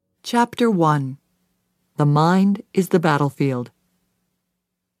Chapter 1. The Mind is the Battlefield.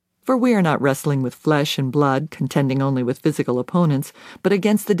 For we are not wrestling with flesh and blood, contending only with physical opponents, but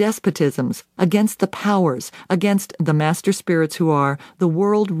against the despotisms, against the powers, against the master spirits who are the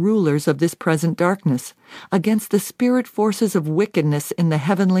world rulers of this present darkness, against the spirit forces of wickedness in the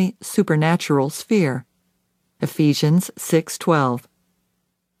heavenly, supernatural sphere. Ephesians 6:12.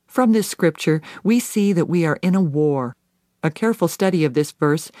 From this scripture, we see that we are in a war. A careful study of this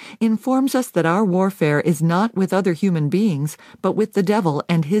verse informs us that our warfare is not with other human beings, but with the devil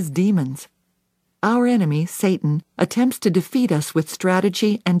and his demons. Our enemy, Satan, attempts to defeat us with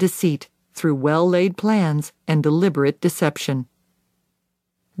strategy and deceit, through well-laid plans and deliberate deception.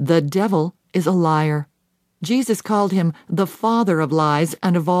 The devil is a liar. Jesus called him the father of lies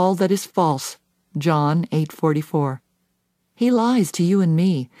and of all that is false. John 8:44. He lies to you and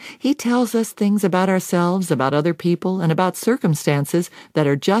me. He tells us things about ourselves, about other people, and about circumstances that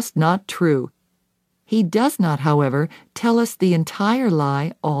are just not true. He does not, however, tell us the entire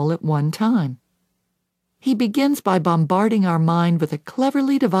lie all at one time. He begins by bombarding our mind with a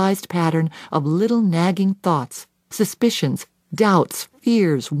cleverly devised pattern of little nagging thoughts, suspicions, doubts,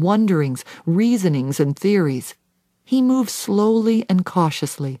 fears, wonderings, reasonings, and theories. He moves slowly and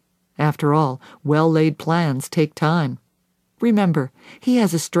cautiously. After all, well-laid plans take time. Remember, he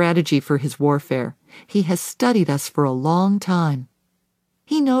has a strategy for his warfare. He has studied us for a long time.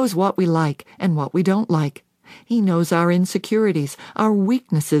 He knows what we like and what we don't like. He knows our insecurities, our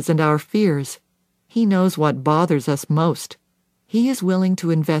weaknesses, and our fears. He knows what bothers us most. He is willing to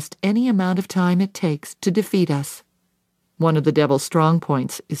invest any amount of time it takes to defeat us. One of the devil's strong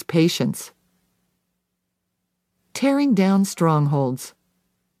points is patience. Tearing down strongholds.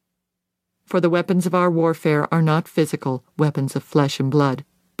 For the weapons of our warfare are not physical, weapons of flesh and blood,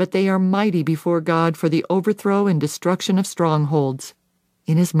 but they are mighty before God for the overthrow and destruction of strongholds.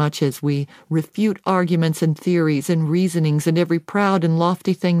 Inasmuch as we refute arguments and theories and reasonings and every proud and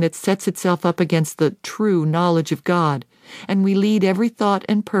lofty thing that sets itself up against the true knowledge of God, and we lead every thought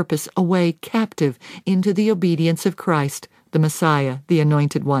and purpose away captive into the obedience of Christ, the Messiah, the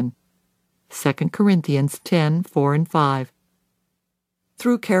Anointed One. 2 Corinthians 10:4 and 5.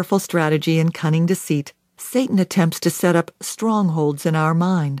 Through careful strategy and cunning deceit, Satan attempts to set up strongholds in our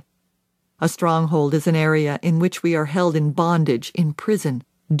mind. A stronghold is an area in which we are held in bondage, in prison,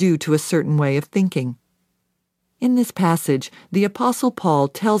 due to a certain way of thinking. In this passage, the Apostle Paul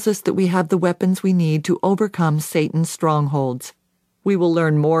tells us that we have the weapons we need to overcome Satan's strongholds. We will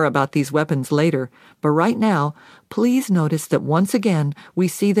learn more about these weapons later, but right now, please notice that once again we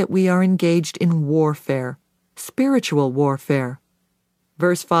see that we are engaged in warfare, spiritual warfare.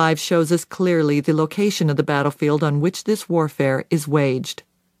 Verse 5 shows us clearly the location of the battlefield on which this warfare is waged.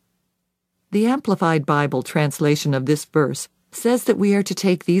 The Amplified Bible translation of this verse says that we are to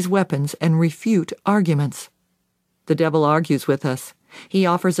take these weapons and refute arguments. The devil argues with us. He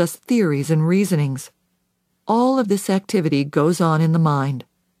offers us theories and reasonings. All of this activity goes on in the mind.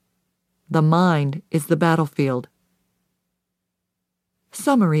 The mind is the battlefield.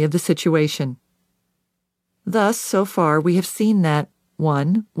 Summary of the situation. Thus, so far, we have seen that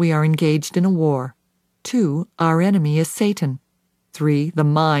 1. We are engaged in a war. 2. Our enemy is Satan. 3. The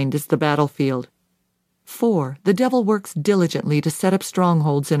mind is the battlefield. 4. The devil works diligently to set up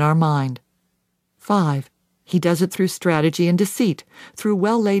strongholds in our mind. 5. He does it through strategy and deceit, through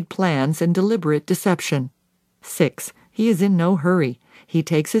well-laid plans and deliberate deception. 6. He is in no hurry. He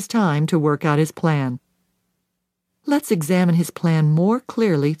takes his time to work out his plan. Let's examine his plan more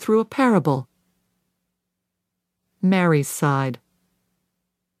clearly through a parable. Mary's side.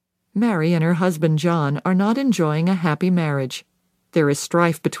 Mary and her husband John are not enjoying a happy marriage. There is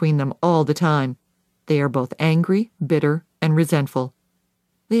strife between them all the time. They are both angry, bitter, and resentful.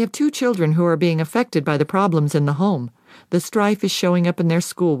 They have 2 children who are being affected by the problems in the home. The strife is showing up in their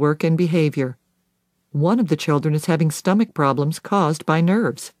schoolwork and behavior. One of the children is having stomach problems caused by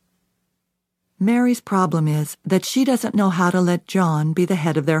nerves. Mary's problem is that she doesn't know how to let John be the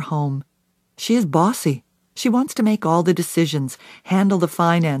head of their home. She is bossy. She wants to make all the decisions, handle the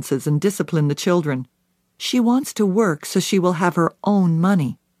finances, and discipline the children. She wants to work so she will have her own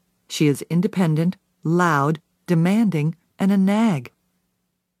money. She is independent, loud, demanding, and a nag.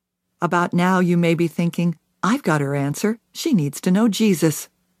 About now you may be thinking, I've got her answer. She needs to know Jesus.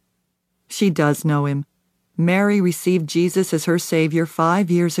 She does know him. Mary received Jesus as her Savior 5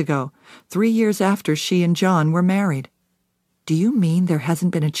 years ago, 3 years after she and John were married. Do you mean there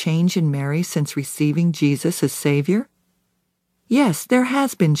hasn't been a change in Mary since receiving Jesus as Savior? Yes, there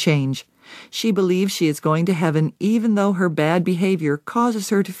has been change. She believes she is going to heaven even though her bad behavior causes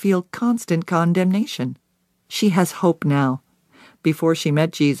her to feel constant condemnation. She has hope now. Before she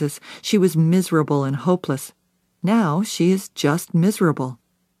met Jesus, she was miserable and hopeless. Now she is just miserable.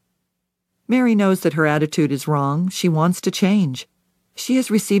 Mary knows that her attitude is wrong. She wants to change. She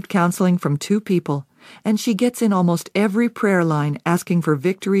has received counseling from 2 people, and she gets in almost every prayer line asking for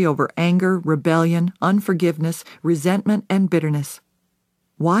victory over anger, rebellion, unforgiveness, resentment, and bitterness.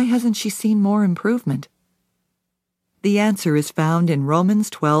 Why hasn't she seen more improvement? The answer is found in Romans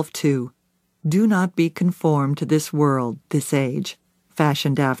 12:2. Do not be conformed to this world, this age,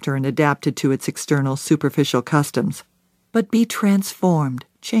 fashioned after and adapted to its external superficial customs, but be transformed,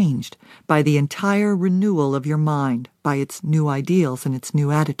 changed, by the entire renewal of your mind, by its new ideals and its new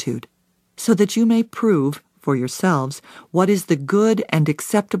attitude, so that you may prove, for yourselves, what is the good and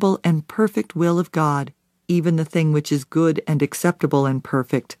acceptable and perfect will of God, even the thing which is good and acceptable and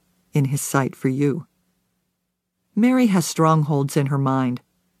perfect in His sight for you. Mary has strongholds in her mind.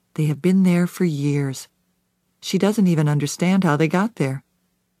 They have been there for years. She doesn't even understand how they got there.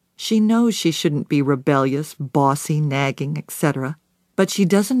 She knows she shouldn't be rebellious, bossy, nagging, etc., but she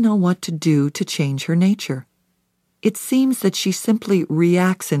doesn't know what to do to change her nature. It seems that she simply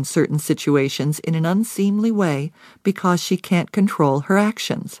reacts in certain situations in an unseemly way because she can't control her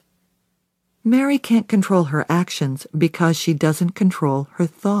actions. Mary can't control her actions because she doesn't control her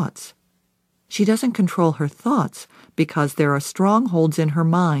thoughts. She doesn't control her thoughts because there are strongholds in her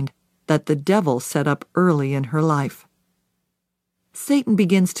mind that the devil set up early in her life. Satan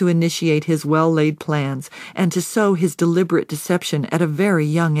begins to initiate his well-laid plans and to sow his deliberate deception at a very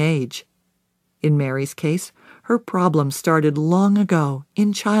young age. In Mary's case, her problem started long ago,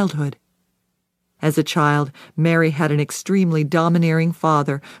 in childhood. As a child, Mary had an extremely domineering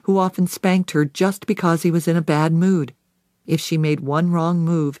father who often spanked her just because he was in a bad mood. If she made one wrong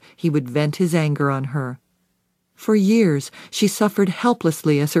move, he would vent his anger on her. For years, she suffered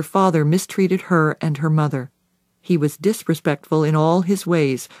helplessly as her father mistreated her and her mother. He was disrespectful in all his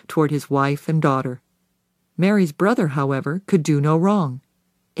ways toward his wife and daughter. Mary's brother, however, could do no wrong.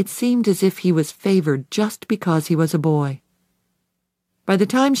 It seemed as if he was favored just because he was a boy. By the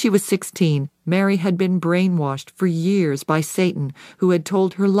time she was 16, Mary had been brainwashed for years by Satan, who had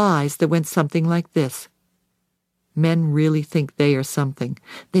told her lies that went something like this. Men really think they are something.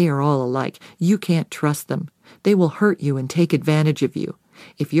 They are all alike. You can't trust them. They will hurt you and take advantage of you.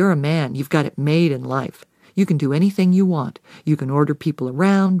 If you're a man, you've got it made in life. You can do anything you want. You can order people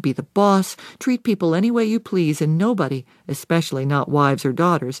around, be the boss, treat people any way you please, and nobody, especially not wives or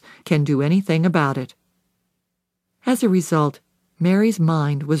daughters, can do anything about it. As a result, Mary's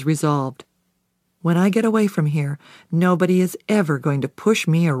mind was resolved. When I get away from here, nobody is ever going to push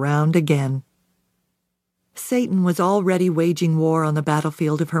me around again. Satan was already waging war on the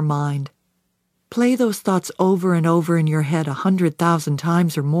battlefield of her mind. Play those thoughts over and over in your head 100,000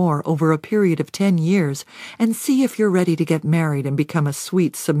 times or more over a period of 10 years, and see if you're ready to get married and become a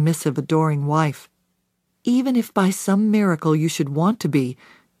sweet, submissive, adoring wife. Even if by some miracle you should want to be,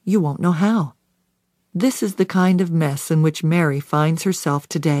 you won't know how. This is the kind of mess in which Mary finds herself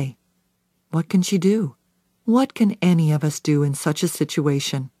today. What can she do? What can any of us do in such a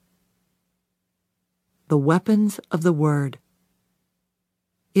situation? The weapons of the Word.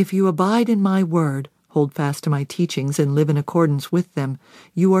 If you abide in my word, hold fast to my teachings, and live in accordance with them,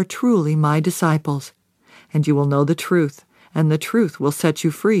 you are truly my disciples, and you will know the truth, and the truth will set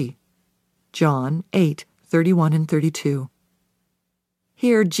you free. John 8:31 and 32.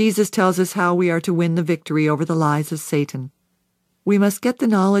 Here, Jesus tells us how we are to win the victory over the lies of Satan. We must get the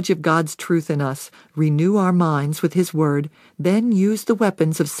knowledge of God's truth in us, renew our minds with His Word, then use the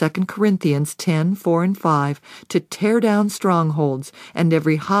weapons of 2 Corinthians 10:4 and 5 to tear down strongholds and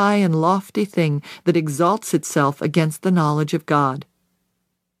every high and lofty thing that exalts itself against the knowledge of God.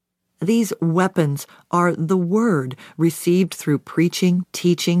 These weapons are the Word received through preaching,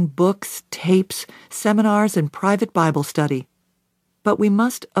 teaching, books, tapes, seminars, and private Bible study. But we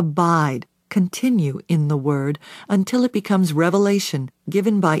must abide, continue in the Word until it becomes revelation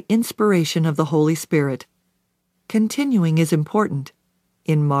given by inspiration of the Holy Spirit. Continuing is important.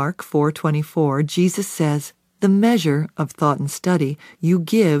 In Mark 4:24, Jesus says, "The measure of thought and study you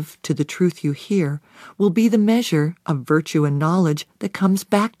give to the truth you hear will be the measure of virtue and knowledge that comes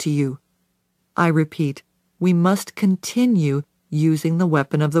back to you." I repeat, we must continue using the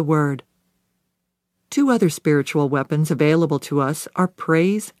weapon of the Word. 2 other spiritual weapons available to us are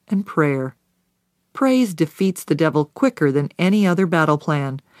praise and prayer. Praise defeats the devil quicker than any other battle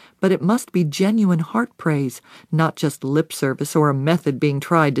plan, but it must be genuine heart praise, not just lip service or a method being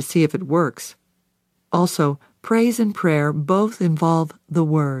tried to see if it works. Also, praise and prayer both involve the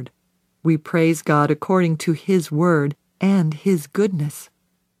Word. We praise God according to His Word and His goodness.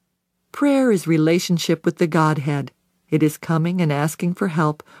 Prayer is relationship with the Godhead. It is coming and asking for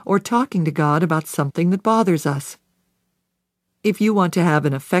help or talking to God about something that bothers us. If you want to have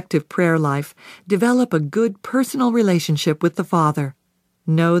an effective prayer life, develop a good personal relationship with the Father.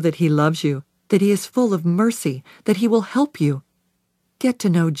 Know that He loves you, that He is full of mercy, that He will help you. Get to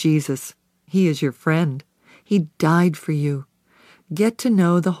know Jesus. He is your friend. He died for you. Get to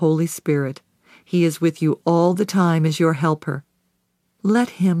know the Holy Spirit. He is with you all the time as your helper.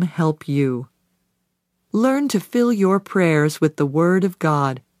 Let Him help you. Learn to fill your prayers with the Word of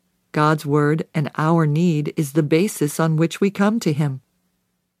God. God's Word and our need is the basis on which we come to Him.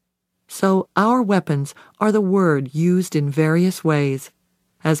 So our weapons are the Word used in various ways.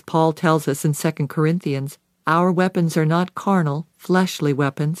 As Paul tells us in 2 Corinthians, our weapons are not carnal, fleshly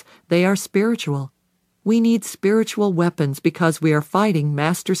weapons, they are spiritual. We need spiritual weapons because we are fighting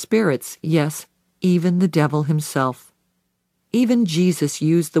master spirits, yes, even the devil himself. Even Jesus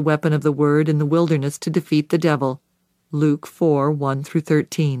used the weapon of the Word in the wilderness to defeat the devil. Luke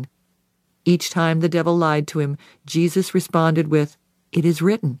 4:1-13. Each time the devil lied to him, Jesus responded with, "It is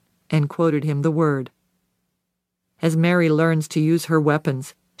written," and quoted him the Word. As Mary learns to use her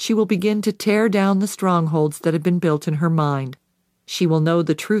weapons, she will begin to tear down the strongholds that have been built in her mind. She will know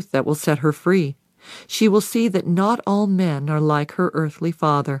the truth that will set her free. She will see that not all men are like her earthly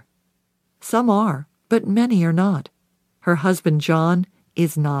father. Some are, but many are not. Her husband John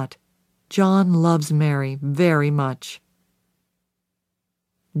is not. John loves Mary very much.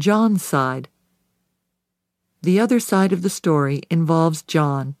 John's side. The other side of the story involves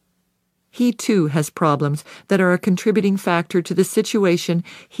John. He too has problems that are a contributing factor to the situation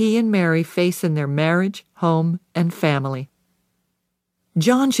he and Mary face in their marriage, home, and family.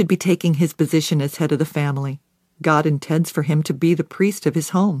 John should be taking his position as head of the family. God intends for him to be the priest of his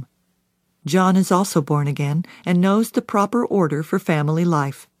home. John is also born again and knows the proper order for family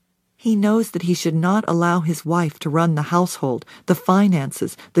life. He knows that he should not allow his wife to run the household, the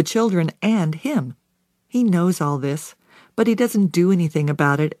finances, the children, and him. He knows all this, but he doesn't do anything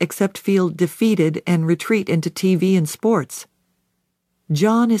about it except feel defeated and retreat into TV and sports.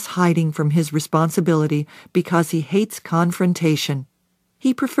 John is hiding from his responsibility because he hates confrontation.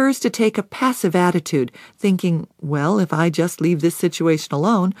 He prefers to take a passive attitude, thinking, well, if I just leave this situation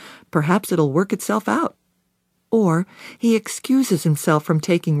alone, perhaps it'll work itself out. Or he excuses himself from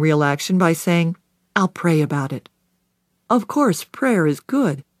taking real action by saying, I'll pray about it. Of course, prayer is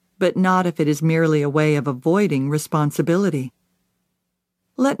good, but not if it is merely a way of avoiding responsibility.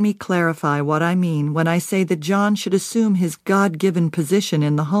 Let me clarify what I mean when I say that John should assume his God-given position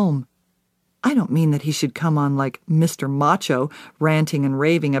in the home. I don't mean that he should come on like Mr. Macho, ranting and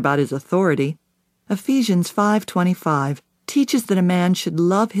raving about his authority. Ephesians 5:25 teaches that a man should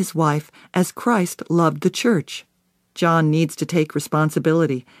love his wife as Christ loved the church. John needs to take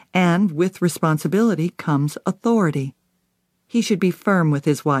responsibility, and with responsibility comes authority. He should be firm with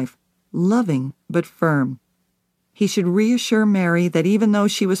his wife, loving but firm. He should reassure Mary that even though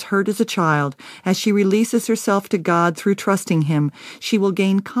she was hurt as a child, as she releases herself to God through trusting Him, she will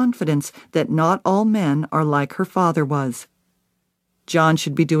gain confidence that not all men are like her father was. John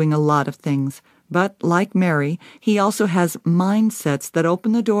should be doing a lot of things, but like Mary, he also has mindsets that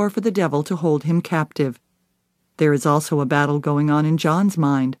open the door for the devil to hold him captive. There is also a battle going on in John's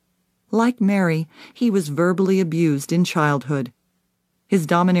mind. Like Mary, he was verbally abused in childhood. His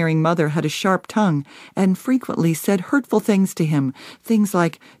domineering mother had a sharp tongue and frequently said hurtful things to him, things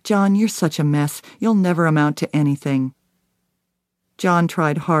like, "John, you're such a mess, you'll never amount to anything." John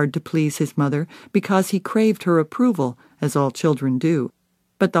tried hard to please his mother because he craved her approval, as all children do.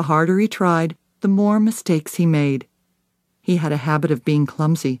 But the harder he tried, the more mistakes he made. He had a habit of being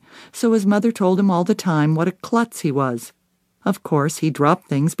clumsy, so his mother told him all the time what a klutz he was. Of course, he dropped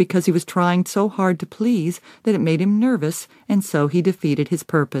things because he was trying so hard to please that it made him nervous, and so he defeated his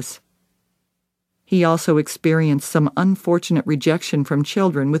purpose. He also experienced some unfortunate rejection from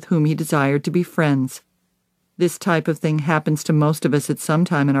children with whom he desired to be friends. This type of thing happens to most of us at some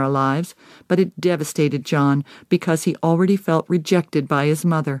time in our lives, but it devastated John because he already felt rejected by his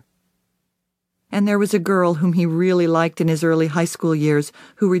mother. And there was a girl whom he really liked in his early high school years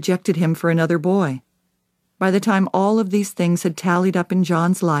who rejected him for another boy. By the time all of these things had tallied up in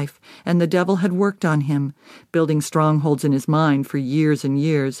John's life, and the devil had worked on him, building strongholds in his mind for years and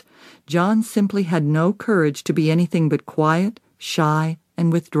years, John simply had no courage to be anything but quiet, shy,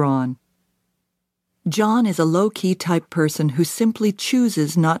 and withdrawn. John is a low-key type person who simply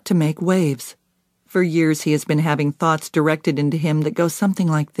chooses not to make waves. For years he has been having thoughts directed into him that go something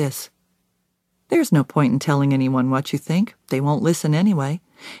like this. There's no point in telling anyone what you think. They won't listen anyway.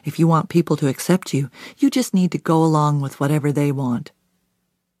 If you want people to accept you, you just need to go along with whatever they want.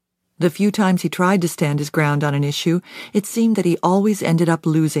 The few times he tried to stand his ground on an issue, it seemed that he always ended up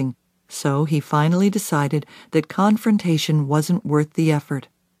losing, so he finally decided that confrontation wasn't worth the effort.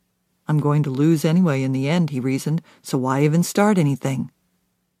 I'm going to lose anyway in the end, he reasoned, so why even start anything?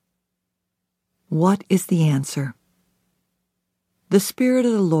 What is the answer? The Spirit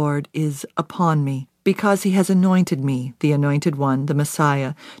of the Lord is upon me, because he has anointed me, the Anointed One, the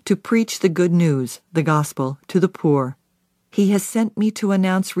Messiah, to preach the good news, the gospel, to the poor. He has sent me to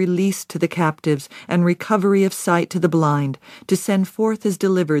announce release to the captives and recovery of sight to the blind, to send forth as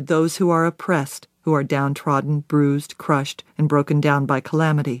delivered those who are oppressed, who are downtrodden, bruised, crushed, and broken down by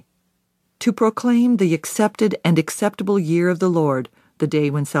calamity. To proclaim the accepted and acceptable year of the Lord, the day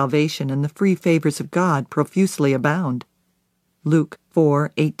when salvation and the free favors of God profusely abound. Luke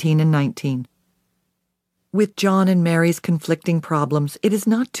 4:18 and 19. With John and Mary's conflicting problems, it is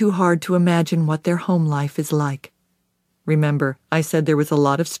not too hard to imagine what their home life is like. Remember, I said there was a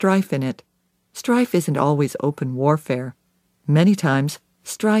lot of strife in it. Strife isn't always open warfare. Many times,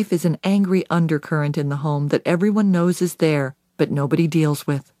 strife is an angry undercurrent in the home that everyone knows is there, but nobody deals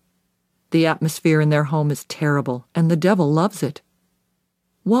with. The atmosphere in their home is terrible, and the devil loves it.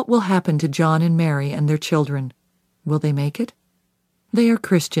 What will happen to John and Mary and their children? Will they make it? They are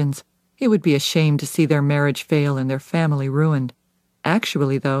Christians. It would be a shame to see their marriage fail and their family ruined.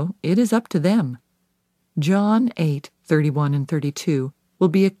 Actually, though, it is up to them. John 8:31 and 32 will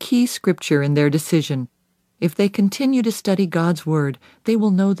be a key scripture in their decision. If they continue to study God's Word, they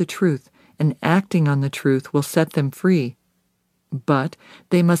will know the truth, and acting on the truth will set them free. But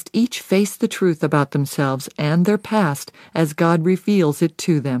they must each face the truth about themselves and their past as God reveals it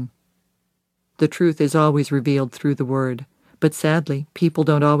to them. The truth is always revealed through the Word, but sadly, people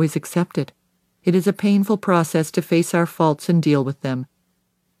don't always accept it. It is a painful process to face our faults and deal with them.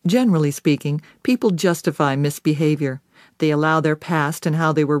 Generally speaking, people justify misbehavior. They allow their past and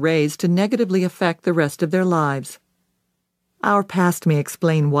how they were raised to negatively affect the rest of their lives. Our past may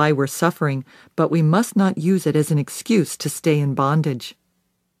explain why we're suffering, but we must not use it as an excuse to stay in bondage.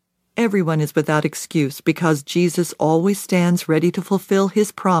 Everyone is without excuse because Jesus always stands ready to fulfill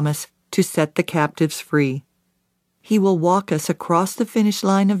his promise to set the captives free. He will walk us across the finish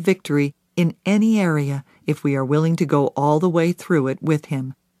line of victory in any area if we are willing to go all the way through it with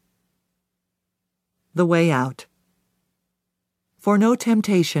him. The way out. For no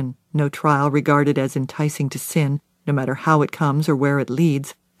temptation, no trial regarded as enticing to sin, no matter how it comes or where it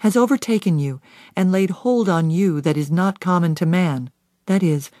leads, has overtaken you and laid hold on you that is not common to man. That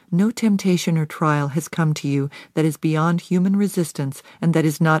is, no temptation or trial has come to you that is beyond human resistance and that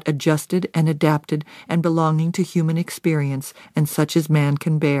is not adjusted and adapted and belonging to human experience and such as man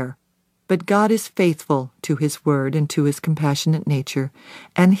can bear. But God is faithful to his word and to his compassionate nature,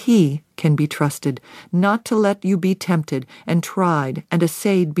 and he can be trusted not to let you be tempted and tried and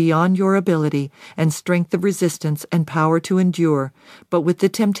assayed beyond your ability and strength of resistance and power to endure, but with the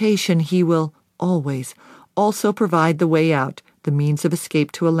temptation he will always also provide the way out, the means of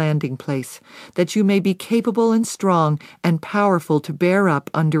escape to a landing place, that you may be capable and strong and powerful to bear up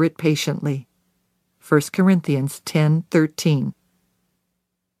under it patiently. 1 Corinthians 10:13.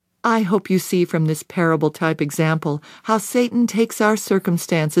 I hope you see from this parable-type example how Satan takes our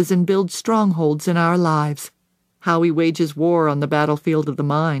circumstances and builds strongholds in our lives, how he wages war on the battlefield of the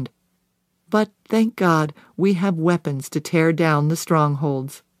mind. But, thank God, we have weapons to tear down the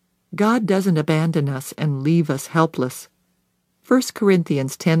strongholds. God doesn't abandon us and leave us helpless. 1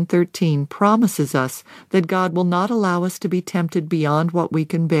 Corinthians 10:13 promises us that God will not allow us to be tempted beyond what we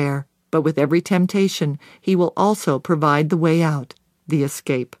can bear, but with every temptation, he will also provide the way out, the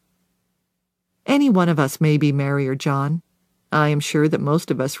escape. Any one of us may be Mary or John. I am sure that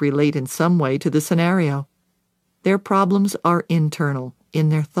most of us relate in some way to the scenario. Their problems are internal, in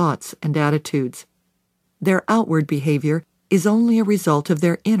their thoughts and attitudes. Their outward behavior is only a result of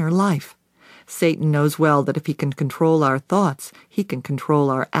their inner life. Satan knows well that if he can control our thoughts, he can control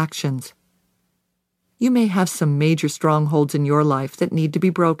our actions. You may have some major strongholds in your life that need to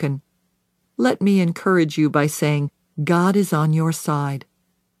be broken. Let me encourage you by saying, God is on your side.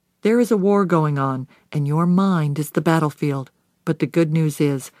 There is a war going on, and your mind is the battlefield, but the good news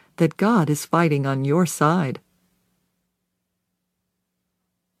is that God is fighting on your side.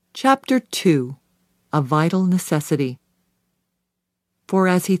 Chapter 2. A Vital Necessity. For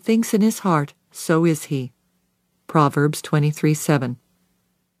as he thinks in his heart, so is he. Proverbs 23:7.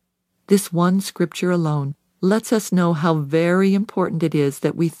 This one scripture alone lets us know how very important it is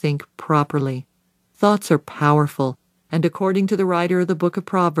that we think properly. Thoughts are powerful, and according to the writer of the book of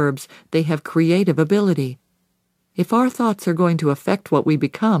Proverbs, they have creative ability. If our thoughts are going to affect what we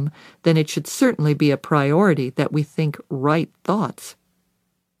become, then it should certainly be a priority that we think right thoughts.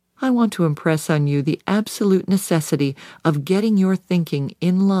 I want to impress on you the absolute necessity of getting your thinking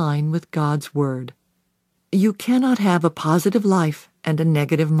in line with God's Word. You cannot have a positive life and a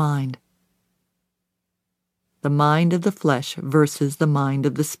negative mind. The mind of the flesh versus the mind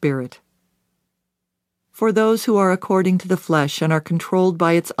of the Spirit. For those who are according to the flesh and are controlled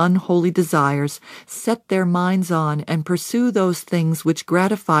by its unholy desires set their minds on and pursue those things which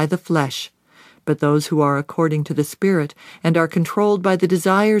gratify the flesh. But those who are according to the Spirit and are controlled by the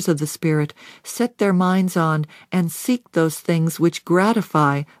desires of the Spirit set their minds on and seek those things which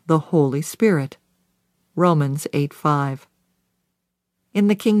gratify the Holy Spirit. Romans 8:5. In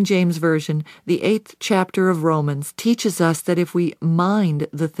the King James Version, the 8th chapter of Romans teaches us that if we mind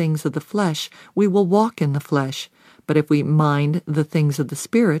the things of the flesh, we will walk in the flesh, but if we mind the things of the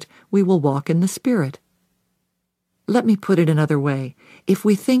Spirit, we will walk in the Spirit. Let me put it another way. If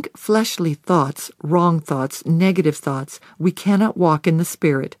we think fleshly thoughts, wrong thoughts, negative thoughts, we cannot walk in the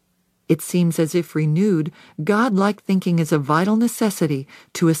Spirit. It seems as if renewed, God-like thinking is a vital necessity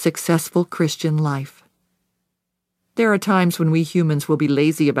to a successful Christian life. There are times when we humans will be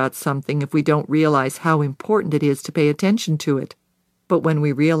lazy about something if we don't realize how important it is to pay attention to it. But when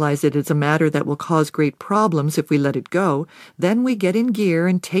we realize it is a matter that will cause great problems if we let it go, then we get in gear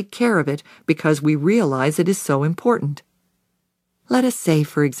and take care of it because we realize it is so important. Let us say,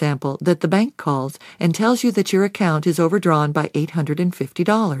 for example, that the bank calls and tells you that your account is overdrawn by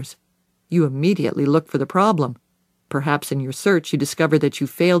 $850. You immediately look for the problem. Perhaps in your search you discover that you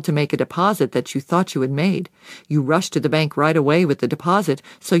failed to make a deposit that you thought you had made. You rush to the bank right away with the deposit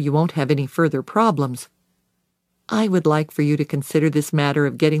so you won't have any further problems. I would like for you to consider this matter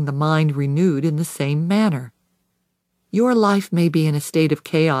of getting the mind renewed in the same manner. Your life may be in a state of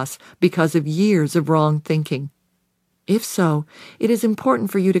chaos because of years of wrong thinking. If so, it is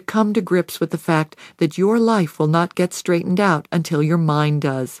important for you to come to grips with the fact that your life will not get straightened out until your mind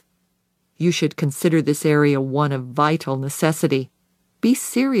does. You should consider this area one of vital necessity. Be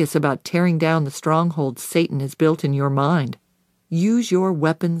serious about tearing down the strongholds Satan has built in your mind. Use your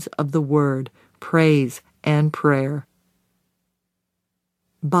weapons of the Word, praise, and prayer.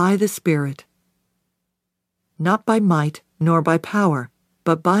 By the Spirit. Not by might nor by power,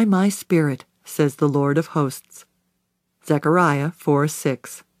 but by my Spirit, says the Lord of hosts. Zechariah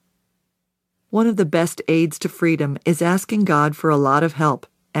 4:6. One of the best aids to freedom is asking God for a lot of help,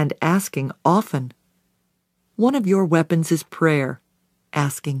 and asking often. One of your weapons is prayer,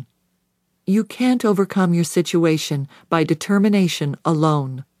 asking. You can't overcome your situation by determination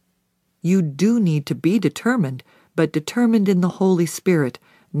alone. You do need to be determined, but determined in the Holy Spirit,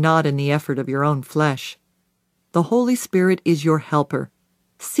 not in the effort of your own flesh. The Holy Spirit is your helper.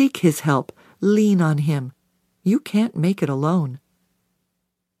 Seek His help. Lean on Him. You can't make it alone.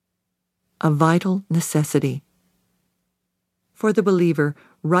 A vital necessity. For the believer,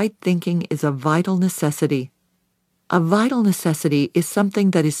 right thinking is a vital necessity. A vital necessity is something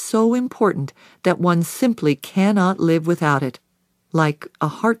that is so important that one simply cannot live without it. Like a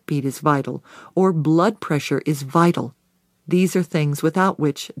heartbeat is vital, or blood pressure is vital. These are things without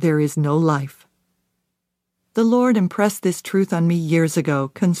which there is no life. The Lord impressed this truth on me years ago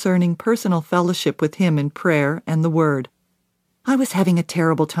concerning personal fellowship with Him in prayer and the Word. I was having a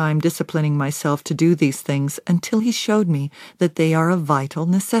terrible time disciplining myself to do these things until He showed me that they are a vital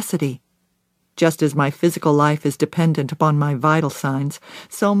necessity. Just as my physical life is dependent upon my vital signs,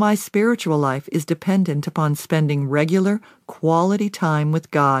 so my spiritual life is dependent upon spending regular, quality time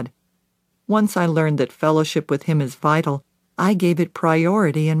with God. Once I learned that fellowship with Him is vital, I gave it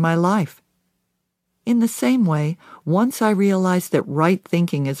priority in my life. In the same way, once I realized that right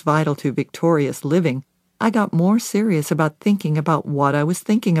thinking is vital to victorious living, I got more serious about thinking about what I was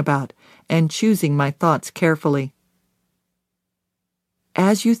thinking about and choosing my thoughts carefully.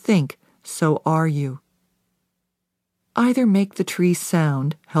 As you think, so are you. Either make the tree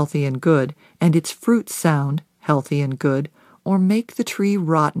sound, healthy and good, and its fruit sound, healthy and good, or make the tree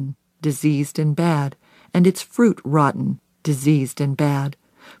rotten, diseased and bad, and its fruit rotten, diseased and bad.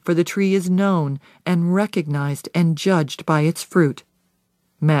 For the tree is known and recognized and judged by its fruit.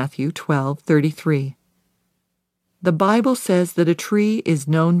 Matthew 12:33. The Bible says that a tree is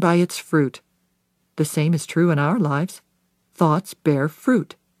known by its fruit. The same is true in our lives. Thoughts bear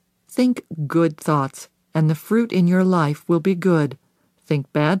fruit. Think good thoughts, and the fruit in your life will be good.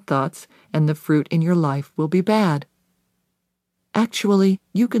 Think bad thoughts, and the fruit in your life will be bad. Actually,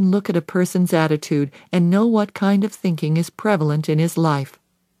 you can look at a person's attitude and know what kind of thinking is prevalent in his life.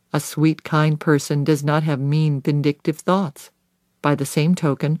 A sweet, kind person does not have mean, vindictive thoughts. By the same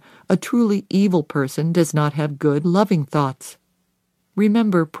token, a truly evil person does not have good, loving thoughts.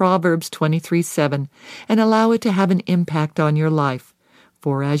 Remember Proverbs 23:7 and allow it to have an impact on your life.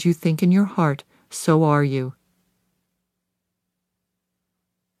 For as you think in your heart, so are you.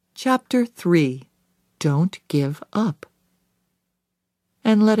 Chapter 3. Don't give up.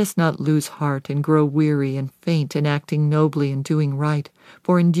 And let us not lose heart and grow weary and faint in acting nobly and doing right,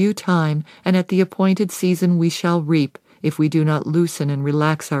 for in due time and at the appointed season we shall reap, if we do not loosen and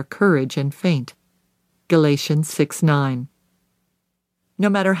relax our courage and faint. Galatians 6:9. No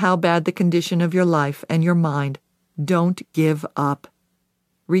matter how bad the condition of your life and your mind, don't give up.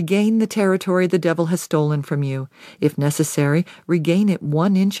 Regain the territory the devil has stolen from you. If necessary, regain it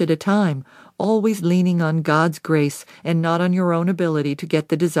 1 inch at a time, always leaning on God's grace and not on your own ability to get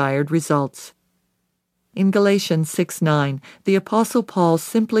the desired results. In Galatians 6:9, the Apostle Paul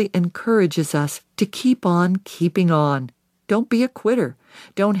simply encourages us to keep on keeping on. Don't be a quitter.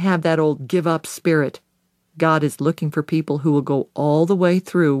 Don't have that old give-up spirit. God is looking for people who will go all the way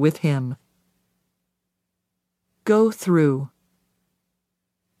through with Him. Go through.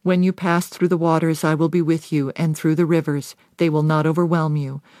 When you pass through the waters, I will be with you, and through the rivers, they will not overwhelm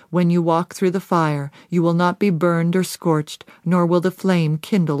you. When you walk through the fire, you will not be burned or scorched, nor will the flame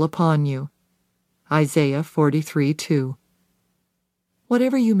kindle upon you. Isaiah 43:2.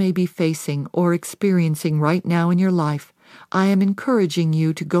 Whatever you may be facing or experiencing right now in your life, I am encouraging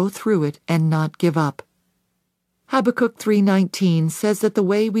you to go through it and not give up. Habakkuk 3:19 says that the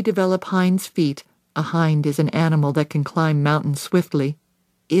way we develop hinds' feet, a hind is an animal that can climb mountains swiftly,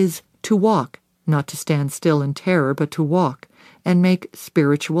 is to walk, not to stand still in terror, but to walk, and make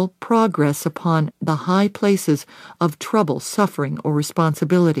spiritual progress upon the high places of trouble, suffering, or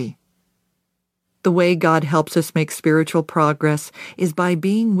responsibility. The way God helps us make spiritual progress is by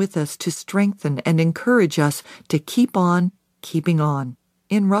being with us to strengthen and encourage us to keep on keeping on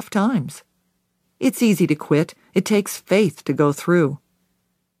in rough times. It's easy to quit. It takes faith to go through.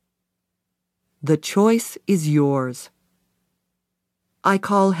 The choice is yours. I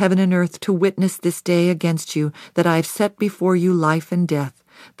call heaven and earth to witness this day against you, that I have set before you life and death,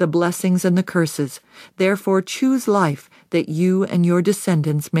 the blessings and the curses. Therefore choose life, that you and your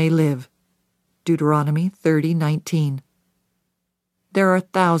descendants may live. Deuteronomy 30:19. There are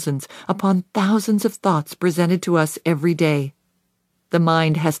thousands upon thousands of thoughts presented to us every day. The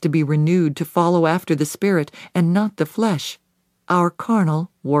mind has to be renewed to follow after the Spirit and not the flesh. Our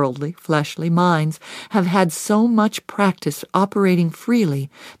carnal, worldly, fleshly minds have had so much practice operating freely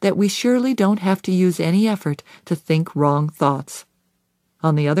that we surely don't have to use any effort to think wrong thoughts.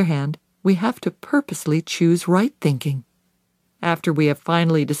 On the other hand, we have to purposely choose right thinking. After we have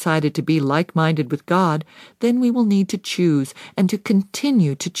finally decided to be like-minded with God, then we will need to choose and to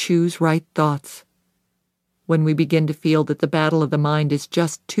continue to choose right thoughts. When we begin to feel that the battle of the mind is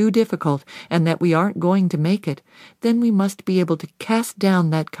just too difficult and that we aren't going to make it, then we must be able to cast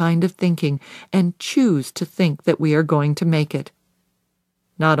down that kind of thinking and choose to think that we are going to make it.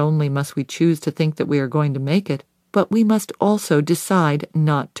 Not only must we choose to think that we are going to make it, but we must also decide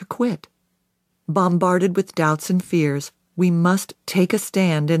not to quit. Bombarded with doubts and fears, we must take a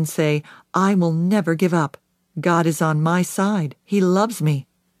stand and say, I will never give up. God is on my side. He loves me,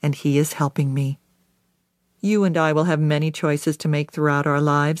 and He is helping me. You and I will have many choices to make throughout our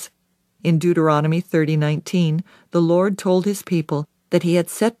lives. In Deuteronomy 30:19, the Lord told His people that He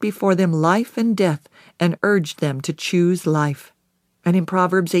had set before them life and death and urged them to choose life. And in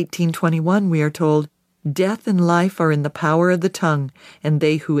Proverbs 18:21 we are told, Death and life are in the power of the tongue, and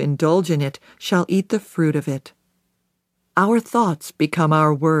they who indulge in it shall eat the fruit of it. Our thoughts become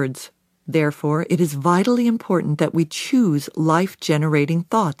our words. Therefore, it is vitally important that we choose life-generating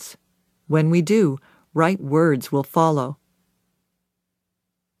thoughts. When we do, right words will follow.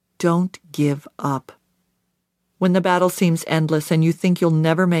 Don't give up. When the battle seems endless and you think you'll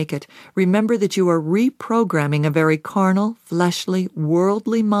never make it, remember that you are reprogramming a very carnal, fleshly,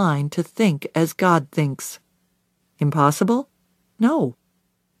 worldly mind to think as God thinks. Impossible? No.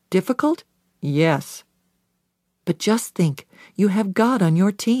 Difficult? Yes. But just think, you have God on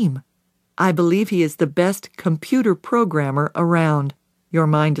your team. I believe He is the best computer programmer around. Your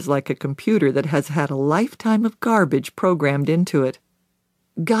mind is like a computer that has had a lifetime of garbage programmed into it.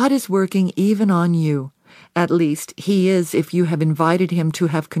 God is working even on you. At least, He is if you have invited Him to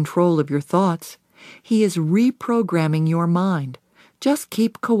have control of your thoughts. He is reprogramming your mind. Just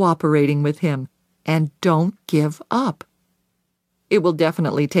keep cooperating with Him, and don't give up. It will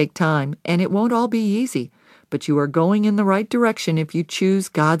definitely take time, and it won't all be easy, but you are going in the right direction if you choose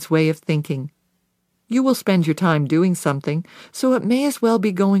God's way of thinking. You will spend your time doing something, so it may as well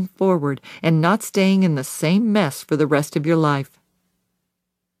be going forward and not staying in the same mess for the rest of your life.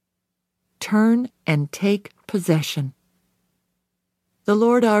 Turn and take possession. The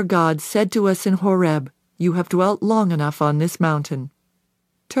Lord our God said to us in Horeb, You have dwelt long enough on this mountain.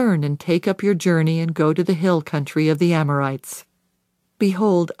 turn and take up your journey and go to the hill country of the Amorites.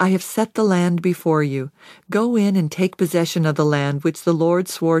 Behold, I have set the land before you. Go in and take possession of the land which the Lord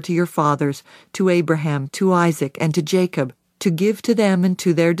swore to your fathers, to Abraham, to Isaac, and to Jacob, to give to them and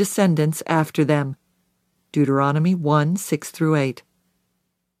to their descendants after them. Deuteronomy 1:6-8.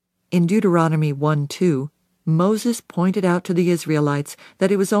 In Deuteronomy 1:2, Moses pointed out to the Israelites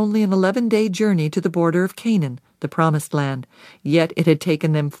that it was only an 11-day journey to the border of Canaan, the Promised Land, yet it had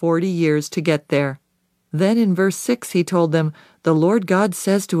taken them 40 years to get there. Then in verse 6 he told them, "The Lord God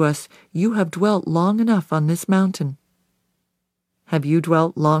says to us, you have dwelt long enough on this mountain." Have you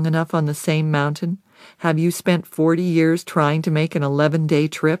dwelt long enough on the same mountain? Have you spent 40 years trying to make an 11-day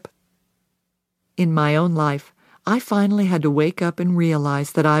trip? In my own life, I finally had to wake up and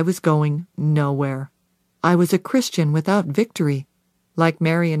realize that I was going nowhere. I was a Christian without victory. Like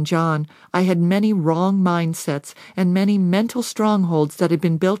Mary and John, I had many wrong mindsets and many mental strongholds that had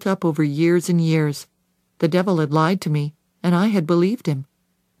been built up over years and years. The devil had lied to me, and I had believed him.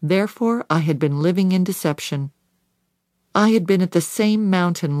 Therefore, I had been living in deception. I had been at the same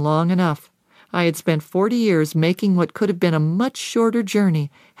mountain long enough. I had spent 40 years making what could have been a much shorter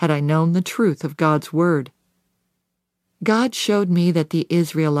journey had I known the truth of God's Word. God showed me that the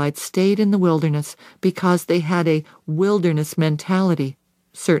Israelites stayed in the wilderness because they had a wilderness mentality,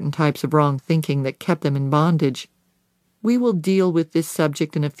 certain types of wrong thinking that kept them in bondage. We will deal with this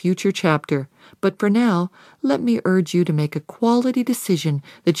subject in a future chapter, but for now, let me urge you to make a quality decision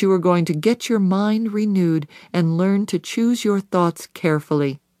that you are going to get your mind renewed and learn to choose your thoughts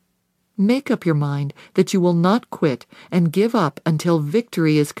carefully. Make up your mind that you will not quit and give up until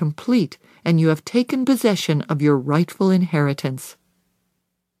victory is complete and you have taken possession of your rightful inheritance.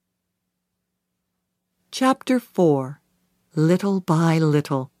 Chapter 4. Little by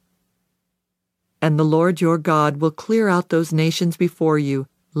Little. And the Lord your God will clear out those nations before you,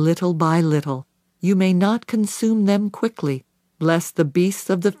 little by little. You may not consume them quickly, lest the beasts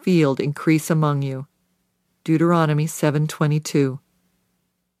of the field increase among you. Deuteronomy 7:22.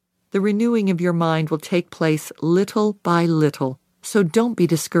 The renewing of your mind will take place little by little, so don't be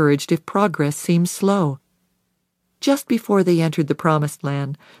discouraged if progress seems slow. Just before they entered the Promised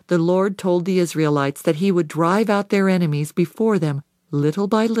Land, the Lord told the Israelites that he would drive out their enemies before them, little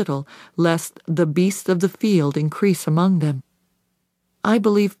by little, lest the beasts of the field increase among them. I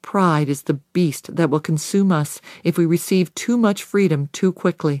believe pride is the beast that will consume us if we receive too much freedom too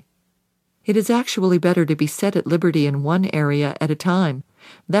quickly. It is actually better to be set at liberty in one area at a time.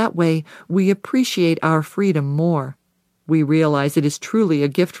 That way, we appreciate our freedom more. We realize it is truly a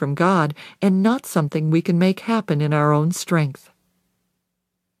gift from God and not something we can make happen in our own strength.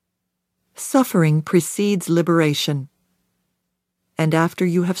 Suffering precedes liberation. And after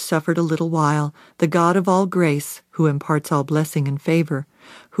you have suffered a little while, the God of all grace, who imparts all blessing and favor,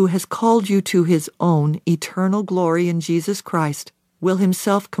 who has called you to his own eternal glory in Jesus Christ, will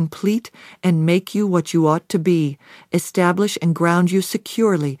himself complete and make you what you ought to be, establish and ground you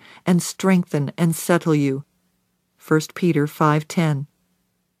securely, and strengthen and settle you. 1 Peter 5:10.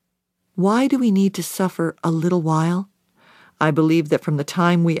 Why do we need to suffer a little while? I believe that from the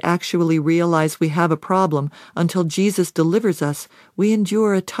time we actually realize we have a problem until Jesus delivers us, we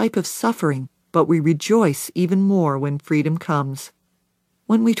endure a type of suffering, but we rejoice even more when freedom comes.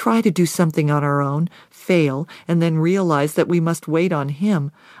 When we try to do something on our own, fail, and then realize that we must wait on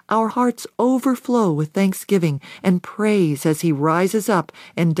him, our hearts overflow with thanksgiving and praise as he rises up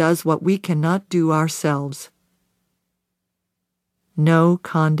and does what we cannot do ourselves. No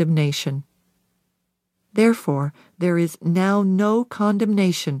condemnation. Therefore, there is now no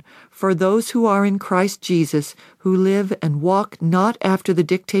condemnation for those who are in Christ Jesus, who live and walk not after the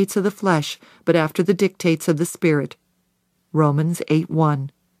dictates of the flesh, but after the dictates of the Spirit. Romans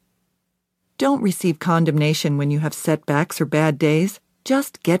 8:1. Don't receive condemnation when you have setbacks or bad days.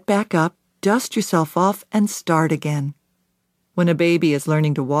 Just get back up, dust yourself off, and start again. When a baby is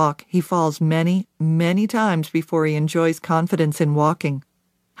learning to walk, he falls many, many times before he enjoys confidence in walking.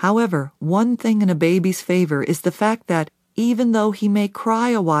 However, one thing in a baby's favor is the fact that, even though he may cry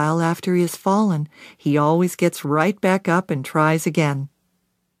a while after he has fallen, he always gets right back up and tries again.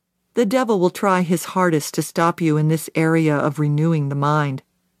 The devil will try his hardest to stop you in this area of renewing the mind.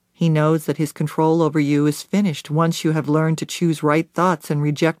 He knows that his control over you is finished once you have learned to choose right thoughts and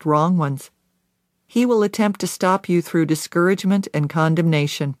reject wrong ones. He will attempt to stop you through discouragement and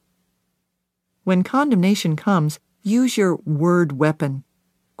condemnation. When condemnation comes, use your word weapon.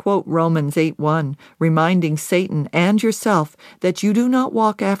 Quote Romans 8:1, reminding Satan and yourself that you do not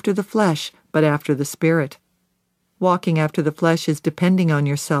walk after the flesh, but after the Spirit. Walking after the flesh is depending on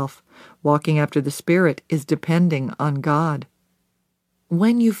yourself. Walking after the Spirit is depending on God.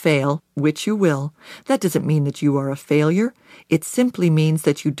 When you fail, which you will, that doesn't mean that you are a failure. It simply means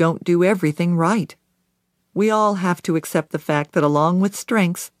that you don't do everything right. We all have to accept the fact that along with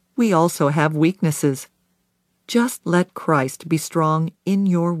strengths, we also have weaknesses. Just let Christ be strong in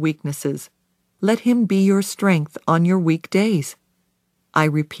your weaknesses. Let him be your strength on your weak days. I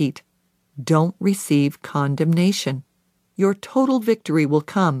repeat, don't receive condemnation. Your total victory will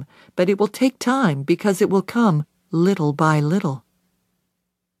come, but it will take time because it will come little by little.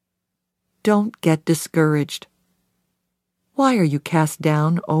 Don't get discouraged. Why are you cast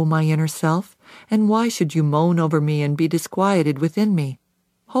down, O my inner self? And why should you moan over me and be disquieted within me?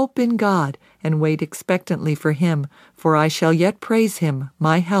 Hope in God, and wait expectantly for him, for I shall yet praise him,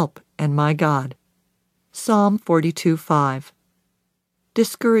 my help and my God. Psalm 42:5.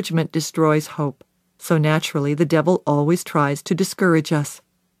 Discouragement destroys hope, so naturally the devil always tries to discourage us.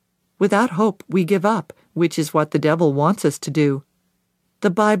 Without hope, we give up, which is what the devil wants us to do. The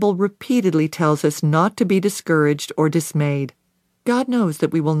Bible repeatedly tells us not to be discouraged or dismayed. God knows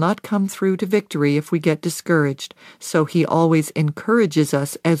that we will not come through to victory if we get discouraged, so he always encourages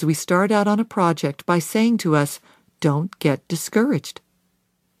us as we start out on a project by saying to us, "Don't get discouraged."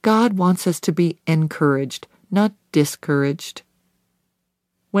 God wants us to be encouraged, not discouraged.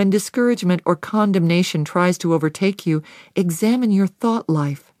 When discouragement or condemnation tries to overtake you, examine your thought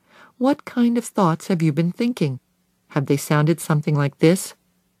life. What kind of thoughts have you been thinking? Have they sounded something like this?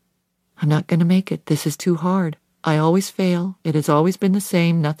 "I'm not going to make it. This is too hard. I always fail. It has always been the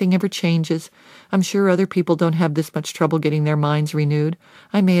same. Nothing ever changes. I'm sure other people don't have this much trouble getting their minds renewed.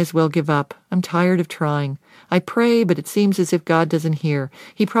 I may as well give up. I'm tired of trying. I pray, but it seems as if God doesn't hear.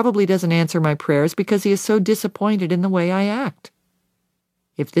 He probably doesn't answer my prayers because he is so disappointed in the way I act."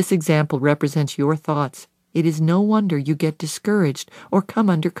 If this example represents your thoughts, it is no wonder you get discouraged or come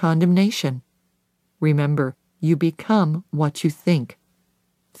under condemnation. Remember, you become what you think.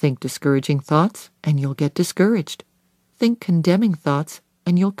 Think discouraging thoughts, and you'll get discouraged. Think condemning thoughts,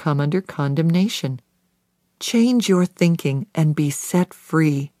 and you'll come under condemnation. Change your thinking and be set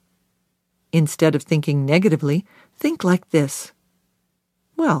free. Instead of thinking negatively, think like this.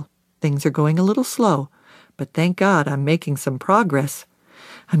 "Well, things are going a little slow, but thank God I'm making some progress.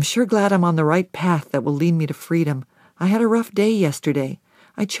 I'm sure glad I'm on the right path that will lead me to freedom. I had a rough day yesterday.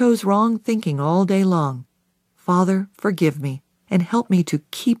 I chose wrong thinking all day long. Father, forgive me, and help me to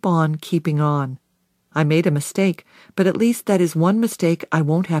keep on keeping on. I made a mistake, but at least that is one mistake I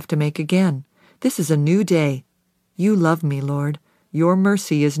won't have to make again. This is a new day. You love me, Lord. Your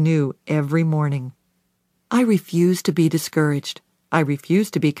mercy is new every morning. I refuse to be discouraged. I refuse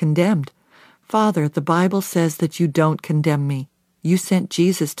to be condemned. Father, the Bible says that you don't condemn me. You sent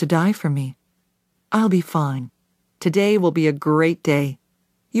Jesus to die for me. I'll be fine. Today will be a great day.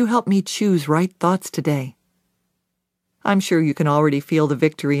 You help me choose right thoughts today." I'm sure you can already feel the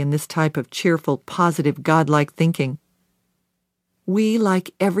victory in this type of cheerful, positive, godlike thinking. We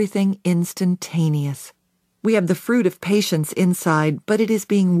like everything instantaneous. We have the fruit of patience inside, but it is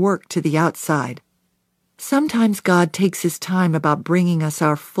being worked to the outside. Sometimes God takes his time about bringing us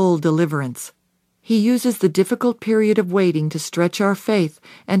our full deliverance. He uses the difficult period of waiting to stretch our faith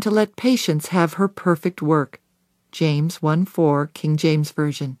and to let patience have her perfect work. James 1:4, King James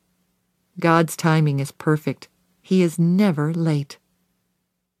Version. God's timing is perfect. He is never late.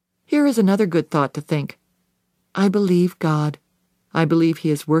 Here is another good thought to think. I believe God. I believe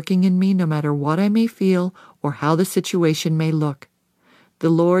he is working in me no matter what I may feel or how the situation may look. The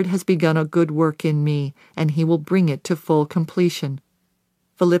Lord has begun a good work in me, and he will bring it to full completion.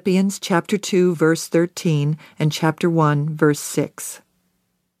 Philippians chapter 2, verse 13, and chapter 1, verse 6.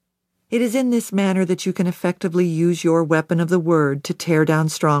 It is in this manner that you can effectively use your weapon of the word to tear down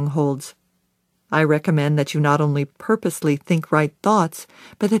strongholds. I recommend that you not only purposely think right thoughts,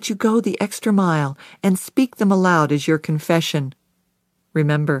 but that you go the extra mile and speak them aloud as your confession.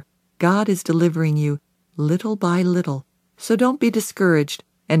 Remember, God is delivering you little by little, so don't be discouraged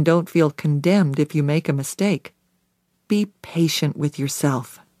and don't feel condemned if you make a mistake. Be patient with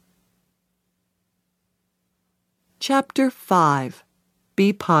yourself. Chapter 5.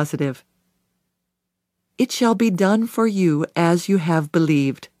 Be positive. It shall be done for you as you have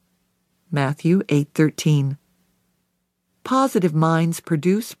believed. Matthew 8:13. Positive minds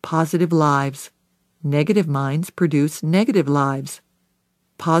produce positive lives. Negative minds produce negative lives.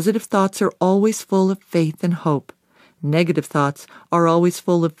 Positive thoughts are always full of faith and hope. Negative thoughts are always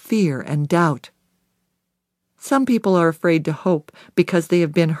full of fear and doubt. Some people are afraid to hope because they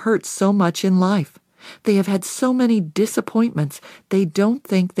have been hurt so much in life. They have had so many disappointments, they don't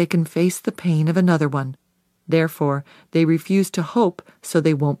think they can face the pain of another one. Therefore, they refuse to hope so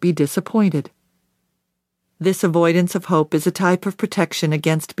they won't be disappointed. This avoidance of hope is a type of protection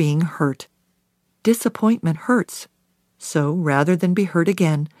against being hurt. Disappointment hurts. So, rather than be hurt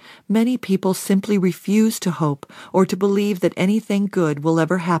again, many people simply refuse to hope or to believe that anything good will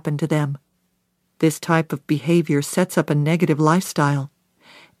ever happen to them. This type of behavior sets up a negative lifestyle.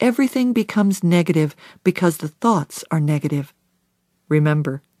 Everything becomes negative because the thoughts are negative.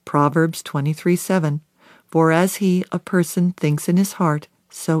 Remember, Proverbs 23:7, "For as a person thinks in his heart,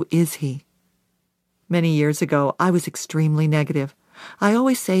 so is he." Many years ago, I was extremely negative. I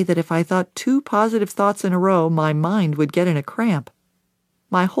always say that if I thought 2 positive thoughts in a row, my mind would get in a cramp.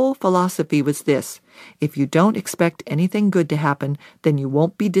 My whole philosophy was this: if you don't expect anything good to happen, then you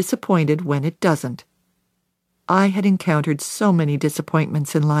won't be disappointed when it doesn't. I had encountered so many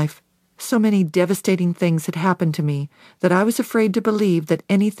disappointments in life. So many devastating things had happened to me that I was afraid to believe that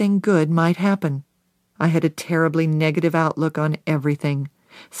anything good might happen. I had a terribly negative outlook on everything.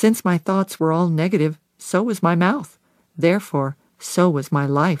 Since my thoughts were all negative, so was my mouth. Therefore, so was my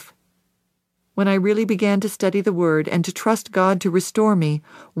life. When I really began to study the Word and to trust God to restore me,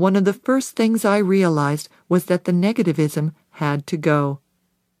 one of the first things I realized was that the negativism had to go.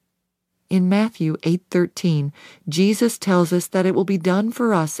 In Matthew 8:13, Jesus tells us that it will be done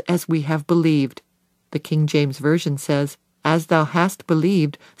for us as we have believed. The King James Version says, "As thou hast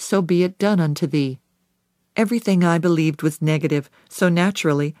believed, so be it done unto thee." Everything I believed was negative, so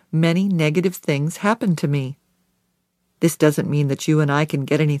naturally, many negative things happened to me. This doesn't mean that you and I can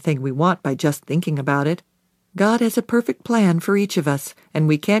get anything we want by just thinking about it. God has a perfect plan for each of us, and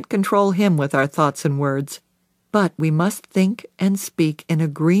we can't control Him with our thoughts and words. But we must think and speak in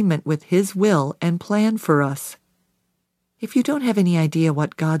agreement with His will and plan for us. If you don't have any idea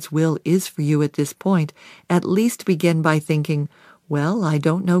what God's will is for you at this point, at least begin by thinking, "Well, I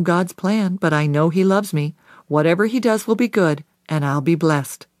don't know God's plan, but I know He loves me. Whatever He does will be good, and I'll be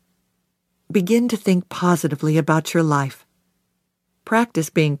blessed." Begin to think positively about your life. Practice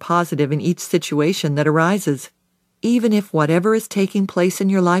being positive in each situation that arises. Even if whatever is taking place in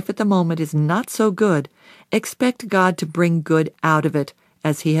your life at the moment is not so good, expect God to bring good out of it,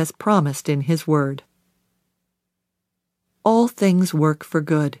 as He has promised in His Word. All things work for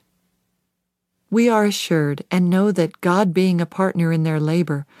good. We are assured and know that God being a partner in their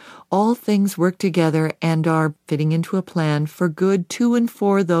labor, all things work together and are fitting into a plan for good to and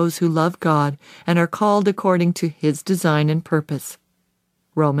for those who love God and are called according to His design and purpose.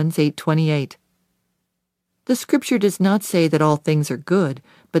 Romans 8:28. The Scripture does not say that all things are good,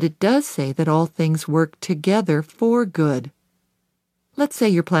 but it does say that all things work together for good. Let's say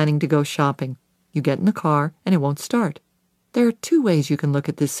you're planning to go shopping. You get in the car and it won't start. There are 2 ways you can look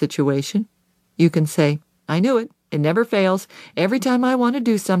at this situation. You can say, "I knew it. It never fails. Every time I want to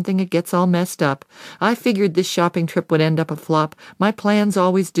do something, it gets all messed up. I figured this shopping trip would end up a flop. My plans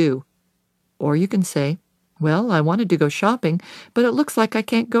always do." Or you can say, "Well, I wanted to go shopping, but it looks like I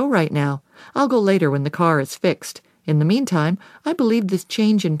can't go right now. I'll go later when the car is fixed. In the meantime, I believe this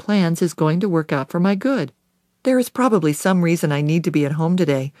change in plans is going to work out for my good. There is probably some reason I need to be at home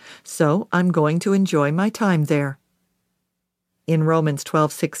today, so I'm going to enjoy my time there." In Romans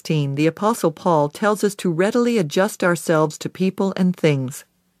 12:16, the Apostle Paul tells us to readily adjust ourselves to people and things.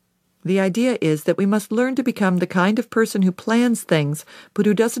 The idea is that we must learn to become the kind of person who plans things, but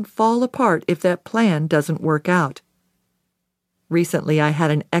who doesn't fall apart if that plan doesn't work out. Recently, I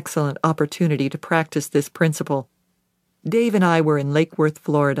had an excellent opportunity to practice this principle. Dave and I were in Lake Worth,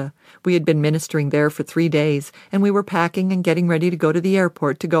 Florida. We had been ministering there for 3 days, and we were packing and getting ready to go to the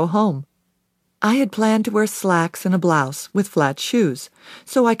airport to go home. I had planned to wear slacks and a blouse with flat shoes,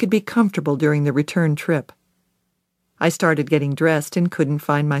 so I could be comfortable during the return trip. I started getting dressed and couldn't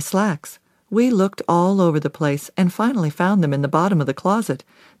find my slacks. We looked all over the place and finally found them in the bottom of the closet.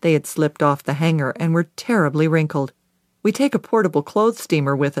 They had slipped off the hanger and were terribly wrinkled. We take a portable clothes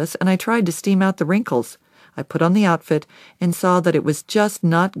steamer with us, and I tried to steam out the wrinkles. I put on the outfit and saw that it was just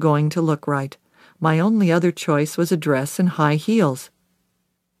not going to look right. My only other choice was a dress and high heels.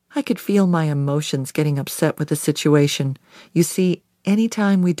 I could feel my emotions getting upset with the situation. You see, any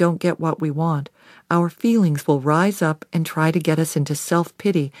time we don't get what we want, our feelings will rise up and try to get us into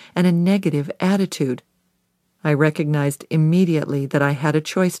self-pity and a negative attitude. I recognized immediately that I had a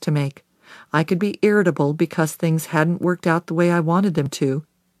choice to make. I could be irritable because things hadn't worked out the way I wanted them to,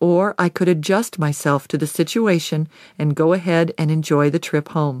 or I could adjust myself to the situation and go ahead and enjoy the trip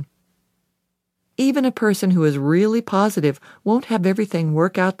home. Even a person who is really positive won't have everything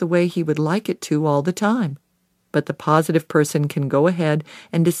work out the way he would like it to all the time. But the positive person can go ahead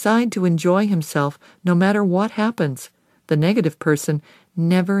and decide to enjoy himself no matter what happens. The negative person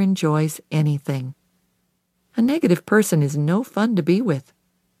never enjoys anything. A negative person is no fun to be with.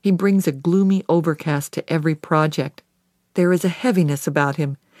 He brings a gloomy overcast to every project. There is a heaviness about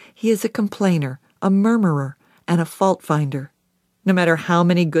him. He is a complainer, a murmurer, and a fault-finder. No matter how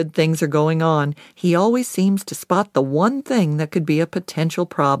many good things are going on, he always seems to spot the one thing that could be a potential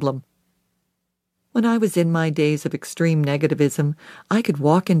problem. When I was in my days of extreme negativism, I could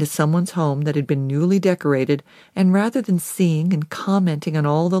walk into someone's home that had been newly decorated, and rather than seeing and commenting on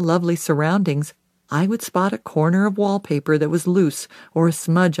all the lovely surroundings, I would spot a corner of wallpaper that was loose or a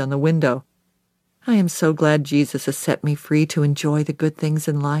smudge on the window. I am so glad Jesus has set me free to enjoy the good things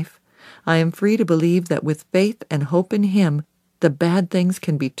in life. I am free to believe that with faith and hope in Him, the bad things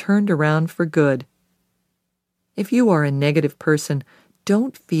can be turned around for good. If you are a negative person,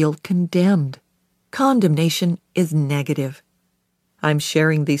 don't feel condemned. Condemnation is negative. I'm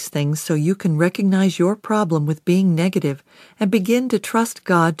sharing these things so you can recognize your problem with being negative and begin to trust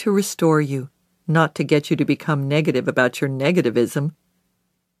God to restore you, not to get you to become negative about your negativism.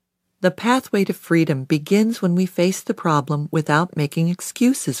 The pathway to freedom begins when we face the problem without making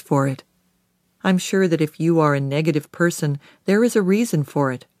excuses for it. I'm sure that if you are a negative person, there is a reason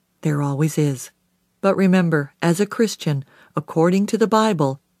for it. There always is. But remember, as a Christian, according to the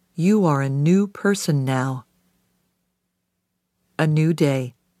Bible, you are a new person now. A new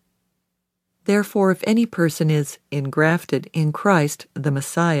day. Therefore, if any person is engrafted in Christ, the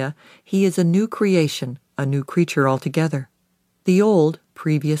Messiah, he is a new creation, a new creature altogether. The old,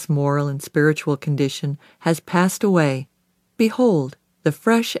 previous moral and spiritual condition has passed away. Behold, the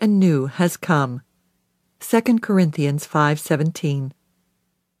fresh and new has come. 2 Corinthians 5:17.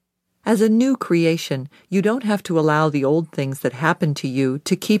 As a new creation, you don't have to allow the old things that happened to you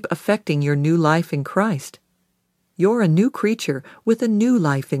to keep affecting your new life in Christ. You're a new creature with a new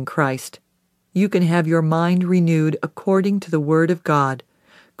life in Christ. You can have your mind renewed according to the Word of God.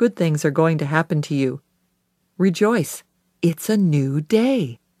 Good things are going to happen to you. Rejoice. It's a new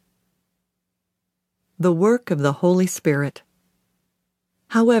day. The work of the Holy Spirit.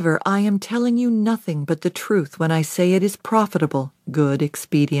 However, I am telling you nothing but the truth when I say it is profitable, good,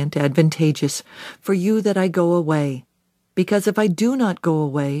 expedient, advantageous, for you that I go away. Because if I do not go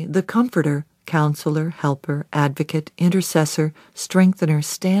away, the Comforter, Counselor, Helper, Advocate, Intercessor, Strengthener,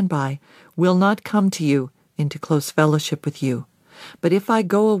 Standby, will not come to you into close fellowship with you. But if I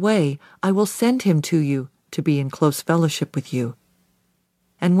go away, I will send him to you to be in close fellowship with you.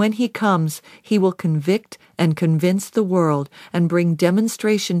 And when he comes, he will convict and convince the world and bring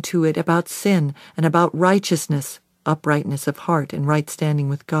demonstration to it about sin and about righteousness, uprightness of heart and right standing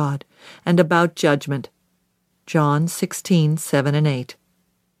with God, and about judgment. John 16:7 and 8.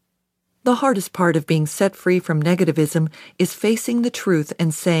 The hardest part of being set free from negativism is facing the truth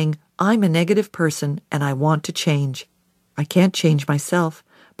and saying, I'm a negative person and I want to change. I can't change myself,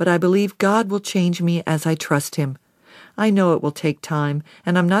 but I believe God will change me as I trust Him. I know it will take time,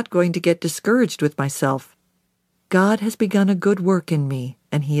 and I'm not going to get discouraged with myself. God has begun a good work in me,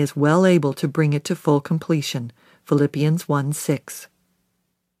 and He is well able to bring it to full completion. Philippians 1:6.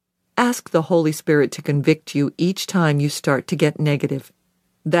 Ask the Holy Spirit to convict you each time you start to get negative.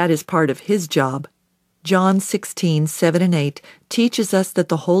 That is part of His job. John 16:7 and 8 teaches us that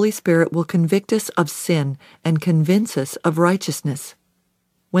the Holy Spirit will convict us of sin and convince us of righteousness.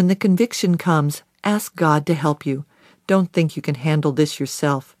 When the conviction comes, ask God to help you. Don't think you can handle this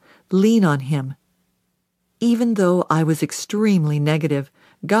yourself. Lean on Him. Even though I was extremely negative,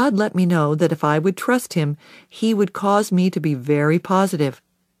 God let me know that if I would trust Him, He would cause me to be very positive.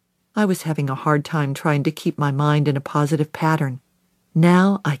 I was having a hard time trying to keep my mind in a positive pattern.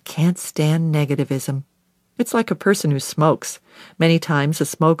 Now I can't stand negativism. It's like a person who smokes. Many times a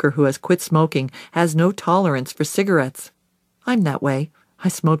smoker who has quit smoking has no tolerance for cigarettes. I'm that way. I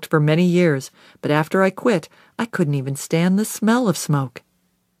smoked for many years, but after I quit, I couldn't even stand the smell of smoke.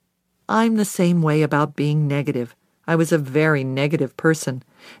 I'm the same way about being negative. I was a very negative person.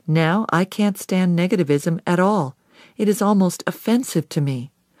 Now I can't stand negativism at all. It is almost offensive to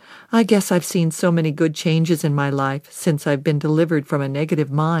me. I guess I've seen so many good changes in my life since I've been delivered from a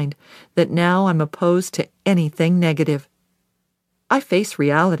negative mind that now I'm opposed to anything negative. I face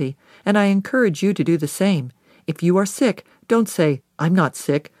reality, and I encourage you to do the same. If you are sick, don't say, I'm not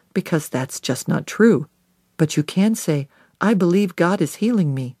sick, because that's just not true. But you can say, I believe God is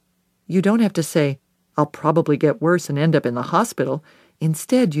healing me. You don't have to say, I'll probably get worse and end up in the hospital.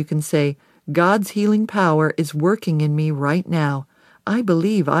 Instead, you can say, God's healing power is working in me right now. I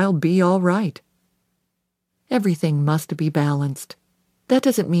believe I'll be all right. Everything must be balanced. That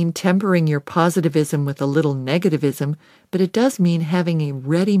doesn't mean tempering your positivism with a little negativism, but it does mean having a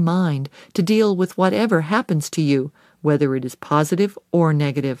ready mind to deal with whatever happens to you, whether it is positive or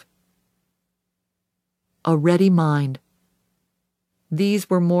negative. A ready mind. These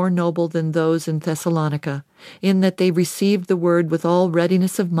were more noble than those in Thessalonica, in that they received the word with all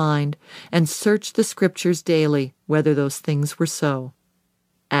readiness of mind, and searched the Scriptures daily, whether those things were so.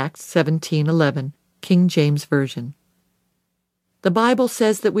 Acts 17:11, King James Version. The Bible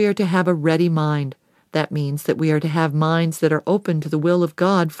says that we are to have a ready mind. That means that we are to have minds that are open to the will of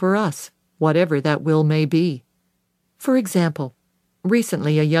God for us, whatever that will may be. For example,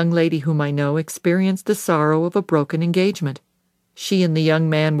 recently a young lady whom I know experienced the sorrow of a broken engagement. She and the young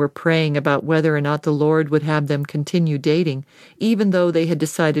man were praying about whether or not the Lord would have them continue dating, even though they had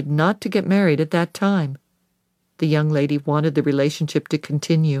decided not to get married at that time. The young lady wanted the relationship to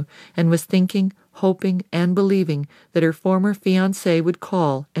continue and was thinking, hoping, and believing that her former fiancé would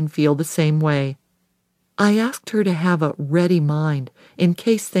call and feel the same way. I asked her to have a ready mind in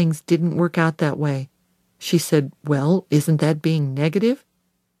case things didn't work out that way. She said, "Well, isn't that being negative?"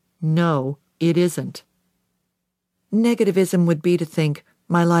 No, it isn't. Negativism would be to think,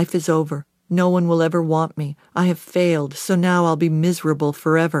 my life is over. No one will ever want me. I have failed, so now I'll be miserable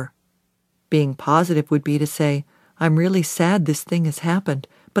forever. Being positive would be to say, I'm really sad this thing has happened,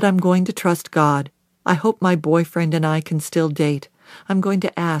 but I'm going to trust God. I hope my boyfriend and I can still date. I'm going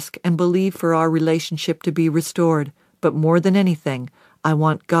to ask and believe for our relationship to be restored, but more than anything, I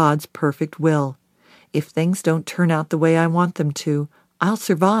want God's perfect will. If things don't turn out the way I want them to, I'll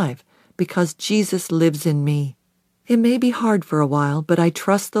survive, because Jesus lives in me. It may be hard for a while, but I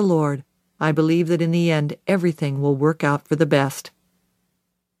trust the Lord. I believe that in the end, everything will work out for the best.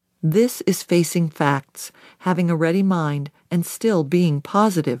 This is facing facts, having a ready mind, and still being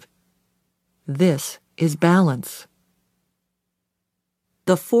positive. This is balance.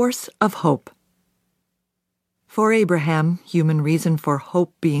 The force of hope. For Abraham, human reason for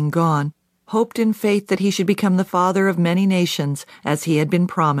hope being gone, hoped in faith that he should become the father of many nations, as he had been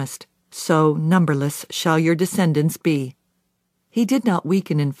promised. So numberless shall your descendants be. He did not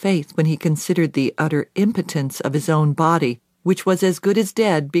weaken in faith when he considered the utter impotence of his own body, which was as good as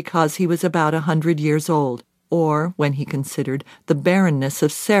dead because he was about 100 years old, or when he considered the barrenness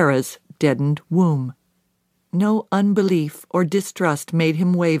of Sarah's deadened womb. No unbelief or distrust made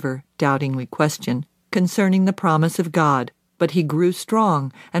him waver, doubtingly question, concerning the promise of God, but he grew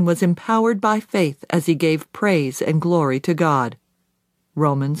strong and was empowered by faith as he gave praise and glory to God.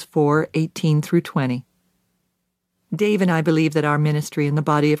 Romans 4:18-20. Dave and I believe that our ministry in the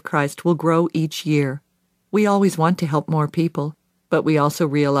body of Christ will grow each year. We always want to help more people, but we also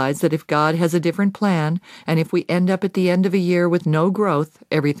realize that if God has a different plan, and if we end up at the end of a year with no growth,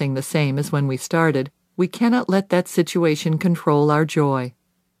 everything the same as when we started, we cannot let that situation control our joy.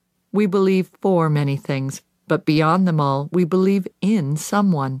 We believe for many things, but beyond them all, we believe in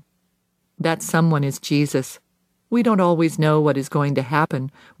someone. That someone is Jesus. We don't always know what is going to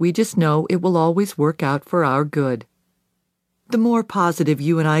happen. We just know it will always work out for our good. The more positive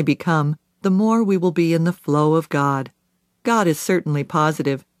you and I become, the more we will be in the flow of God. God is certainly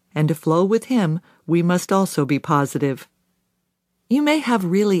positive, and to flow with Him, we must also be positive. You may have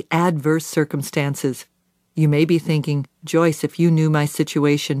really adverse circumstances. You may be thinking, Joyce, if you knew my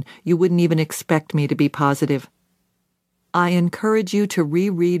situation, you wouldn't even expect me to be positive. I encourage you to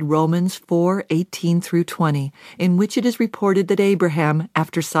reread Romans 4:18-20, in which it is reported that Abraham,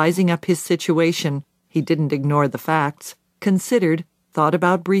 after sizing up his situation, he didn't ignore the facts, considered, thought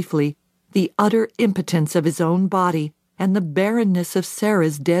about briefly, the utter impotence of his own body and the barrenness of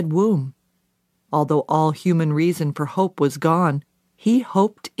Sarah's dead womb. Although all human reason for hope was gone, he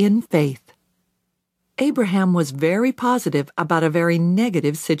hoped in faith. Abraham was very positive about a very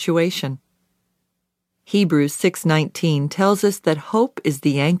negative situation. Hebrews 6:19 tells us that hope is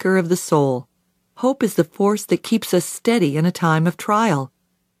the anchor of the soul. Hope is the force that keeps us steady in a time of trial.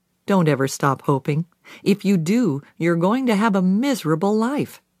 Don't ever stop hoping. If you do, you're going to have a miserable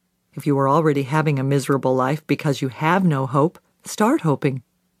life. If you are already having a miserable life because you have no hope, start hoping.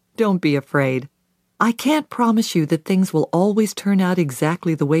 Don't be afraid. I can't promise you that things will always turn out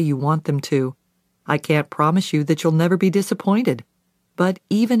exactly the way you want them to. I can't promise you that you'll never be disappointed. But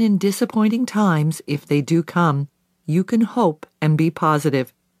even in disappointing times, if they do come, you can hope and be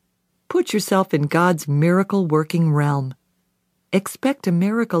positive. Put yourself in God's miracle-working realm. Expect a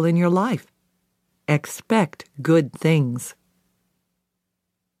miracle in your life. Expect good things.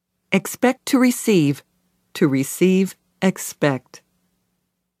 Expect to receive. To receive, expect.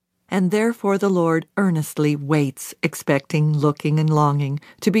 And therefore the Lord earnestly waits, expecting, looking, and longing,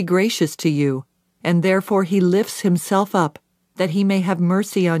 to be gracious to you, and therefore He lifts Himself up, that He may have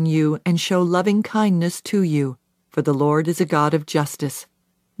mercy on you and show loving kindness to you, for the Lord is a God of justice.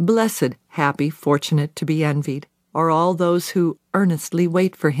 Blessed, happy, fortunate, to be envied, are all those who earnestly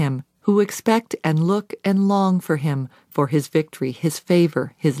wait for Him, who expect and look and long for him, for his victory, his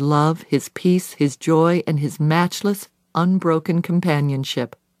favor, his love, his peace, his joy, and his matchless, unbroken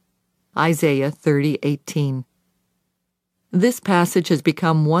companionship. Isaiah 30:18. This passage has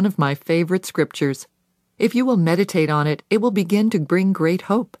become one of my favorite scriptures. If you will meditate on it, it will begin to bring great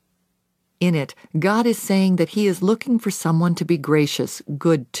hope. In it, God is saying that He is looking for someone to be gracious,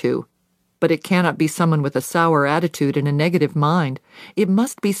 good to. But it cannot be someone with a sour attitude and a negative mind. It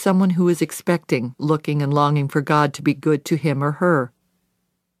must be someone who is expecting, looking, and longing for God to be good to him or her.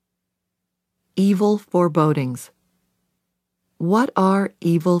 Evil forebodings. What are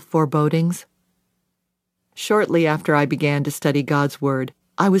evil forebodings? Shortly after I began to study God's Word,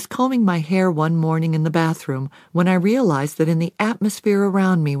 I was combing my hair one morning in the bathroom when I realized that in the atmosphere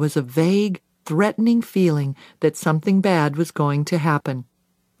around me was a vague, threatening feeling that something bad was going to happen.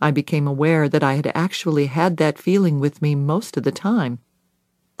 I became aware that I had actually had that feeling with me most of the time.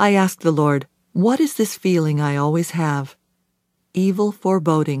 I asked the Lord, "What is this feeling I always have?" "Evil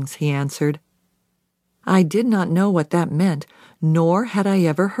forebodings," He answered. I did not know what that meant, nor had I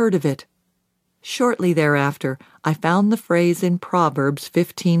ever heard of it. Shortly thereafter, I found the phrase in Proverbs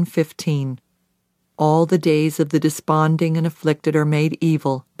 15:15. All the days of the desponding and afflicted are made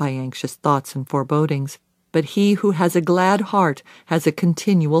evil by anxious thoughts and forebodings, but he who has a glad heart has a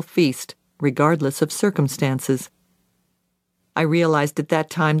continual feast, regardless of circumstances. I realized at that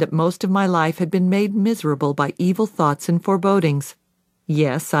time that most of my life had been made miserable by evil thoughts and forebodings.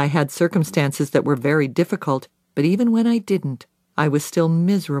 Yes, I had circumstances that were very difficult, but even when I didn't, I was still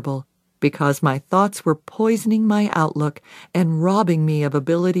miserable, because my thoughts were poisoning my outlook and robbing me of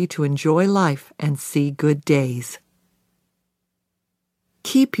ability to enjoy life and see good days.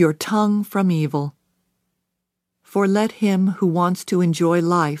 Keep your tongue from evil. For let him who wants to enjoy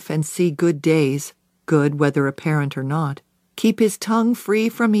life and see good days, good whether apparent or not, keep his tongue free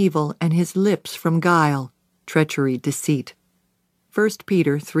from evil and his lips from guile, treachery, deceit. 1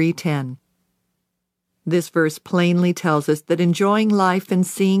 Peter 3:10. This verse plainly tells us that enjoying life and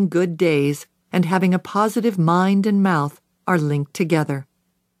seeing good days and having a positive mind and mouth are linked together.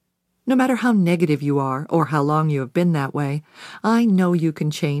 No matter how negative you are or how long you have been that way, I know you can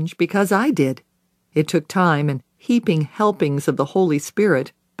change because I did. It took time and heaping helpings of the Holy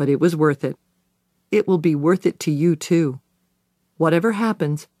Spirit, but it was worth it. It will be worth it to you too. Whatever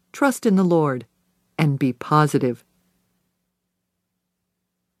happens, trust in the Lord and be positive.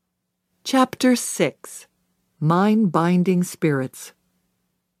 Chapter 6. Mind-Binding Spirits.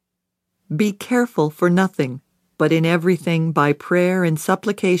 Be careful for nothing, but in everything by prayer and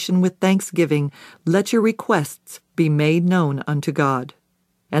supplication with thanksgiving let your requests be made known unto God.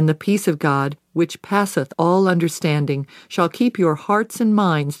 And the peace of God, which passeth all understanding, shall keep your hearts and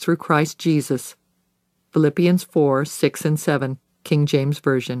minds through Christ Jesus. Philippians 4:6-7, King James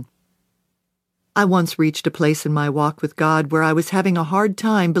Version. I once reached a place in my walk with God where I was having a hard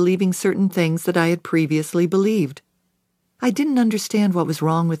time believing certain things that I had previously believed. I didn't understand what was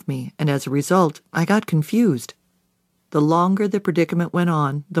wrong with me, and as a result, I got confused. The longer the predicament went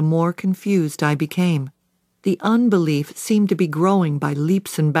on, the more confused I became. The unbelief seemed to be growing by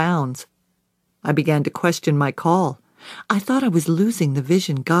leaps and bounds. I began to question my call. I thought I was losing the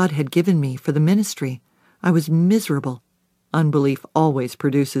vision God had given me for the ministry. I was miserable. Unbelief always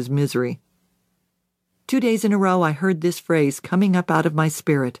produces misery. 2 days in a row I heard this phrase coming up out of my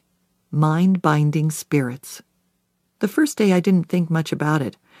spirit, mind-binding spirits. The first day I didn't think much about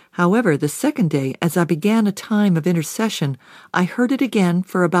it. However, the second day, as I began a time of intercession, I heard it again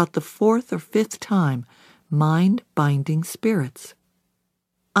for about the 4th or 5th time, mind-binding spirits.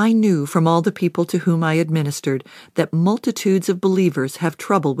 I knew from all the people to whom I administered that multitudes of believers have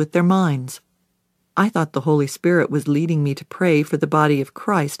trouble with their minds. I thought the Holy Spirit was leading me to pray for the body of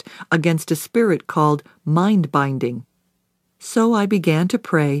Christ against a spirit called mind-binding. So I began to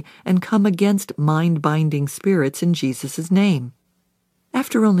pray and come against mind-binding spirits in Jesus' name.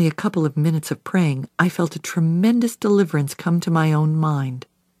 After only a couple of minutes of praying, I felt a tremendous deliverance come to my own mind.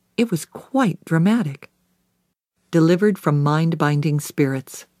 It was quite dramatic. Delivered from mind-binding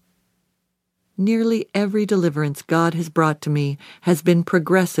spirits. Nearly every deliverance God has brought to me has been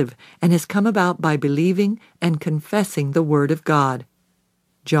progressive and has come about by believing and confessing the Word of God.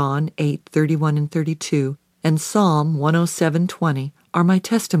 John 8:31-32 and Psalm 107:20 are my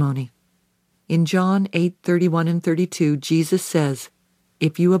testimony. In John 8:31-32, Jesus says,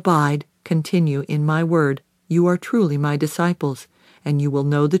 "If you abide, continue in my word, you are truly my disciples, and you will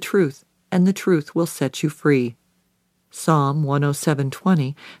know the truth, and the truth will set you free." Psalm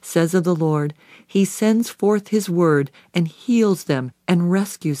 107:20 says of the Lord, "He sends forth His word and heals them and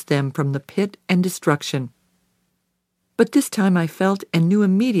rescues them from the pit and destruction." But this time I felt and knew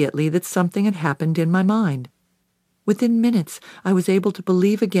immediately that something had happened in my mind. Within minutes, I was able to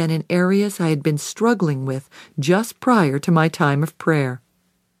believe again in areas I had been struggling with just prior to my time of prayer.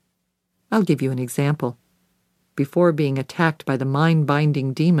 I'll give you an example. Before being attacked by the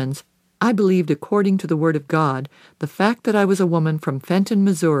mind-binding demons, I believed, according to the Word of God, the fact that I was a woman from Fenton,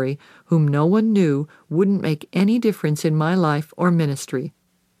 Missouri, whom no one knew, wouldn't make any difference in my life or ministry.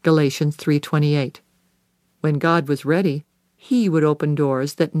 Galatians 3:28. When God was ready, He would open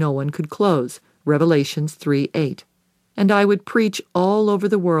doors that no one could close. Revelations 3:8. And I would preach all over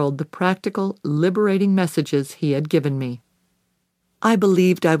the world the practical, liberating messages He had given me. I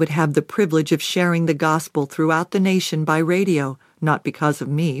believed I would have the privilege of sharing the gospel throughout the nation by radio, not because of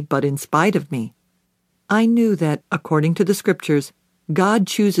me, but in spite of me. I knew that, according to the Scriptures, God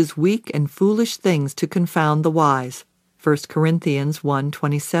chooses weak and foolish things to confound the wise. 1 Corinthians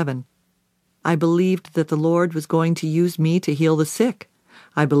 1:27. I believed that the Lord was going to use me to heal the sick.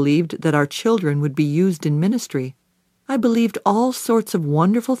 I believed that our children would be used in ministry. I believed all sorts of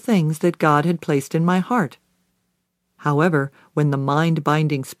wonderful things that God had placed in my heart. However, when the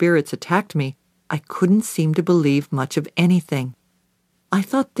mind-binding spirits attacked me, I couldn't seem to believe much of anything. I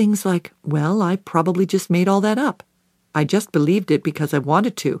thought things like, well, I probably just made all that up. I just believed it because I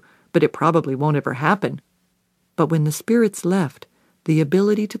wanted to, but it probably won't ever happen. But when the spirits left, the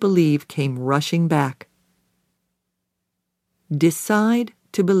ability to believe came rushing back. Decide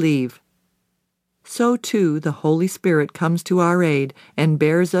to believe. So too the Holy Spirit comes to our aid and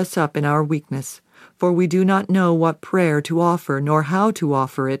bears us up in our weakness, for we do not know what prayer to offer nor how to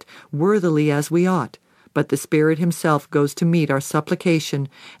offer it worthily as we ought, but the Spirit Himself goes to meet our supplication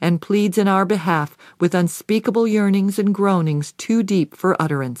and pleads in our behalf with unspeakable yearnings and groanings too deep for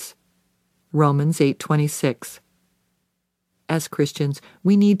utterance. Romans 8:26. As Christians,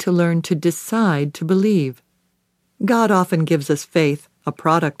 we need to learn to decide to believe. God often gives us faith, a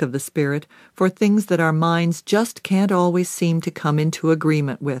product of the Spirit, for things that our minds just can't always seem to come into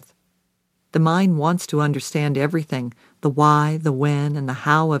agreement with. The mind wants to understand everything, the why, the when, and the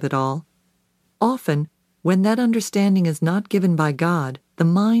how of it all. Often, when that understanding is not given by God, the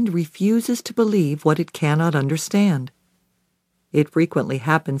mind refuses to believe what it cannot understand. It frequently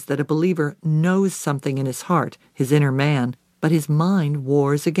happens that a believer knows something in his heart, his inner man, but his mind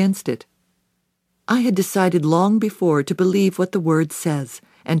wars against it. I had decided long before to believe what the Word says,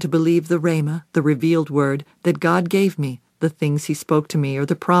 and to believe the Rhema, the revealed word, that God gave me, the things He spoke to me or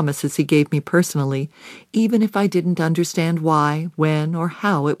the promises He gave me personally, even if I didn't understand why, when, or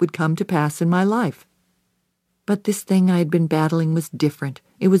how it would come to pass in my life. But this thing I had been battling was different.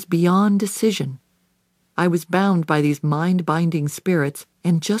 It was beyond decision. I was bound by these mind-binding spirits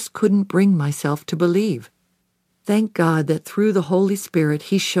and just couldn't bring myself to believe. Thank God that through the Holy Spirit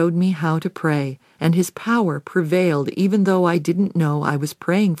He showed me how to pray, and His power prevailed even though I didn't know I was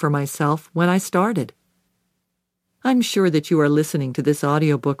praying for myself when I started. I'm sure that you are listening to this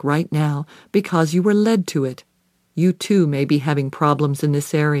audiobook right now because you were led to it. You too may be having problems in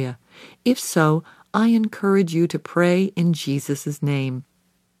this area. If so, I encourage you to pray in Jesus' name.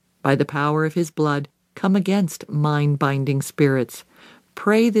 By the power of His blood, come against mind-binding spirits.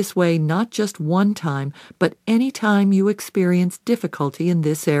 Pray this way not just one time, but any time you experience difficulty in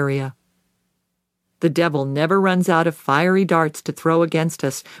this area. The devil never runs out of fiery darts to throw against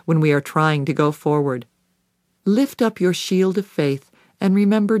us when we are trying to go forward. Lift up your shield of faith and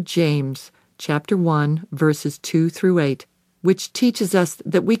remember James, chapter 1, verses 2 through 8, which teaches us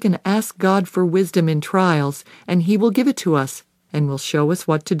that we can ask God for wisdom in trials, and He will give it to us and will show us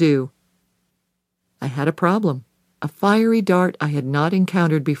what to do. I had a problem. A fiery dart I had not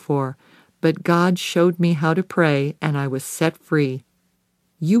encountered before, but God showed me how to pray, and I was set free.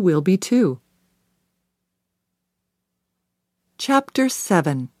 You will be too. Chapter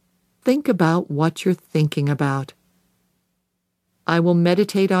 7. Think about what you're thinking about. I will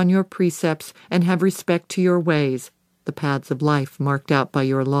meditate on your precepts and have respect to your ways, the paths of life marked out by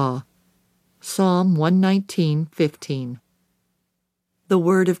your law. Psalm 119:15. The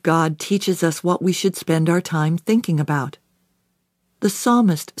Word of God teaches us what we should spend our time thinking about. The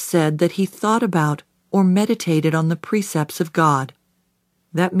psalmist said that he thought about or meditated on the precepts of God.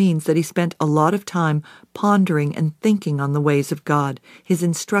 That means that he spent a lot of time pondering and thinking on the ways of God, His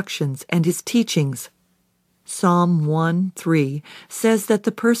instructions, and His teachings. Psalm 1:3 says that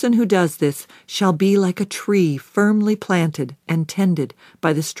the person who does this shall be like a tree firmly planted and tended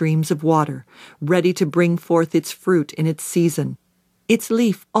by the streams of water, ready to bring forth its fruit in its season. Its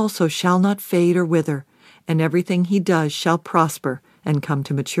leaf also shall not fade or wither, and everything he does shall prosper and come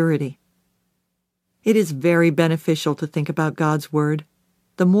to maturity. It is very beneficial to think about God's Word.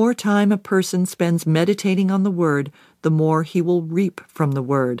 The more time a person spends meditating on the Word, the more he will reap from the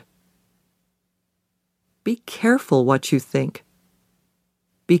Word. Be careful what you think.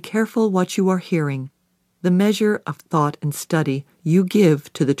 Be careful what you are hearing. The measure of thought and study you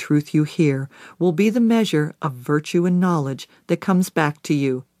give to the truth you hear will be the measure of virtue and knowledge that comes back to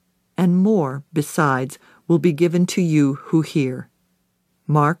you, and more, besides, will be given to you who hear.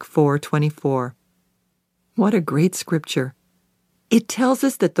 Mark 4:24. What a great scripture! It tells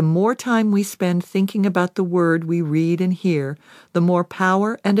us that the more time we spend thinking about the word we read and hear, the more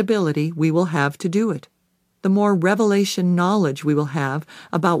power and ability we will have to do it, the more revelation knowledge we will have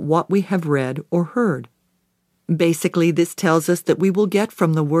about what we have read or heard. Basically, this tells us that we will get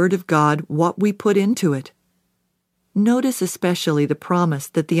from the Word of God what we put into it. Notice especially the promise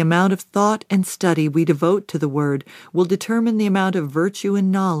that the amount of thought and study we devote to the Word will determine the amount of virtue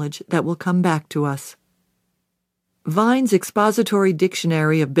and knowledge that will come back to us. Vine's Expository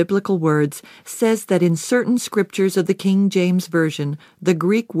Dictionary of Biblical Words says that in certain scriptures of the King James Version, the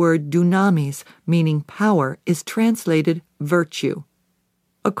Greek word dunamis, meaning power, is translated virtue.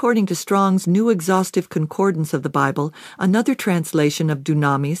 According to Strong's New Exhaustive Concordance of the Bible, another translation of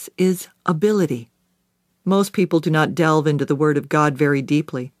dunamis is ability. Most people do not delve into the Word of God very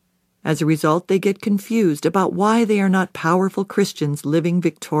deeply. As a result, they get confused about why they are not powerful Christians living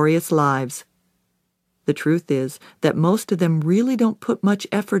victorious lives. The truth is that most of them really don't put much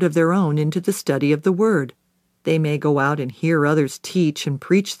effort of their own into the study of the Word. They may go out and hear others teach and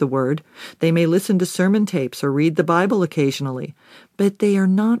preach the Word. They may listen to sermon tapes or read the Bible occasionally, but they are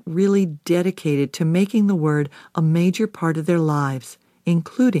not really dedicated to making the Word a major part of their lives,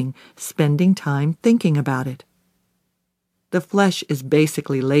 including spending time thinking about it. The flesh is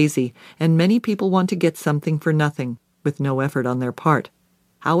basically lazy, and many people want to get something for nothing, with no effort on their part.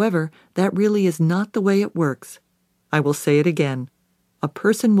 However, that really is not the way it works. I will say it again. A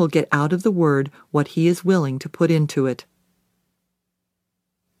person will get out of the Word what he is willing to put into it.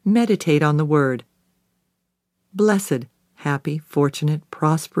 Meditate on the Word. Blessed, happy, fortunate,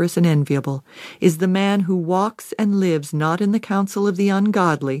 prosperous, and enviable is the man who walks and lives not in the counsel of the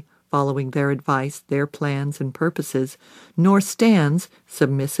ungodly, following their advice, their plans, and purposes, nor stands,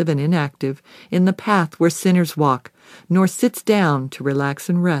 submissive and inactive, in the path where sinners walk, nor sits down to relax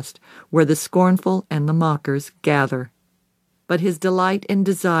and rest, where the scornful and the mockers gather. But his delight and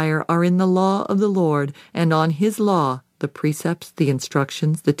desire are in the law of the Lord, and on his law, the precepts, the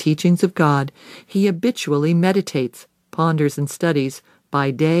instructions, the teachings of God, he habitually meditates, ponders, and studies,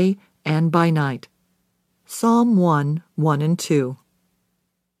 by day and by night. Psalm 1:1-2.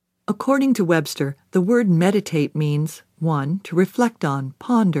 According to Webster, the word meditate means 1. To reflect on,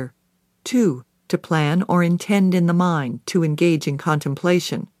 ponder; 2. To plan or intend in the mind, to engage in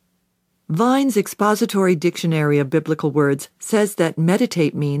contemplation. Vine's Expository Dictionary of Biblical Words says that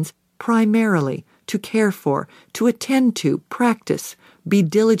meditate means primarily to care for, to attend to, practice, be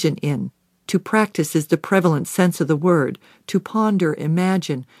diligent in. To practice is the prevalent sense of the word, to ponder,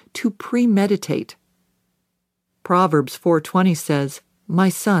 imagine, to premeditate. Proverbs 4:20 says, "My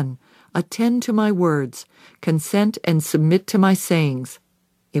son, attend to my words, consent and submit to my sayings."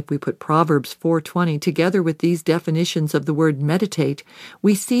 If we put Proverbs 4:20 together with these definitions of the word meditate,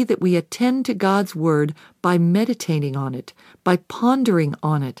 we see that we attend to God's word by meditating on it, by pondering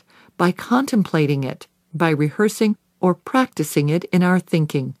on it, by contemplating it, by rehearsing or practicing it in our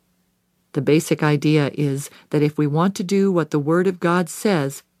thinking. The basic idea is that if we want to do what the Word of God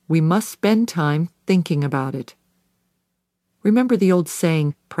says, we must spend time thinking about it. Remember the old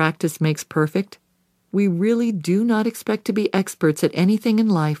saying, practice makes perfect? We really do not expect to be experts at anything in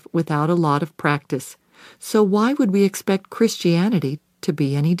life without a lot of practice. So why would we expect Christianity to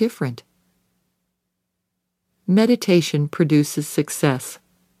be any different? Meditation produces success.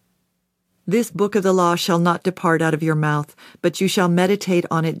 This book of the law shall not depart out of your mouth, but you shall meditate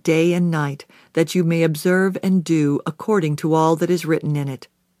on it day and night, that you may observe and do according to all that is written in it.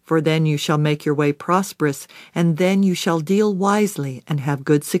 For then you shall make your way prosperous, and then you shall deal wisely and have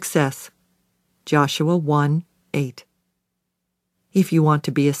good success. Joshua 1:8. If you want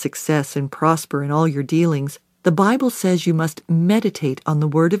to be a success and prosper in all your dealings, the Bible says you must meditate on the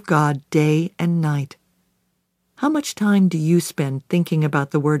Word of God day and night. How much time do you spend thinking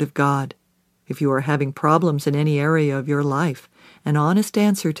about the Word of God? If you are having problems in any area of your life, an honest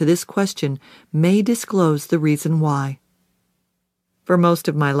answer to this question may disclose the reason why. For most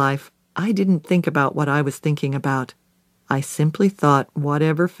of my life, I didn't think about what I was thinking about. I simply thought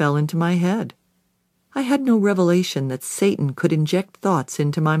whatever fell into my head. I had no revelation that Satan could inject thoughts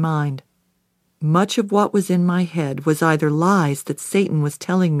into my mind. Much of what was in my head was either lies that Satan was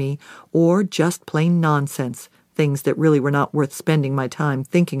telling me or just plain nonsense, things that really were not worth spending my time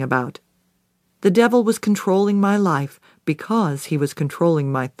thinking about. The devil was controlling my life because he was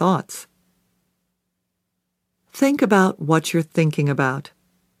controlling my thoughts. Think about what you're thinking about.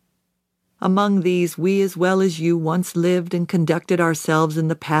 Among these, we as well as you once lived and conducted ourselves in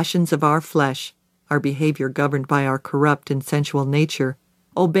the passions of our flesh, our behavior governed by our corrupt and sensual nature,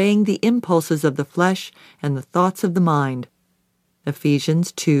 obeying the impulses of the flesh and the thoughts of the mind.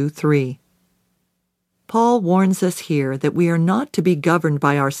 Ephesians 2:3. Paul warns us here that we are not to be governed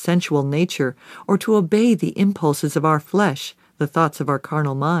by our sensual nature or to obey the impulses of our flesh, the thoughts of our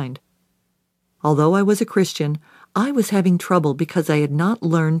carnal mind. Although I was a Christian, I was having trouble because I had not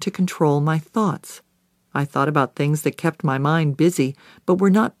learned to control my thoughts. I thought about things that kept my mind busy, but were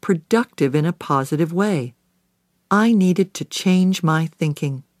not productive in a positive way. I needed to change my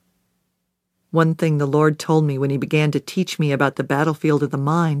thinking. One thing the Lord told me when He began to teach me about the battlefield of the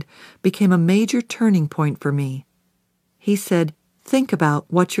mind became a major turning point for me. He said, "Think about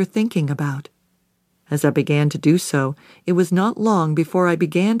what you're thinking about." As I began to do so, it was not long before I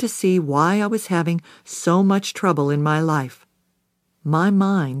began to see why I was having so much trouble in my life. My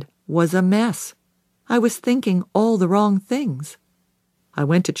mind was a mess. I was thinking all the wrong things. I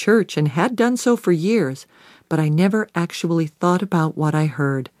went to church and had done so for years, but I never actually thought about what I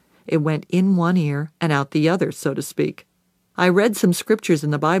heard. It went in one ear and out the other, so to speak. I read some scriptures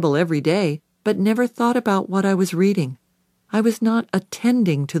in the Bible every day, but never thought about what I was reading. I was not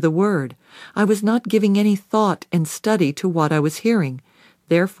attending to the Word. I was not giving any thought and study to what I was hearing.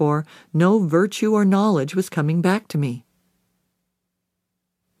 Therefore, no virtue or knowledge was coming back to me.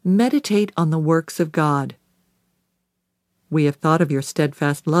 Meditate on the works of God. We have thought of your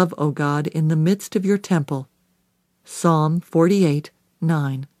steadfast love, O God, in the midst of your temple. Psalm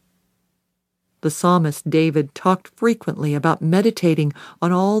 48:9. The psalmist David talked frequently about meditating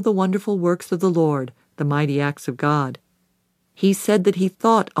on all the wonderful works of the Lord, the mighty acts of God. He said that he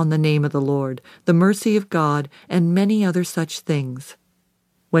thought on the name of the Lord, the mercy of God, and many other such things.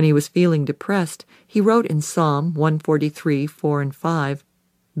 When he was feeling depressed, he wrote in Psalm 143:4 and 5,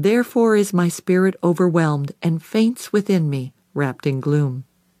 "Therefore is my spirit overwhelmed and faints within me, wrapped in gloom.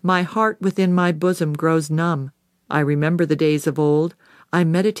 My heart within my bosom grows numb. I remember the days of old. I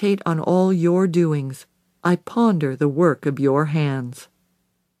meditate on all your doings. I ponder the work of your hands."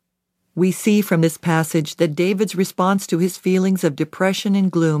 We see from this passage that David's response to his feelings of depression and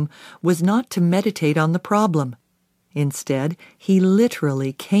gloom was not to meditate on the problem. Instead, he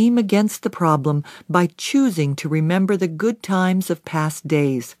literally came against the problem by choosing to remember the good times of past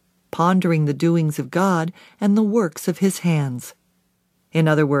days, pondering the doings of God and the works of His hands. In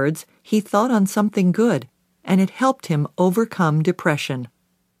other words, he thought on something good, and it helped him overcome depression.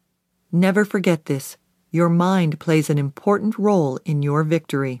 Never forget this. Your mind plays an important role in your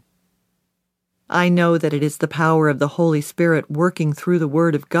victory. I know that it is the power of the Holy Spirit working through the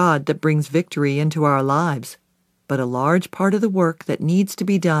Word of God that brings victory into our lives. But a large part of the work that needs to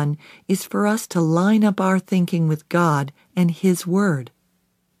be done is for us to line up our thinking with God and His Word.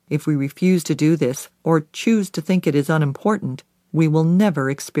 If we refuse to do this, or choose to think it is unimportant, we will never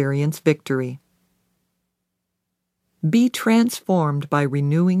experience victory. Be transformed by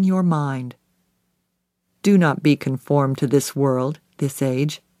renewing your mind. Do not be conformed to this world, this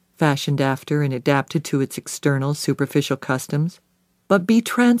age, fashioned after and adapted to its external, superficial customs, but be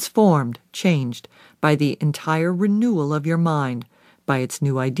transformed, changed, by the entire renewal of your mind, by its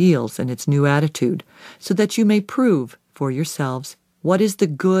new ideals and its new attitude, so that you may prove for yourselves what is the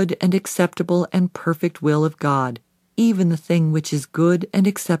good and acceptable and perfect will of God, even the thing which is good and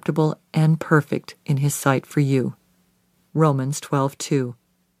acceptable and perfect in His sight for you. Romans 12:2.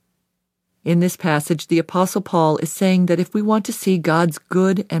 In this passage, the Apostle Paul is saying that if we want to see God's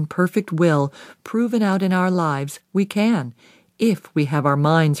good and perfect will proven out in our lives, we can, if we have our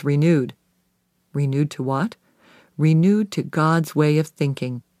minds renewed. Renewed to what? Renewed to God's way of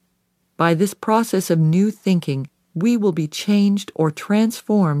thinking. By this process of new thinking, we will be changed or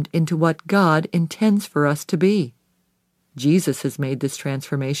transformed into what God intends for us to be. Jesus has made this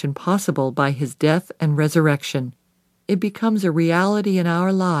transformation possible by His death and resurrection. It becomes a reality in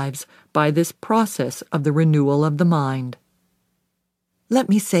our lives by this process of the renewal of the mind. Let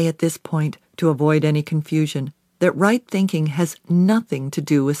me say at this point, to avoid any confusion, that right thinking has nothing to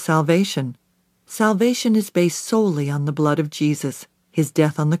do with salvation. Salvation is based solely on the blood of Jesus, His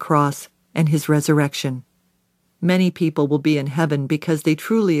death on the cross, and His resurrection. Many people will be in heaven because they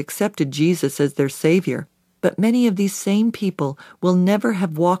truly accepted Jesus as their Savior, but many of these same people will never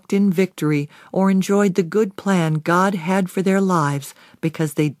have walked in victory or enjoyed the good plan God had for their lives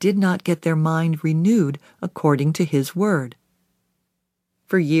because they did not get their mind renewed according to His Word.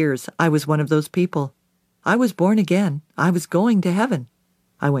 For years, I was one of those people. I was born again. I was going to heaven.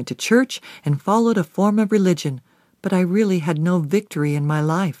 I went to church and followed a form of religion, but I really had no victory in my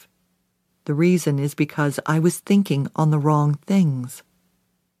life. The reason is because I was thinking on the wrong things.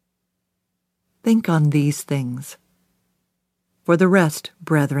 Think on these things. For the rest,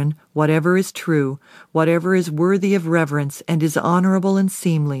 brethren, whatever is true, whatever is worthy of reverence and is honorable and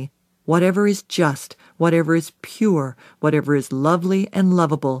seemly, whatever is just, whatever is pure, whatever is lovely and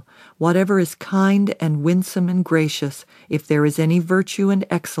lovable, whatever is kind and winsome and gracious, if there is any virtue and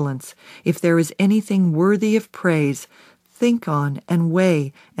excellence, if there is anything worthy of praise, think on and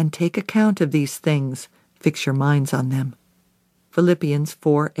weigh and take account of these things. Fix your minds on them. Philippians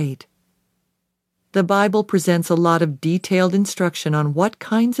 4:8. The Bible presents a lot of detailed instruction on what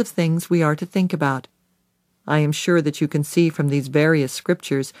kinds of things we are to think about. I am sure that you can see from these various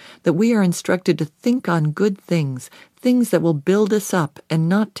scriptures that we are instructed to think on good things, things that will build us up and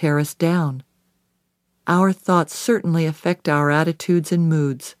not tear us down. Our thoughts certainly affect our attitudes and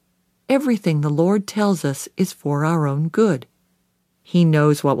moods. Everything the Lord tells us is for our own good. He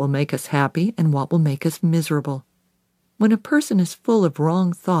knows what will make us happy and what will make us miserable. When a person is full of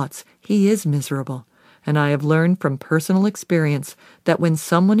wrong thoughts, he is miserable, and I have learned from personal experience that when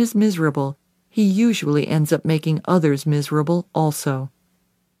someone is miserable, he usually ends up making others miserable also.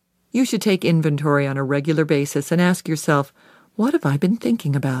 You should take inventory on a regular basis and ask yourself, what have I been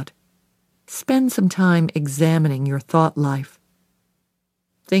thinking about? Spend some time examining your thought life.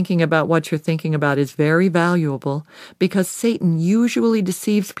 Thinking about what you're thinking about is very valuable because Satan usually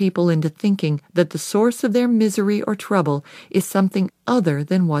deceives people into thinking that the source of their misery or trouble is something other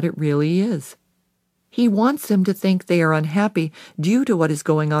than what it really is. He wants them to think they are unhappy due to what is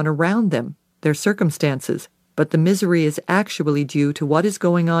going on around them, their circumstances, but the misery is actually due to what is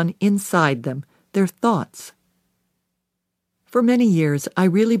going on inside them, their thoughts. For many years, I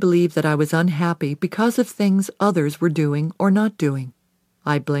really believed that I was unhappy because of things others were doing or not doing.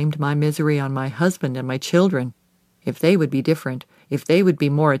 I blamed my misery on my husband and my children. If they would be different, if they would be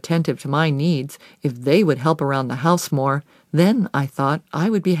more attentive to my needs, if they would help around the house more, then, I thought, I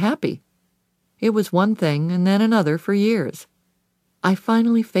would be happy. It was one thing and then another for years. I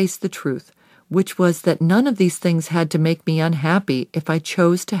finally faced the truth, which was that none of these things had to make me unhappy if I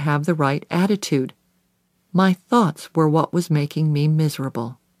chose to have the right attitude. My thoughts were what was making me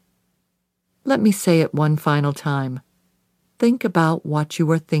miserable. Let me say it one final time. Think about what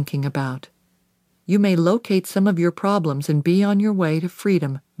you are thinking about. You may locate some of your problems and be on your way to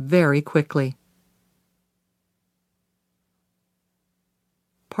freedom very quickly.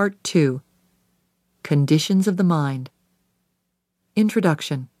 Part 2. Conditions of the Mind.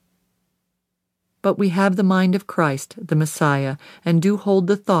 Introduction. But we have the mind of Christ, the Messiah, and do hold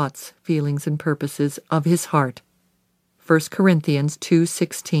the thoughts, feelings, and purposes of his heart. 1 Corinthians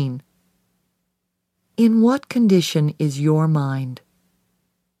 2:16. In what condition is your mind?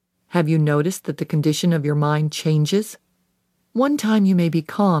 Have you noticed that the condition of your mind changes? One time you may be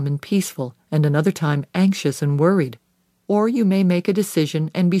calm and peaceful, and another time anxious and worried. Or you may make a decision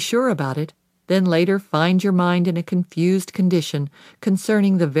and be sure about it, then later find your mind in a confused condition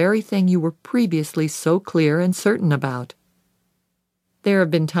concerning the very thing you were previously so clear and certain about. There have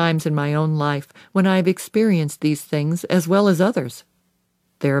been times in my own life when I have experienced these things as well as others.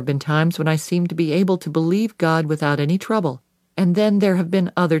 There have been times when I seemed to be able to believe God without any trouble, and then there have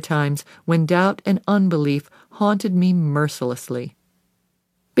been other times when doubt and unbelief haunted me mercilessly.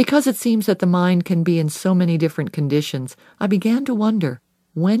 Because it seems that the mind can be in so many different conditions, I began to wonder,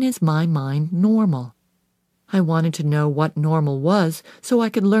 when is my mind normal? I wanted to know what normal was so I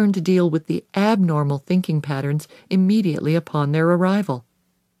could learn to deal with the abnormal thinking patterns immediately upon their arrival.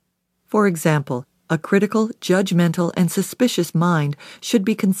 For example, a critical, judgmental, and suspicious mind should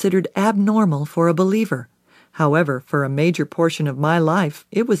be considered abnormal for a believer. However, for a major portion of my life,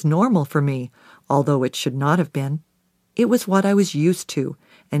 it was normal for me, although it should not have been. It was what I was used to,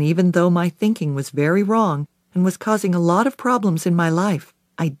 and even though my thinking was very wrong and was causing a lot of problems in my life,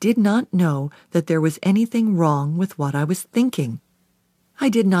 I did not know that there was anything wrong with what I was thinking. I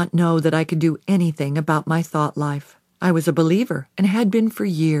did not know that I could do anything about my thought life. I was a believer and had been for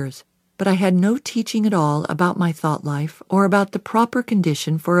years, but I had no teaching at all about my thought life or about the proper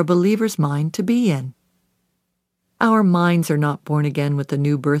condition for a believer's mind to be in. Our minds are not born again with the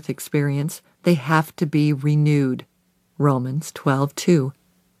new birth experience. They have to be renewed. Romans 12:2.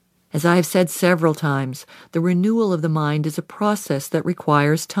 As I have said several times, the renewal of the mind is a process that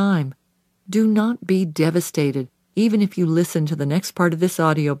requires time. Do not be devastated, even if you listen to the next part of this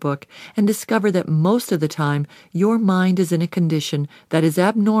audiobook and discover that most of the time your mind is in a condition that is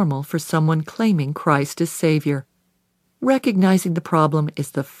abnormal for someone claiming Christ as Savior. Recognizing the problem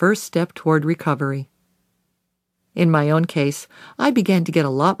is the first step toward recovery. In my own case, I began to get a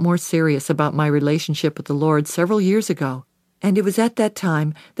lot more serious about my relationship with the Lord several years ago, and it was at that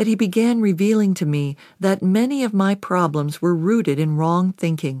time that He began revealing to me that many of my problems were rooted in wrong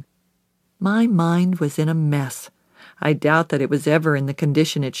thinking. My mind was in a mess. I doubt that it was ever in the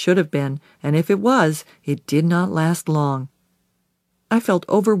condition it should have been, and if it was, it did not last long. I felt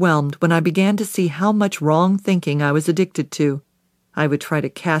overwhelmed when I began to see how much wrong thinking I was addicted to. I would try to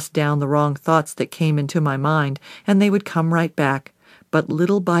cast down the wrong thoughts that came into my mind, and they would come right back. But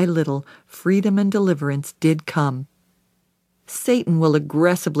little by little, freedom and deliverance did come. Satan will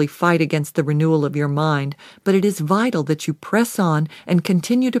aggressively fight against the renewal of your mind, but it is vital that you press on and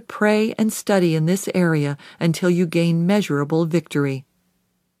continue to pray and study in this area until you gain measurable victory.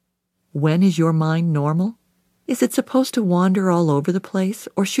 When is your mind normal? Is it supposed to wander all over the place,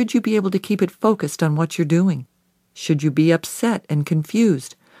 or should you be able to keep it focused on what you're doing? Should you be upset and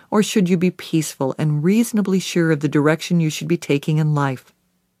confused, or should you be peaceful and reasonably sure of the direction you should be taking in life?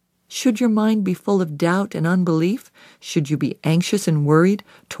 Should your mind be full of doubt and unbelief? Should you be anxious and worried,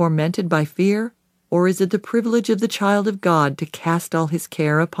 tormented by fear? Or is it the privilege of the child of God to cast all his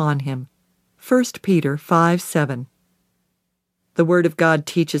care upon Him? 1 Peter 5:7. The Word of God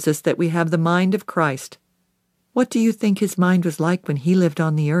teaches us that we have the mind of Christ. What do you think His mind was like when He lived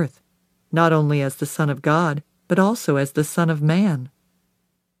on the earth? Not only as the Son of God, but also as the Son of Man.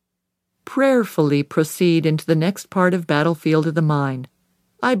 Prayerfully proceed into the next part of Battlefield of the Mind.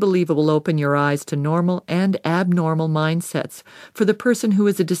 I believe it will open your eyes to normal and abnormal mindsets for the person who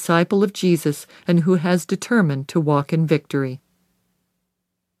is a disciple of Jesus and who has determined to walk in victory.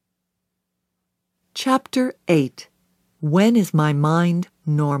 Chapter 8. When is my mind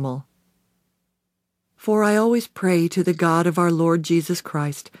normal? For I always pray to the God of our Lord Jesus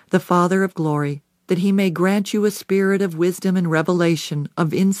Christ, the Father of glory, that He may grant you a spirit of wisdom and revelation,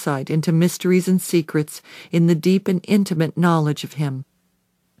 of insight into mysteries and secrets, in the deep and intimate knowledge of Him,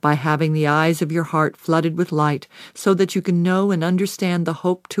 by having the eyes of your heart flooded with light, so that you can know and understand the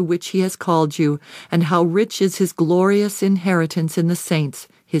hope to which He has called you, and how rich is His glorious inheritance in the saints,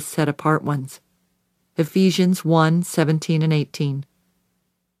 His set-apart ones. Ephesians 1:17 and 18.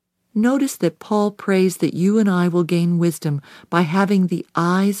 Notice that Paul prays that you and I will gain wisdom by having the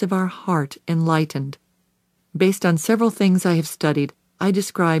eyes of our heart enlightened. Based on several things I have studied, I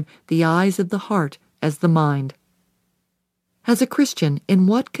describe the eyes of the heart as the mind. As a Christian, in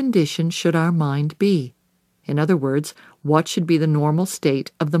what condition should our mind be? In other words, what should be the normal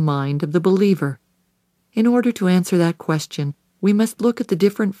state of the mind of the believer? In order to answer that question, we must look at the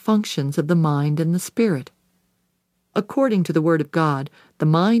different functions of the mind and the spirit. According to the Word of God, the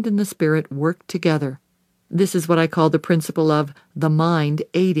mind and the spirit work together. This is what I call the principle of the mind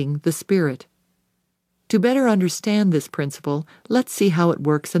aiding the spirit. To better understand this principle, let's see how it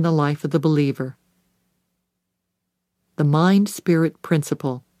works in the life of the believer. The mind-spirit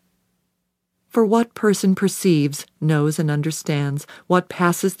principle. For what person perceives, knows, and understands what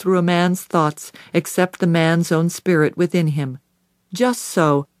passes through a man's thoughts except the man's own spirit within him? Just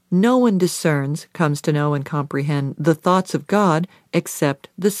so, no one discerns, comes to know and comprehend the thoughts of God except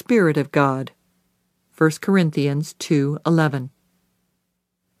the Spirit of God. 1 Corinthians 2:11.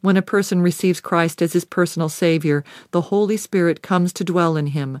 When a person receives Christ as his personal Savior, the Holy Spirit comes to dwell in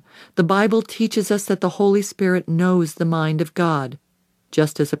him. The Bible teaches us that the Holy Spirit knows the mind of God.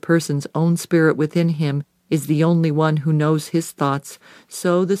 Just as a person's own spirit within him is the only one who knows his thoughts,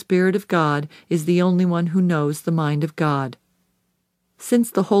 so the Spirit of God is the only one who knows the mind of God.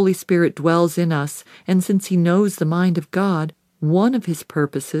 Since the Holy Spirit dwells in us, and since He knows the mind of God, one of His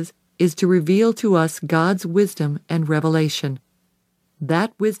purposes is to reveal to us God's wisdom and revelation.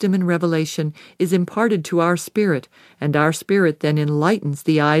 That wisdom and revelation is imparted to our spirit, and our spirit then enlightens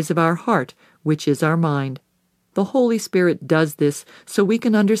the eyes of our heart, which is our mind. The Holy Spirit does this so we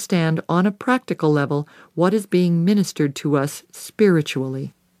can understand on a practical level what is being ministered to us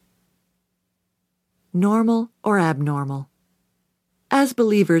spiritually. Normal or abnormal? As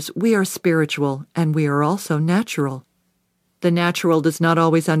believers, we are spiritual, and we are also natural. The natural does not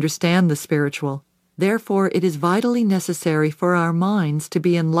always understand the spiritual. Therefore, it is vitally necessary for our minds to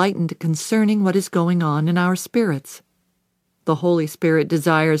be enlightened concerning what is going on in our spirits. The Holy Spirit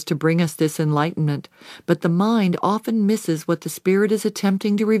desires to bring us this enlightenment, but the mind often misses what the Spirit is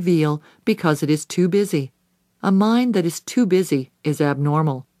attempting to reveal because it is too busy. A mind that is too busy is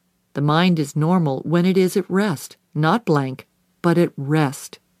abnormal. The mind is normal when it is at rest, not blank, but at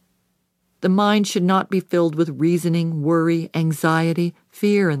rest. The mind should not be filled with reasoning, worry, anxiety,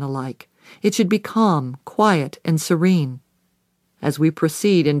 fear, and the like. It should be calm, quiet, and serene. As we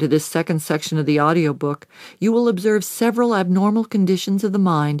proceed into this second section of the audiobook, you will observe several abnormal conditions of the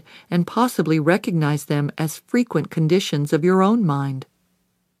mind and possibly recognize them as frequent conditions of your own mind.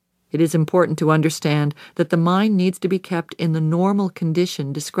 It is important to understand that the mind needs to be kept in the normal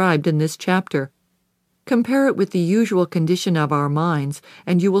condition described in this chapter. Compare it with the usual condition of our minds,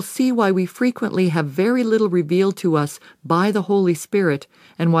 and you will see why we frequently have very little revealed to us by the Holy Spirit,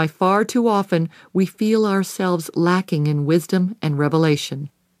 and why far too often we feel ourselves lacking in wisdom and revelation.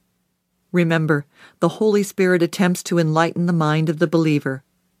 Remember, the Holy Spirit attempts to enlighten the mind of the believer.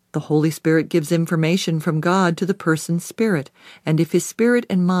 The Holy Spirit gives information from God to the person's spirit, and if his spirit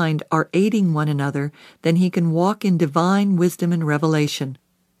and mind are aiding one another, then he can walk in divine wisdom and revelation.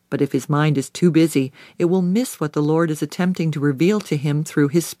 But if his mind is too busy, it will miss what the Lord is attempting to reveal to him through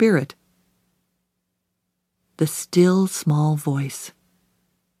his Spirit. The still small voice.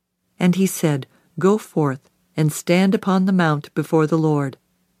 And he said, Go forth, and stand upon the mount before the Lord.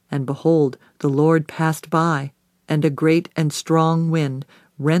 And behold, the Lord passed by, and a great and strong wind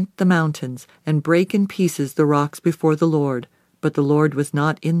rent the mountains, and brake in pieces the rocks before the Lord. But the Lord was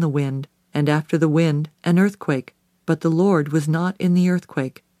not in the wind, and after the wind an earthquake. But the Lord was not in the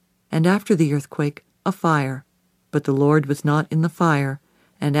earthquake. And after the earthquake, a fire. But the Lord was not in the fire,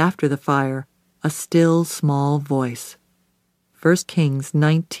 and after the fire, a still small voice. 1 Kings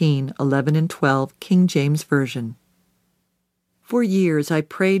 19:11 and 12, King James Version. For years I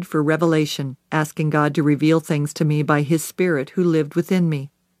prayed for revelation, asking God to reveal things to me by His Spirit who lived within me.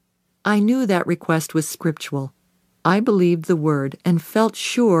 I knew that request was scriptural. I believed the Word and felt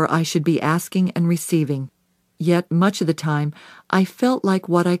sure I should be asking and receiving. Yet much of the time, I felt like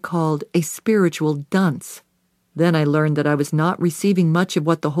what I called a spiritual dunce. Then I learned that I was not receiving much of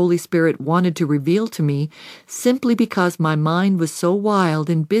what the Holy Spirit wanted to reveal to me simply because my mind was so wild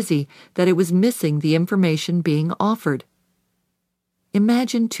and busy that it was missing the information being offered.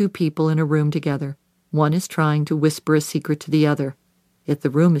 Imagine two people in a room together. One is trying to whisper a secret to the other. If the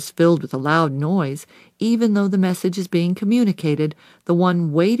room is filled with a loud noise, even though the message is being communicated, the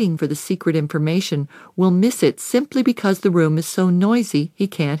one waiting for the secret information will miss it simply because the room is so noisy he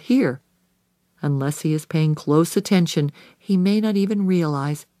can't hear. Unless he is paying close attention, he may not even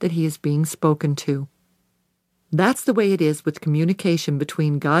realize that he is being spoken to. That's the way it is with communication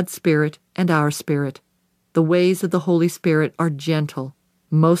between God's Spirit and our spirit. The ways of the Holy Spirit are gentle.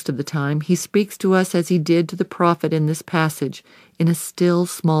 Most of the time, he speaks to us as he did to the prophet in this passage, in a still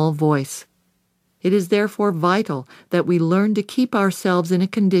small voice. It is therefore vital that we learn to keep ourselves in a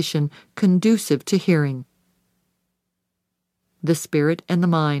condition conducive to hearing. The Spirit and the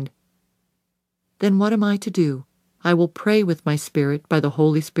Mind. Then what am I to do? I will pray with my spirit by the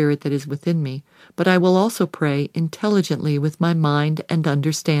Holy Spirit that is within me, but I will also pray intelligently with my mind and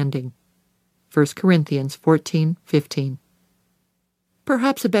understanding. 1 Corinthians 14:15.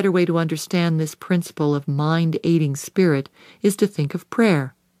 Perhaps a better way to understand this principle of mind-aiding spirit is to think of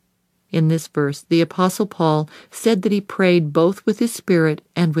prayer. In this verse, the Apostle Paul said that he prayed both with his spirit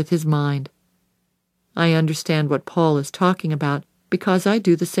and with his mind. I understand what Paul is talking about because I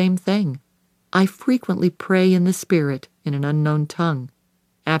do the same thing. I frequently pray in the Spirit in an unknown tongue.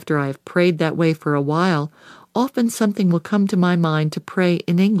 After I have prayed that way for a while, often something will come to my mind to pray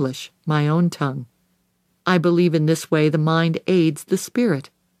in English, my own tongue. I believe in this way the mind aids the Spirit.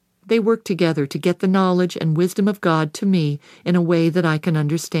 They work together to get the knowledge and wisdom of God to me in a way that I can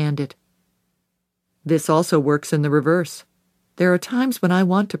understand it. This also works in the reverse. There are times when I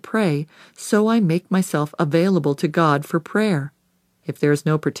want to pray, so I make myself available to God for prayer. If there is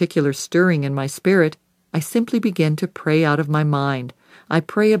no particular stirring in my spirit, I simply begin to pray out of my mind. I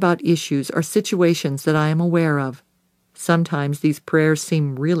pray about issues or situations that I am aware of. Sometimes these prayers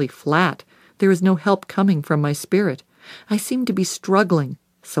seem really flat. There is no help coming from my spirit. I seem to be struggling,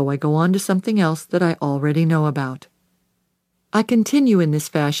 so I go on to something else that I already know about. I continue in this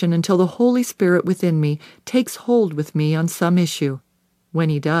fashion until the Holy Spirit within me takes hold with me on some issue. When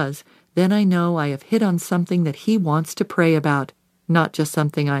he does, then I know I have hit on something that he wants to pray about, not just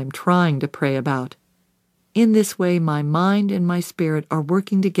something I am trying to pray about. In this way, my mind and my spirit are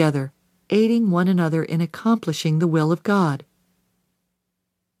working together, aiding one another in accomplishing the will of God.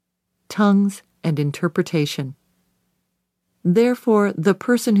 Tongues and interpretation. Therefore, the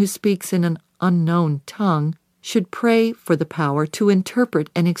person who speaks in an unknown tongue should pray for the power to interpret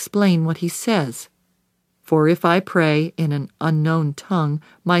and explain what he says. For if I pray in an unknown tongue,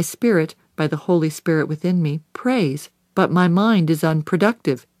 my spirit, by the Holy Spirit within me, prays, but my mind is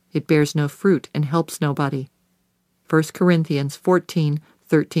unproductive. It bears no fruit and helps nobody. 1 Corinthians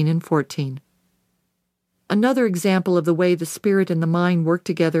 14:13 and 14. Another example of the way the spirit and the mind work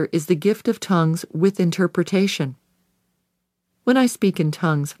together is the gift of tongues with interpretation. When I speak in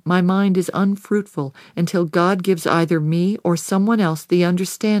tongues, my mind is unfruitful until God gives either me or someone else the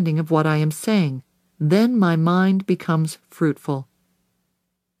understanding of what I am saying. Then my mind becomes fruitful.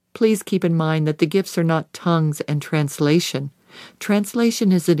 Please keep in mind that the gifts are not tongues and translation.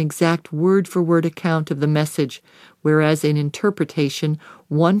 Translation is an exact word-for-word account of the message, whereas in interpretation,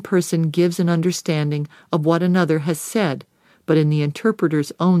 one person gives an understanding of what another has said, but in the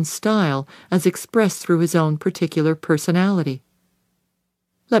interpreter's own style as expressed through his own particular personality.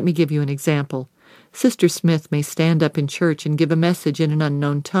 Let me give you an example. Sister Smith may stand up in church and give a message in an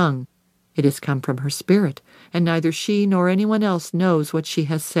unknown tongue. It has come from her spirit, and neither she nor anyone else knows what she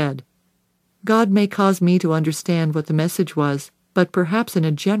has said. God may cause me to understand what the message was, but perhaps in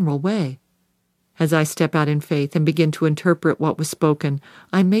a general way. As I step out in faith and begin to interpret what was spoken,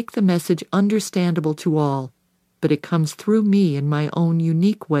 I make the message understandable to all, but it comes through me in my own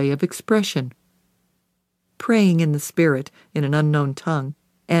unique way of expression. Praying in the Spirit in an unknown tongue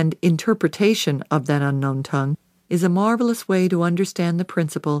and interpretation of that unknown tongue is a marvelous way to understand the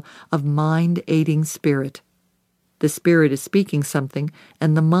principle of mind-aiding spirit. The Spirit is speaking something,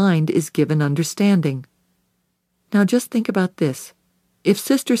 and the mind is given understanding. Now just think about this. If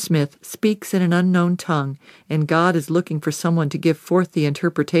Sister Smith speaks in an unknown tongue, and God is looking for someone to give forth the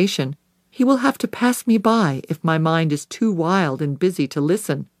interpretation, He will have to pass me by if my mind is too wild and busy to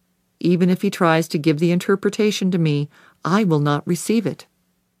listen. Even if He tries to give the interpretation to me, I will not receive it.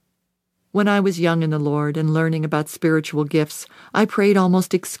 When I was young in the Lord and learning about spiritual gifts, I prayed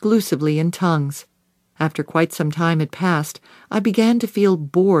almost exclusively in tongues. After quite some time had passed, I began to feel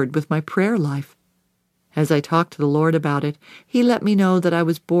bored with my prayer life. As I talked to the Lord about it, He let me know that I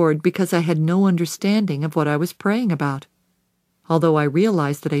was bored because I had no understanding of what I was praying about. Although I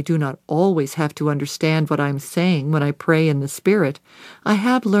realize that I do not always have to understand what I am saying when I pray in the Spirit, I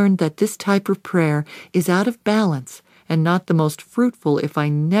have learned that this type of prayer is out of balance and not the most fruitful if I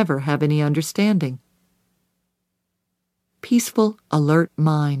never have any understanding. Peaceful, alert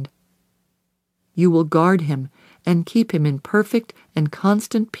mind. You will guard him and keep him in perfect and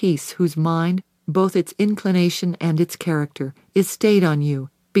constant peace whose mind, both its inclination and its character, is stayed on you,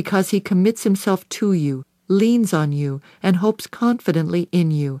 because he commits himself to you, leans on you, and hopes confidently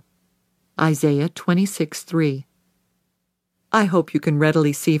in you. Isaiah 26:3. I hope you can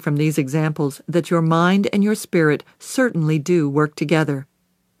readily see from these examples that your mind and your spirit certainly do work together.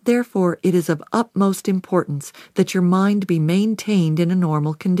 Therefore, it is of utmost importance that your mind be maintained in a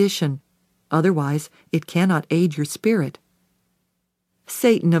normal condition. Otherwise, it cannot aid your spirit.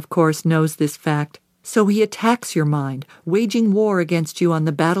 Satan, of course, knows this fact, so he attacks your mind, waging war against you on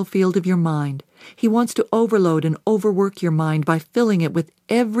the battlefield of your mind. He wants to overload and overwork your mind by filling it with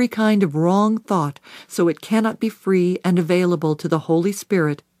every kind of wrong thought, so it cannot be free and available to the Holy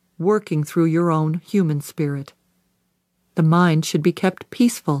Spirit, working through your own human spirit. The mind should be kept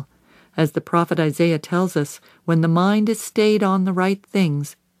peaceful. As the prophet Isaiah tells us, when the mind is stayed on the right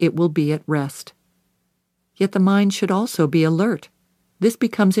things, it will be at rest. Yet the mind should also be alert. This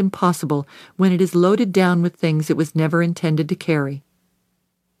becomes impossible when it is loaded down with things it was never intended to carry.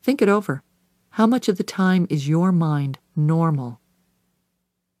 Think it over. How much of the time is your mind normal?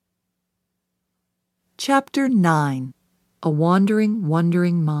 Chapter 9. A Wandering,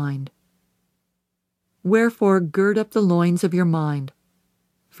 Wondering Mind. Wherefore gird up the loins of your mind.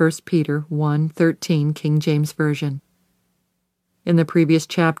 1 Peter 1:13, King James Version. In the previous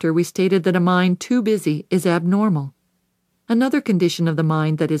chapter, we stated that a mind too busy is abnormal. Another condition of the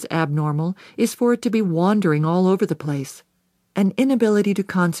mind that is abnormal is for it to be wandering all over the place. An inability to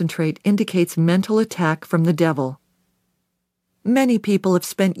concentrate indicates mental attack from the devil. Many people have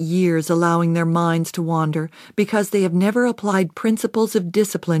spent years allowing their minds to wander because they have never applied principles of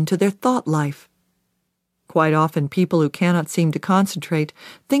discipline to their thought life. Quite often, people who cannot seem to concentrate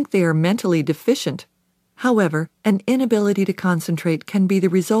think they are mentally deficient. However, an inability to concentrate can be the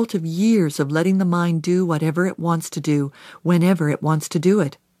result of years of letting the mind do whatever it wants to do, whenever it wants to do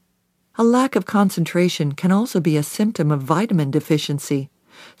it. A lack of concentration can also be a symptom of vitamin deficiency.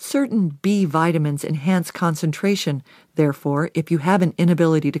 Certain B vitamins enhance concentration. Therefore, if you have an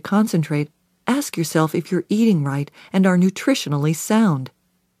inability to concentrate, ask yourself if you're eating right and are nutritionally sound.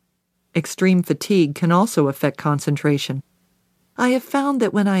 Extreme fatigue can also affect concentration. I have found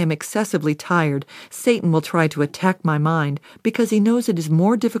that when I am excessively tired, Satan will try to attack my mind because he knows it is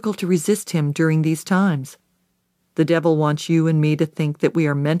more difficult to resist him during these times. The devil wants you and me to think that we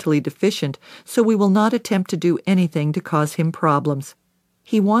are mentally deficient, so we will not attempt to do anything to cause him problems.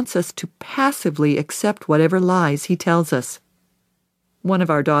 He wants us to passively accept whatever lies he tells us. One of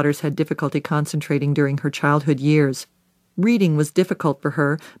our daughters had difficulty concentrating during her childhood years. Reading was difficult for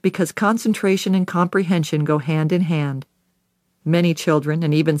her because concentration and comprehension go hand in hand. Many children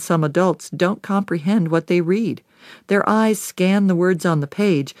and even some adults don't comprehend what they read. Their eyes scan the words on the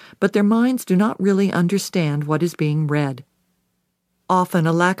page, but their minds do not really understand what is being read. Often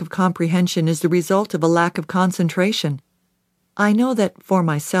a lack of comprehension is the result of a lack of concentration. I know that, for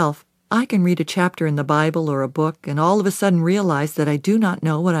myself, I can read a chapter in the Bible or a book and all of a sudden realize that I do not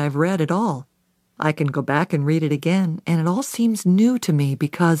know what I've read at all. I can go back and read it again, and it all seems new to me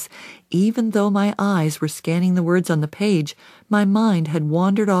because, even though my eyes were scanning the words on the page, my mind had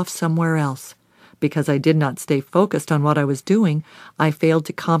wandered off somewhere else. Because I did not stay focused on what I was doing, I failed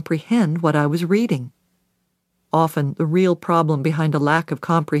to comprehend what I was reading. Often, the real problem behind a lack of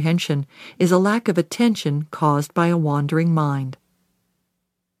comprehension is a lack of attention caused by a wandering mind.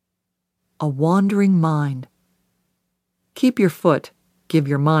 A wandering mind. Keep your foot, give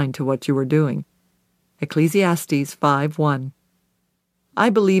your mind to what you are doing. Ecclesiastes 5:1. I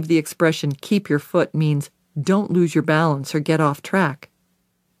believe the expression keep your foot means don't lose your balance or get off track.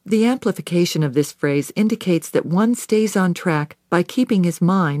 The amplification of this phrase indicates that one stays on track by keeping his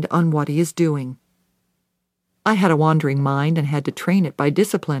mind on what he is doing. I had a wandering mind and had to train it by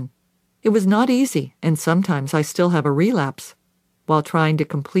discipline. It was not easy, and sometimes I still have a relapse. While trying to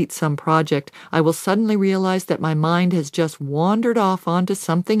complete some project, I will suddenly realize that my mind has just wandered off onto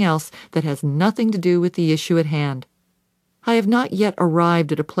something else that has nothing to do with the issue at hand. I have not yet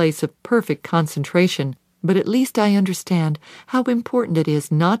arrived at a place of perfect concentration, but at least I understand how important it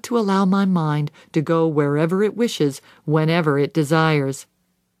is not to allow my mind to go wherever it wishes, whenever it desires.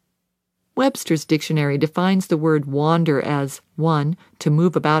 Webster's dictionary defines the word wander as 1. To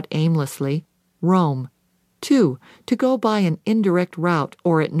move about aimlessly, roam. 2. To go by an indirect route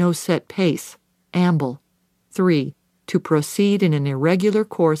or at no set pace, amble. 3. To proceed in an irregular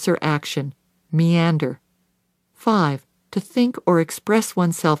course or action, meander. 5. To think or express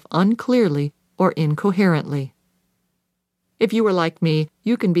oneself unclearly or incoherently. If you are like me,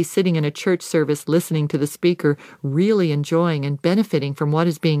 you can be sitting in a church service listening to the speaker, really enjoying and benefiting from what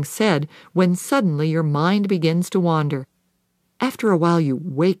is being said, when suddenly your mind begins to wander. After a while you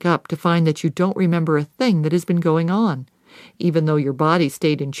wake up to find that you don't remember a thing that has been going on. Even though your body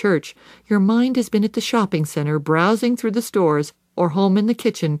stayed in church, your mind has been at the shopping center browsing through the stores or home in the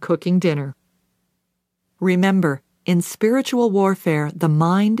kitchen cooking dinner. Remember, in spiritual warfare, the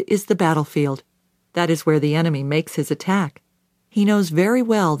mind is the battlefield. That is where the enemy makes his attack. He knows very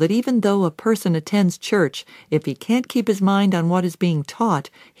well that even though a person attends church, if he can't keep his mind on what is being taught,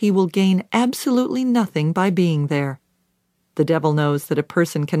 he will gain absolutely nothing by being there. The devil knows that a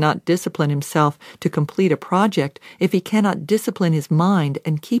person cannot discipline himself to complete a project if he cannot discipline his mind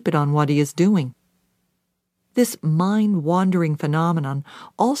and keep it on what he is doing. This mind-wandering phenomenon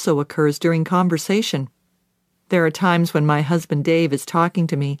also occurs during conversation. There are times when my husband Dave is talking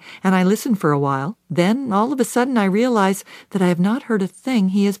to me, and I listen for a while. Then, all of a sudden, I realize that I have not heard a thing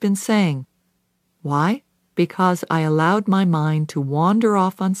he has been saying. Why? Because I allowed my mind to wander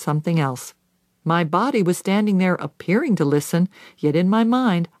off on something else. My body was standing there appearing to listen, yet in my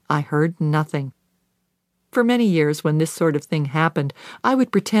mind I heard nothing. For many years, when this sort of thing happened, I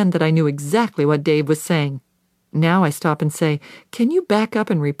would pretend that I knew exactly what Dave was saying. Now I stop and say, "Can you back up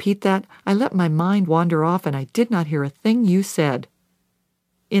and repeat that? I let my mind wander off and I did not hear a thing you said."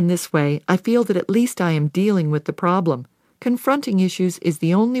 In this way, I feel that at least I am dealing with the problem. Confronting issues is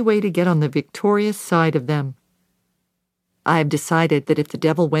the only way to get on the victorious side of them. I have decided that if the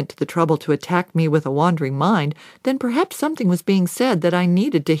devil went to the trouble to attack me with a wandering mind, then perhaps something was being said that I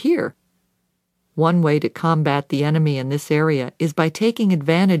needed to hear. One way to combat the enemy in this area is by taking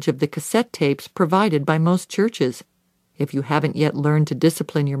advantage of the cassette tapes provided by most churches. If you haven't yet learned to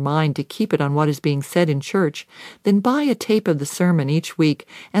discipline your mind to keep it on what is being said in church, then buy a tape of the sermon each week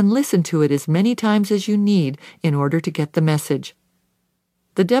and listen to it as many times as you need in order to get the message.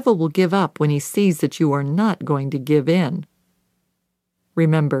 The devil will give up when he sees that you are not going to give in.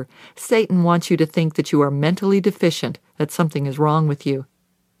 Remember, Satan wants you to think that you are mentally deficient, that something is wrong with you.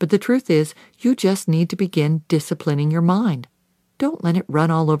 But the truth is, you just need to begin disciplining your mind. Don't let it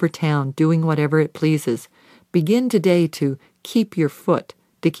run all over town doing whatever it pleases. Begin today to keep your foot,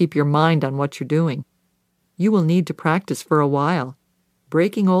 to keep your mind on what you're doing. You will need to practice for a while.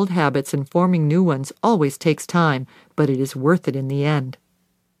 Breaking old habits and forming new ones always takes time, but it is worth it in the end.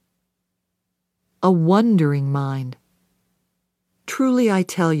 A wondering mind. Truly I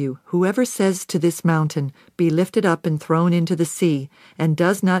tell you, whoever says to this mountain, "Be lifted up and thrown into the sea," and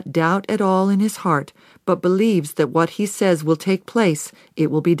does not doubt at all in his heart, but believes that what he says will take place, it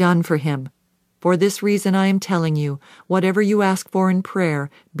will be done for him. For this reason I am telling you, whatever you ask for in prayer,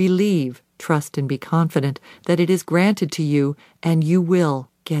 believe, trust, and be confident that it is granted to you, and you will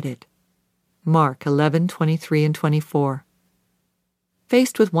get it. Mark 11:23 and 24.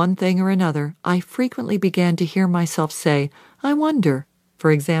 Faced with one thing or another, I frequently began to hear myself say, I wonder.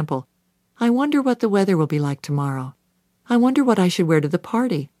 For example, I wonder what the weather will be like tomorrow. I wonder what I should wear to the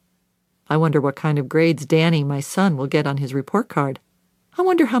party. I wonder what kind of grades Danny, my son, will get on his report card. I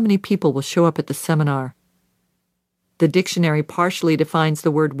wonder how many people will show up at the seminar. The dictionary partially defines the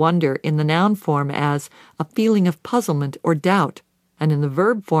word wonder in the noun form as a feeling of puzzlement or doubt, and in the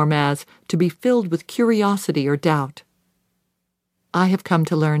verb form as to be filled with curiosity or doubt. I have come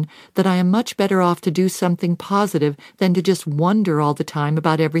to learn that I am much better off to do something positive than to just wonder all the time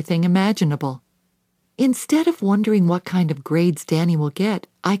about everything imaginable. Instead of wondering what kind of grades Danny will get,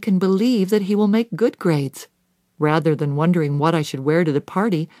 I can believe that he will make good grades. Rather than wondering what I should wear to the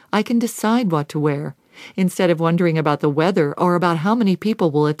party, I can decide what to wear. Instead of wondering about the weather or about how many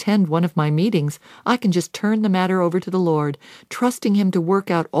people will attend one of my meetings, I can just turn the matter over to the Lord, trusting Him to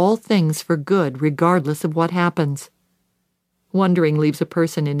work out all things for good regardless of what happens. Wondering leaves a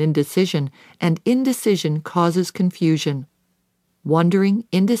person in indecision, and indecision causes confusion. Wondering,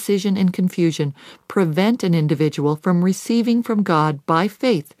 indecision, and confusion prevent an individual from receiving from God by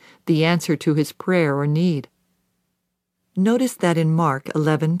faith the answer to his prayer or need. Notice that in Mark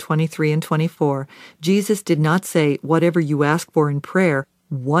 11:23 and 24, Jesus did not say, whatever you ask for in prayer,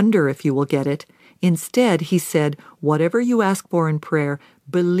 wonder if you will get it. Instead, He said, whatever you ask for in prayer,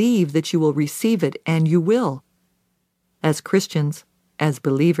 believe that you will receive it, and you will. As Christians, as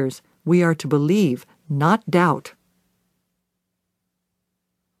believers, we are to believe, not doubt.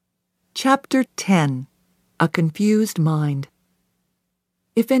 Chapter 10. A Confused Mind.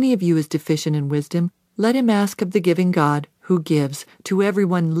 If any of you is deficient in wisdom, let him ask of the giving God, who gives to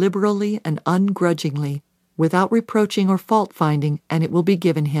everyone liberally and ungrudgingly, without reproaching or fault-finding, and it will be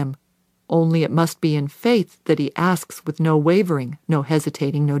given him. Only it must be in faith that he asks with no wavering, no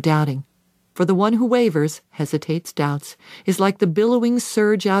hesitating, no doubting. For the one who wavers, hesitates, doubts, is like the billowing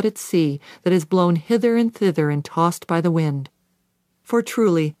surge out at sea that is blown hither and thither and tossed by the wind. For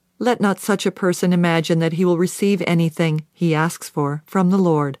truly, let not such a person imagine that he will receive anything he asks for from the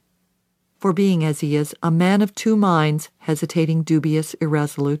Lord. For being as he is, a man of two minds, hesitating, dubious,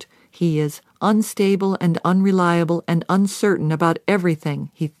 irresolute, he is unstable and unreliable and uncertain about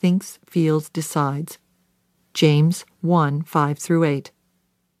everything he thinks, feels, decides. James 1:5-8.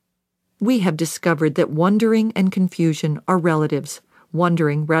 We have discovered that wondering and confusion are relatives.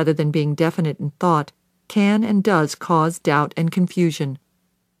 Wondering, rather than being definite in thought, can and does cause doubt and confusion.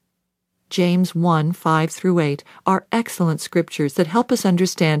 James 1:5-8 are excellent scriptures that help us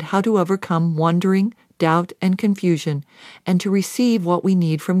understand how to overcome wondering, doubt, and confusion, and to receive what we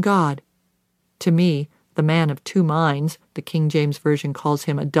need from God. To me, the man of two minds, the King James Version calls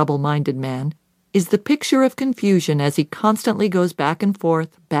him a double-minded man, is the picture of confusion as he constantly goes back and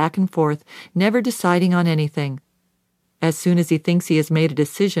forth, never deciding on anything. As soon as he thinks he has made a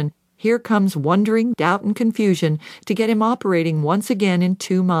decision, here comes wondering, doubt, and confusion to get him operating once again in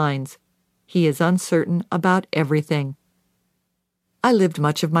two minds. He is uncertain about everything. I lived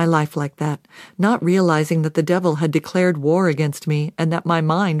much of my life like that, not realizing that the devil had declared war against me and that my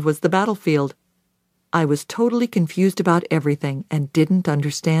mind was the battlefield. I was totally confused about everything and didn't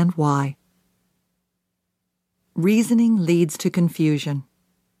understand why. Reasoning leads to confusion.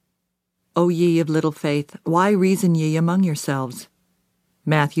 O ye of little faith, why reason ye among yourselves?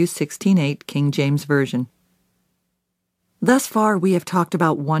 Matthew 16:8, King James Version. Thus far we have talked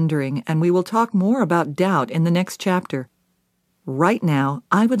about wondering, and we will talk more about doubt in the next chapter. Right now,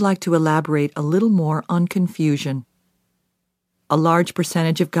 I would like to elaborate a little more on confusion. A large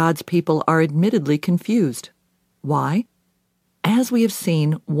percentage of God's people are admittedly confused. Why? As we have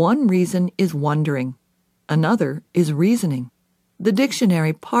seen, one reason is wondering. Another is reasoning. The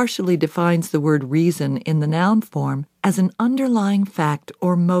dictionary partially defines the word reason in the noun form as an underlying fact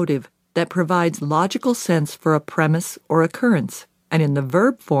or motive that provides logical sense for a premise or occurrence, and in the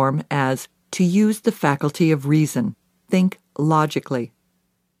verb form as to use the faculty of reason. Think logically.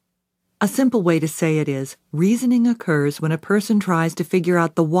 A simple way to say it is, reasoning occurs when a person tries to figure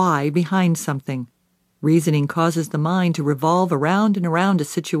out the why behind something. Reasoning causes the mind to revolve around and around a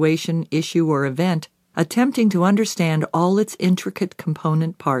situation, issue, or event, attempting to understand all its intricate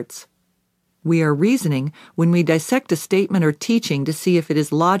component parts. We are reasoning when we dissect a statement or teaching to see if it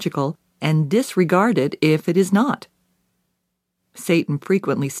is logical and disregard it if it is not. Satan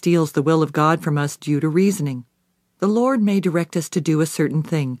frequently steals the will of God from us due to reasoning. The Lord may direct us to do a certain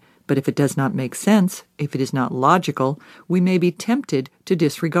thing, but if it does not make sense, if it is not logical, we may be tempted to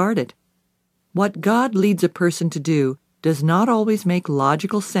disregard it. What God leads a person to do does not always make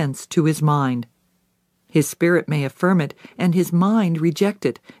logical sense to his mind. His spirit may affirm it, and his mind reject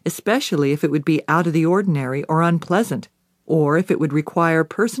it, especially if it would be out of the ordinary or unpleasant. or if it would require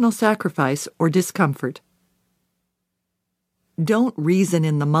personal sacrifice or discomfort. Don't reason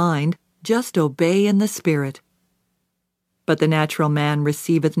in the mind, just obey in the Spirit. But the natural man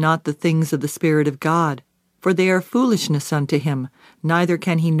receiveth not the things of the Spirit of God, for they are foolishness unto him, neither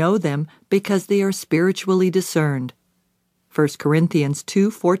can he know them, because they are spiritually discerned. 1 Corinthians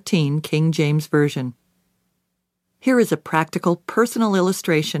 2:14, King James Version. Here is a practical, personal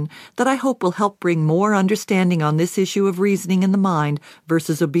illustration that I hope will help bring more understanding on this issue of reasoning in the mind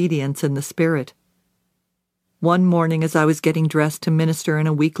versus obedience in the Spirit. One morning, as I was getting dressed to minister in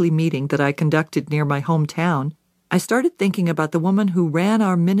a weekly meeting that I conducted near my hometown, I started thinking about the woman who ran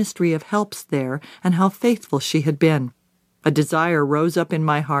our ministry of helps there and how faithful she had been. A desire rose up in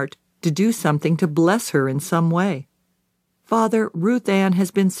my heart to do something to bless her in some way. Father, Ruth Ann has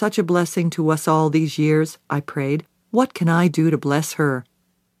been such a blessing to us all these years, I prayed. What can I do to bless her?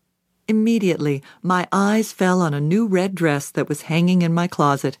 Immediately, my eyes fell on a new red dress that was hanging in my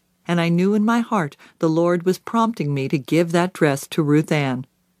closet, and I knew in my heart the Lord was prompting me to give that dress to Ruth Ann.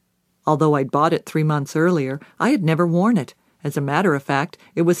 Although I'd bought it 3 months earlier, I had never worn it. As a matter of fact,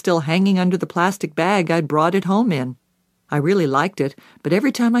 it was still hanging under the plastic bag I'd brought it home in. I really liked it, but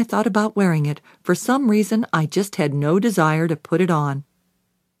every time I thought about wearing it, for some reason I just had no desire to put it on.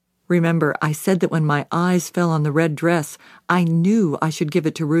 Remember, I said that when my eyes fell on the red dress, I knew I should give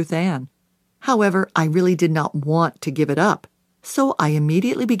it to Ruth Ann. However, I really did not want to give it up, so I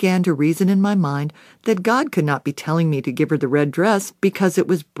immediately began to reason in my mind that God could not be telling me to give her the red dress because it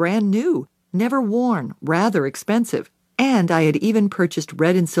was brand new, never worn, rather expensive, and I had even purchased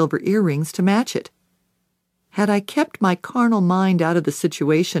red and silver earrings to match it. Had I kept my carnal mind out of the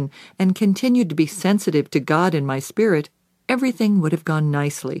situation and continued to be sensitive to God in my spirit, everything would have gone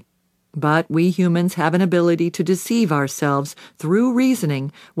nicely. But we humans have an ability to deceive ourselves through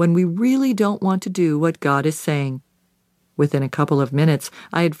reasoning when we really don't want to do what God is saying. Within a couple of minutes,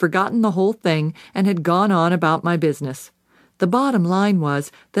 I had forgotten the whole thing and had gone on about my business. The bottom line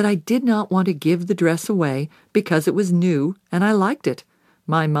was that I did not want to give the dress away because it was new and I liked it.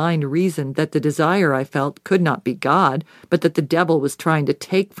 My mind reasoned that the desire I felt could not be God, but that the devil was trying to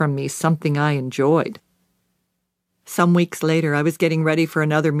take from me something I enjoyed. Some weeks later, I was getting ready for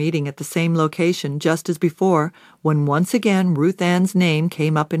another meeting at the same location just as before, when once again Ruth Ann's name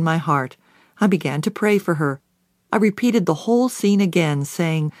came up in my heart. I began to pray for her. I repeated the whole scene again,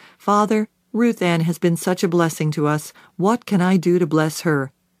 saying, Father, Ruth Ann has been such a blessing to us. What can I do to bless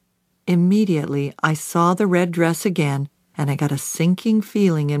her? Immediately, I saw the red dress again, and I got a sinking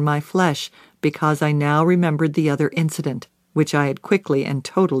feeling in my flesh because I now remembered the other incident, which I had quickly and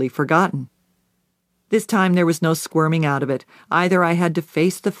totally forgotten. This time there was no squirming out of it. Either I had to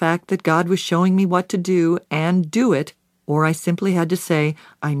face the fact that God was showing me what to do and do it, or I simply had to say,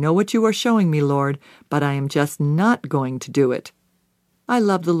 I know what you are showing me, Lord, but I am just not going to do it. I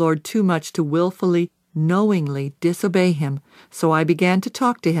love the Lord too much to willfully, knowingly disobey him, so I began to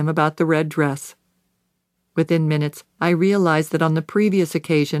talk to him about the red dress. Within minutes, I realized that on the previous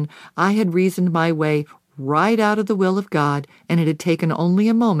occasion I had reasoned my way right out of the will of God, and it had taken only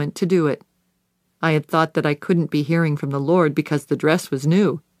a moment to do it. I had thought that I couldn't be hearing from the Lord because the dress was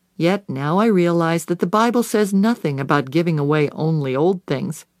new. Yet now I realized that the Bible says nothing about giving away only old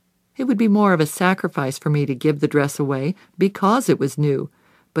things. It would be more of a sacrifice for me to give the dress away because it was new,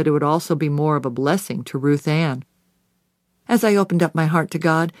 but it would also be more of a blessing to Ruth Ann. As I opened up my heart to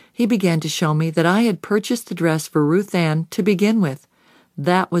God, he began to show me that I had purchased the dress for Ruth Ann to begin with.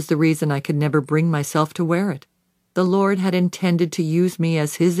 That was the reason I could never bring myself to wear it. The Lord had intended to use me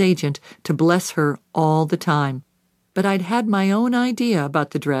as his agent to bless her all the time. But I'd had my own idea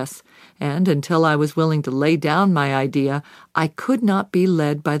about the dress, and until I was willing to lay down my idea, I could not be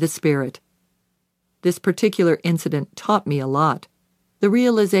led by the Spirit. This particular incident taught me a lot. The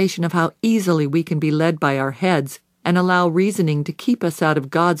realization of how easily we can be led by our heads and allow reasoning to keep us out of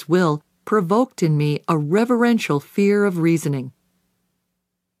God's will provoked in me a reverential fear of reasoning.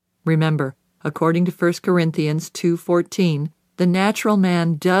 Remember, according to 1 Corinthians 2:14, the natural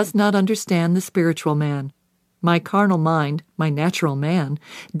man does not understand the spiritual man. My carnal mind, my natural man,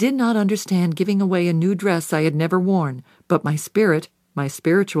 did not understand giving away a new dress I had never worn, but my spirit, my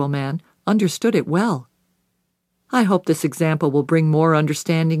spiritual man, understood it well. I hope this example will bring more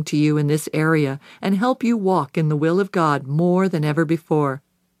understanding to you in this area and help you walk in the will of God more than ever before.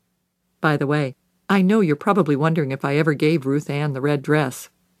 By the way, I know you're probably wondering if I ever gave Ruth Ann the red dress.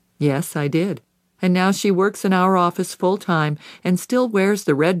 Yes, I did. And now she works in our office full-time and still wears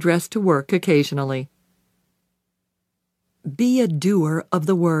the red dress to work occasionally. Be a doer of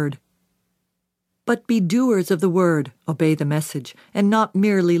the word. But be doers of the word, obey the message, and not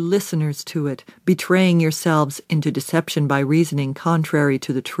merely listeners to it, betraying yourselves into deception by reasoning contrary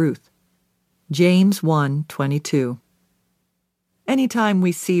to the truth. James 1:22. Anytime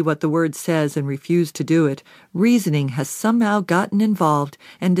we see what the word says and refuse to do it, reasoning has somehow gotten involved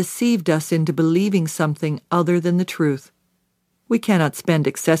and deceived us into believing something other than the truth. We cannot spend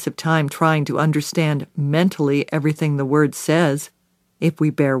excessive time trying to understand mentally everything the word says. If we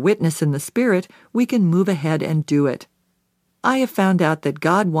bear witness in the Spirit, we can move ahead and do it. I have found out that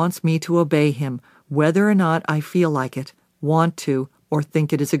God wants me to obey Him, whether or not I feel like it, want to, or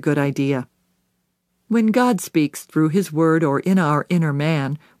think it is a good idea. When God speaks through His Word or in our inner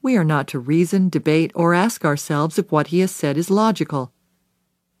man, we are not to reason, debate, or ask ourselves if what He has said is logical.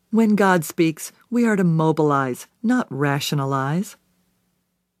 When God speaks, we are to mobilize, not rationalize.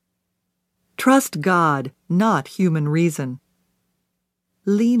 Trust God, not human reason.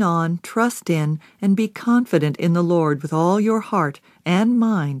 Lean on, trust in, and be confident in the Lord with all your heart and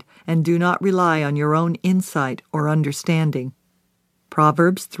mind, and do not rely on your own insight or understanding.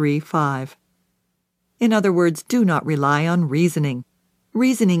 Proverbs 3:5. In other words, do not rely on reasoning.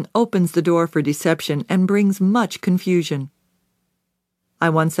 Reasoning opens the door for deception and brings much confusion. I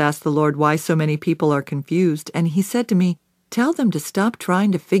once asked the Lord why so many people are confused, and He said to me, "Tell them to stop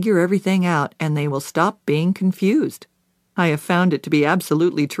trying to figure everything out, and they will stop being confused." I have found it to be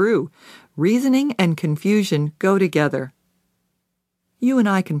absolutely true. Reasoning and confusion go together. You and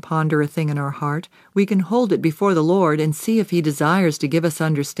I can ponder a thing in our heart. We can hold it before the Lord and see if He desires to give us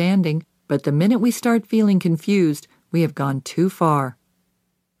understanding, but the minute we start feeling confused, we have gone too far.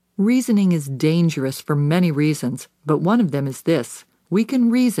 Reasoning is dangerous for many reasons, but one of them is this. We can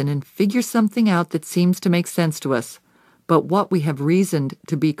reason and figure something out that seems to make sense to us, but what we have reasoned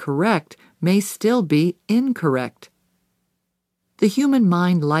to be correct may still be incorrect. The human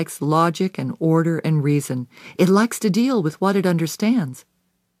mind likes logic and order and reason. It likes to deal with what it understands.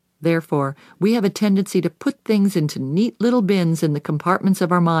 Therefore, we have a tendency to put things into neat little bins in the compartments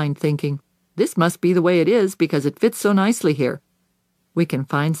of our mind, thinking, "This must be the way it is because it fits so nicely here." We can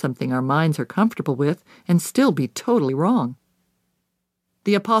find something our minds are comfortable with and still be totally wrong.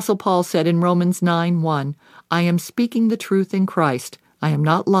 The Apostle Paul said in Romans 9:1, "I am speaking the truth in Christ. I am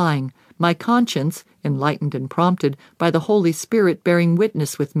not lying. My conscience, enlightened and prompted by the Holy Spirit bearing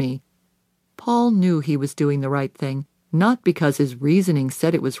witness with me." Paul knew he was doing the right thing, not because his reasoning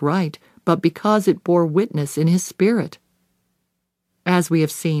said it was right, but because it bore witness in his spirit. As we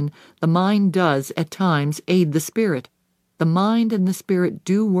have seen, the mind does, at times, aid the spirit. The mind and the spirit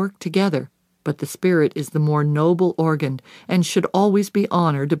do work together, but the spirit is the more noble organ and should always be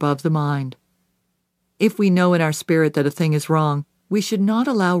honored above the mind. If we know in our spirit that a thing is wrong, we should not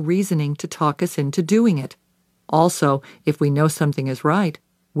allow reasoning to talk us into doing it. Also, if we know something is right,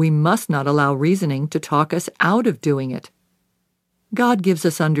 we must not allow reasoning to talk us out of doing it. God gives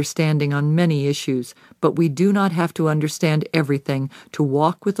us understanding on many issues, but we do not have to understand everything to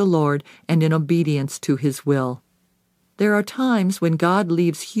walk with the Lord and in obedience to His will. There are times when God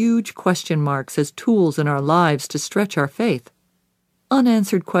leaves huge question marks as tools in our lives to stretch our faith.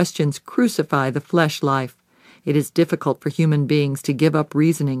 Unanswered questions crucify the flesh life. It is difficult for human beings to give up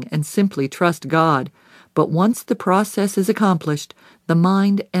reasoning and simply trust God, but once the process is accomplished, the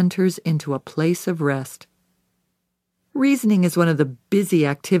mind enters into a place of rest. Reasoning is one of the busy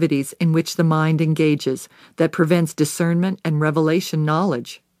activities in which the mind engages that prevents discernment and revelation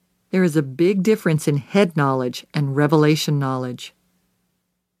knowledge. There is a big difference in head knowledge and revelation knowledge.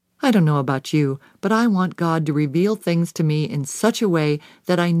 I don't know about you, but I want God to reveal things to me in such a way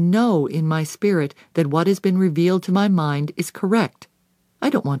that I know in my spirit that what has been revealed to my mind is correct.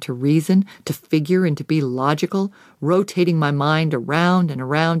 I don't want to reason, to figure, and to be logical, rotating my mind around and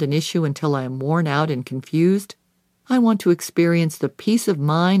around an issue until I am worn out and confused. I want to experience the peace of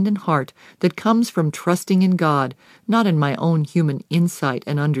mind and heart that comes from trusting in God, not in my own human insight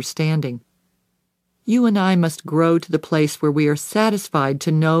and understanding. You and I must grow to the place where we are satisfied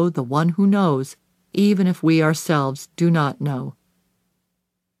to know the one who knows, even if we ourselves do not know.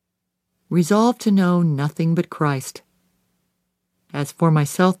 Resolve to know nothing but Christ. As for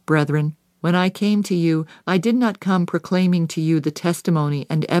myself, brethren, when I came to you, I did not come proclaiming to you the testimony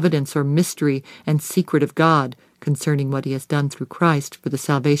and evidence or mystery and secret of God concerning what He has done through Christ for the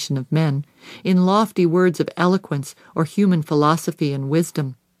salvation of men, in lofty words of eloquence or human philosophy and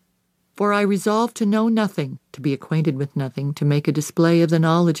wisdom. For I resolved to know nothing, to be acquainted with nothing, to make a display of the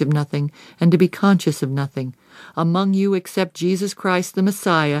knowledge of nothing, and to be conscious of nothing, among you except Jesus Christ the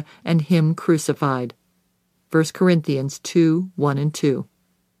Messiah and Him crucified. 1 Corinthians 2:1-2.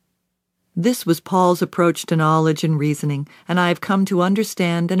 This was Paul's approach to knowledge and reasoning, and I have come to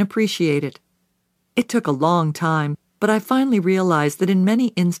understand and appreciate it. It took a long time, but I finally realized that in many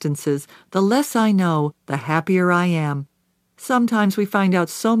instances, the less I know, the happier I am. Sometimes we find out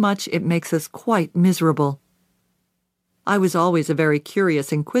so much it makes us quite miserable. I was always a very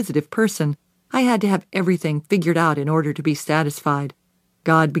curious, inquisitive person. I had to have everything figured out in order to be satisfied.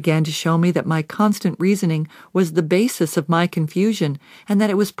 God began to show me that my constant reasoning was the basis of my confusion and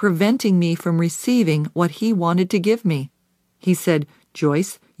that it was preventing me from receiving what He wanted to give me. He said,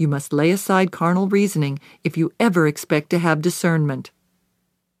 "Joyce, you must lay aside carnal reasoning if you ever expect to have discernment."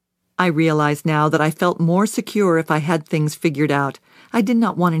 I realize now that I felt more secure if I had things figured out. I did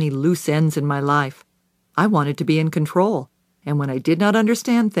not want any loose ends in my life. I wanted to be in control, and when I did not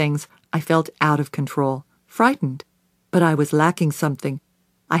understand things, I felt out of control, frightened. But I was lacking something.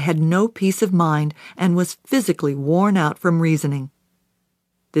 I had no peace of mind and was physically worn out from reasoning.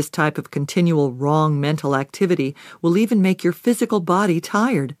 This type of continual wrong mental activity will even make your physical body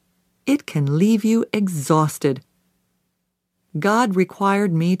tired. It can leave you exhausted. God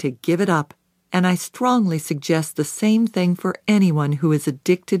required me to give it up, and I strongly suggest the same thing for anyone who is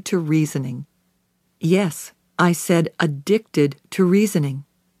addicted to reasoning. Yes, I said addicted to reasoning.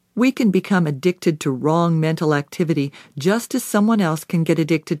 We can become addicted to wrong mental activity just as someone else can get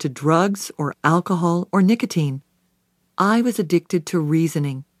addicted to drugs or alcohol or nicotine. I was addicted to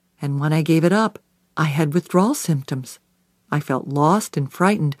reasoning, and when I gave it up, I had withdrawal symptoms. I felt lost and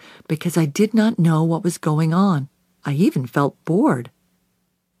frightened because I did not know what was going on. I even felt bored.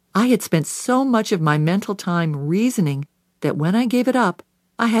 I had spent so much of my mental time reasoning that when I gave it up,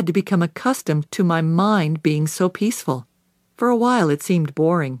 I had to become accustomed to my mind being so peaceful. For a while it seemed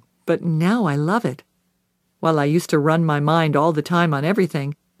boring, but now I love it. While I used to run my mind all the time on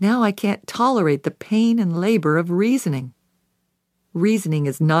everything, now I can't tolerate the pain and labor of reasoning. Reasoning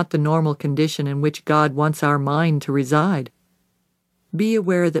is not the normal condition in which God wants our mind to reside. Be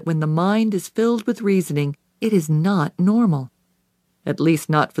aware that when the mind is filled with reasoning, it is not normal. At least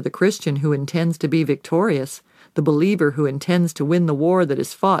not for the Christian who intends to be victorious, the believer who intends to win the war that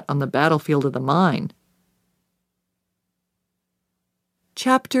is fought on the battlefield of the mind.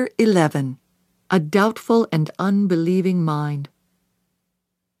 Chapter 11. A Doubtful and Unbelieving Mind.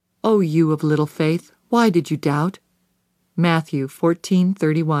 O you of little faith, why did you doubt? Matthew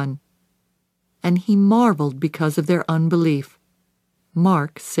 14:31. And he marveled because of their unbelief.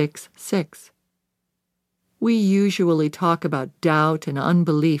 Mark 6:6. We usually talk about doubt and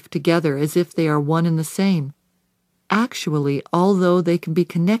unbelief together as if they are one and the same. Actually, although they can be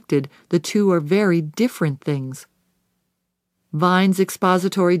connected, the two are very different things. Vine's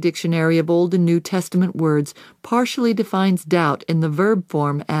Expository Dictionary of Old and New Testament Words partially defines doubt in the verb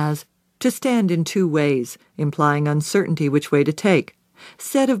form as to stand in two ways, implying uncertainty which way to take,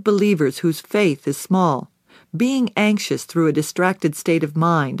 said of believers whose faith is small, being anxious through a distracted state of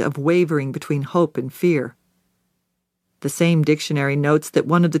mind of wavering between hope and fear. The same dictionary notes that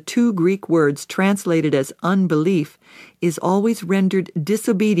one of the two Greek words translated as unbelief is always rendered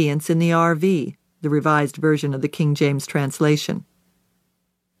disobedience in the RV, the Revised Version of the King James translation.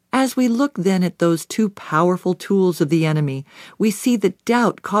 As we look then at those two powerful tools of the enemy, we see that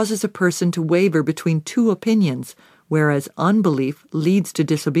doubt causes a person to waver between two opinions, whereas unbelief leads to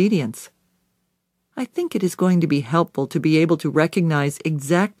disobedience. I think it is going to be helpful to be able to recognize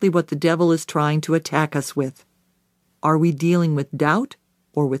exactly what the devil is trying to attack us with. Are we dealing with doubt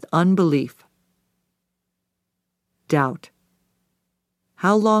or with unbelief? Doubt.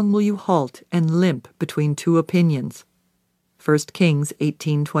 How long will you halt and limp between two opinions? 1 Kings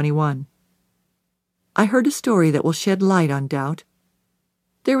 18:21. I heard a story that will shed light on doubt.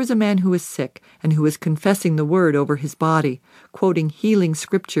 There was a man who was sick and who was confessing the word over his body, quoting healing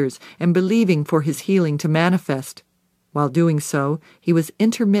scriptures and believing for his healing to manifest. While doing so, he was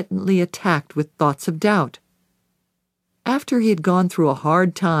intermittently attacked with thoughts of doubt. After he had gone through a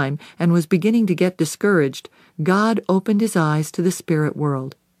hard time and was beginning to get discouraged, God opened his eyes to the spirit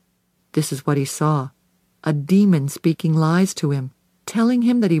world. This is what he saw: a demon speaking lies to him, telling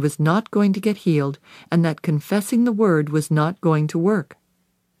him that he was not going to get healed and that confessing the word was not going to work.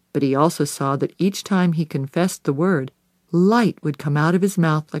 But he also saw that each time he confessed the word, light would come out of his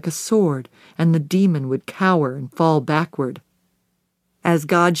mouth like a sword, and the demon would cower and fall backward. As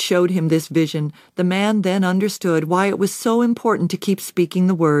God showed him this vision, the man then understood why it was so important to keep speaking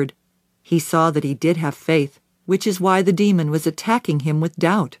the word. He saw that he did have faith, which is why the demon was attacking him with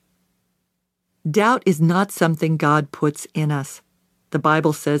doubt. Doubt is not something God puts in us. The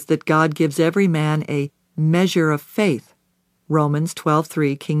Bible says that God gives every man a measure of faith. Romans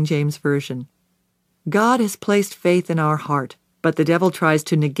 12:3, King James Version. God has placed faith in our heart, but the devil tries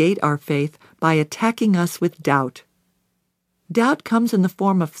to negate our faith by attacking us with doubt. Doubt comes in the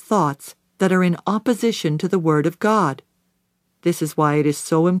form of thoughts that are in opposition to the Word of God. This is why it is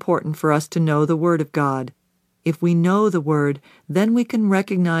so important for us to know the Word of God. If we know the Word, then we can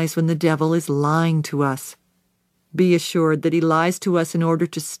recognize when the devil is lying to us. Be assured that he lies to us in order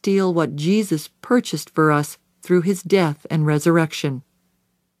to steal what Jesus purchased for us through his death and resurrection.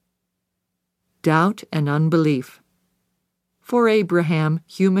 Doubt and unbelief. For Abraham,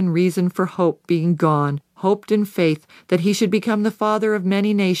 human reason for hope being gone, hoped in faith that he should become the father of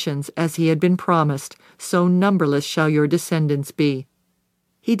many nations, as he had been promised, so numberless shall your descendants be.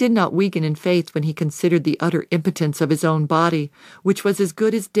 He did not weaken in faith when he considered the utter impotence of his own body, which was as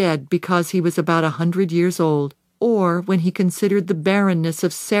good as dead because he was about 100 years old, or when he considered the barrenness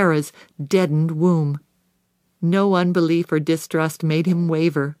of Sarah's deadened womb. No unbelief or distrust made him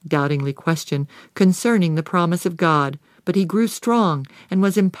waver, doubtingly question, concerning the promise of God, but he grew strong and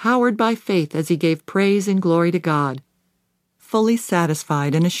was empowered by faith as he gave praise and glory to God, fully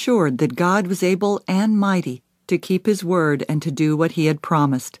satisfied and assured that God was able and mighty to keep his word and to do what he had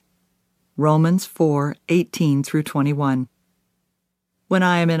promised. Romans 4:18-21. When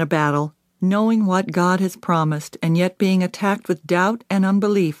I am in a battle, knowing what God has promised and yet being attacked with doubt and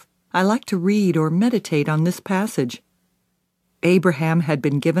unbelief, I like to read or meditate on this passage. Abraham had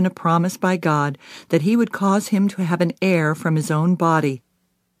been given a promise by God that he would cause him to have an heir from his own body.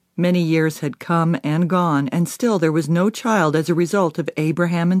 Many years had come and gone, and still there was no child as a result of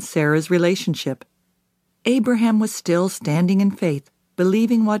Abraham and Sarah's relationship. Abraham was still standing in faith,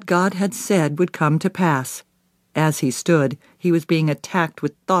 believing what God had said would come to pass. As he stood, he was being attacked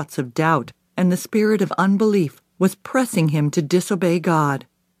with thoughts of doubt, and the spirit of unbelief was pressing him to disobey God.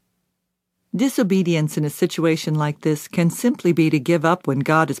 Disobedience in a situation like this can simply be to give up when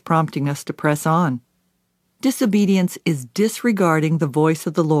God is prompting us to press on. Disobedience is disregarding the voice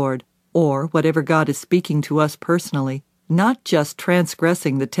of the Lord, or whatever God is speaking to us personally, not just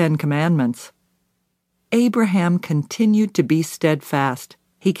transgressing the 10 Commandments. Abraham continued to be steadfast.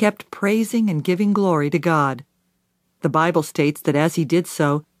 He kept praising and giving glory to God. The Bible states that as he did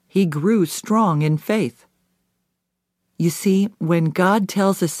so, he grew strong in faith. You see, when God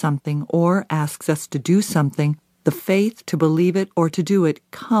tells us something or asks us to do something, the faith to believe it or to do it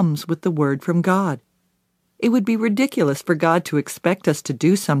comes with the word from God. It would be ridiculous for God to expect us to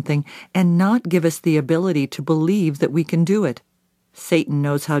do something and not give us the ability to believe that we can do it. Satan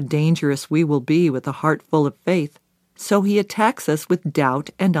knows how dangerous we will be with a heart full of faith, so he attacks us with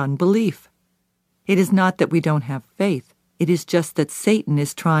doubt and unbelief. It is not that we don't have faith, it is just that Satan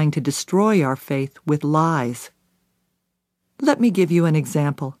is trying to destroy our faith with lies. Let me give you an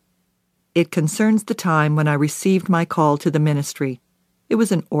example. It concerns the time when I received my call to the ministry. It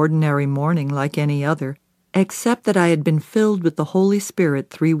was an ordinary morning like any other, except that I had been filled with the Holy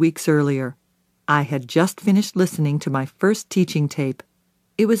Spirit 3 weeks earlier. I had just finished listening to my first teaching tape.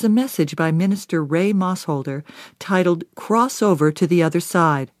 It was a message by Minister Ray Mossholder titled "Cross Over to the Other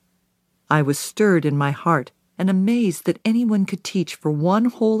Side." I was stirred in my heart and amazed that anyone could teach for 1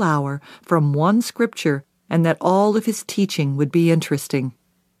 whole hour from one scripture and that all of his teaching would be interesting.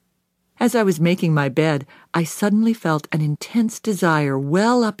 As I was making my bed, I suddenly felt an intense desire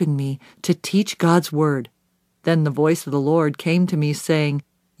well up in me to teach God's Word. Then the voice of the Lord came to me saying,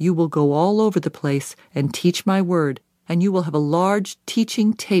 "You will go all over the place and teach my Word, and you will have a large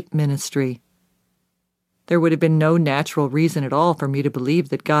teaching tape ministry." There would have been no natural reason at all for me to believe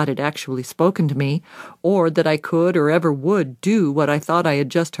that God had actually spoken to me, or that I could or ever would do what I thought I had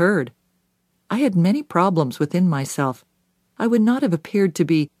just heard. I had many problems within myself. I would not have appeared to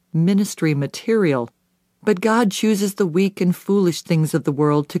be ministry material, but God chooses the weak and foolish things of the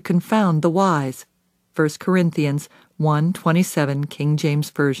world to confound the wise. 1 Corinthians 1:27, King James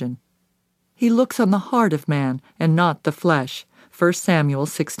Version. He looks on the heart of man and not the flesh. 1 Samuel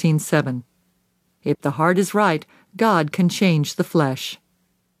 16:7. If the heart is right, God can change the flesh.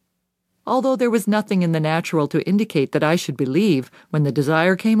 Although there was nothing in the natural to indicate that I should believe, when the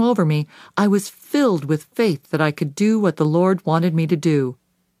desire came over me, I was filled with faith that I could do what the Lord wanted me to do.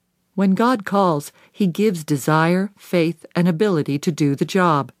 When God calls, He gives desire, faith, and ability to do the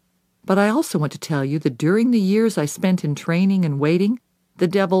job. But I also want to tell you that during the years I spent in training and waiting, the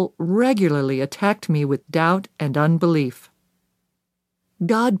devil regularly attacked me with doubt and unbelief.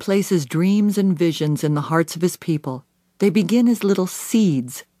 God places dreams and visions in the hearts of His people. They begin as little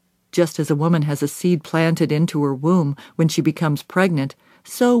seeds. Just as a woman has a seed planted into her womb when she becomes pregnant,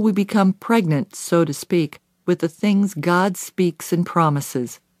 so we become pregnant, so to speak, with the things God speaks and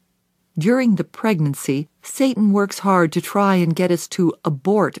promises. During the pregnancy, Satan works hard to try and get us to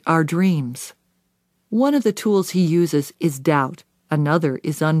abort our dreams. One of the tools he uses is doubt, another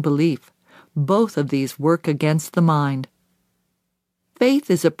is unbelief. Both of these work against the mind.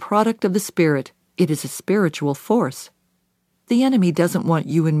 Faith is a product of the Spirit. It is a spiritual force. The enemy doesn't want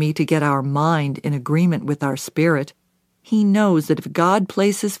you and me to get our mind in agreement with our spirit. He knows that if God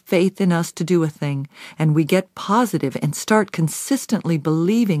places faith in us to do a thing, and we get positive and start consistently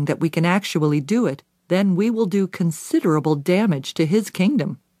believing that we can actually do it, then we will do considerable damage to His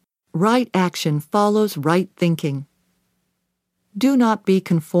kingdom. Right action follows right thinking. Do not be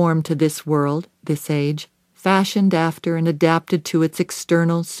conformed to this world, this age, fashioned after and adapted to its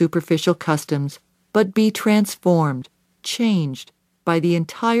external, superficial customs, but be transformed, changed, by the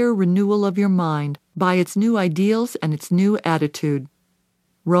entire renewal of your mind, by its new ideals and its new attitude.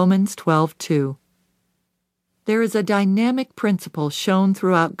 Romans 12:2. There is a dynamic principle shown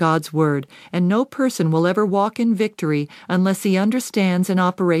throughout God's Word, and no person will ever walk in victory unless he understands and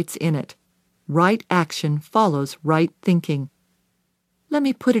operates in it. Right action follows right thinking. Let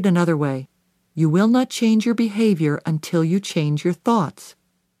me put it another way. You will not change your behavior until you change your thoughts.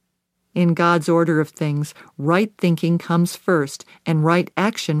 In God's order of things, right thinking comes first, and right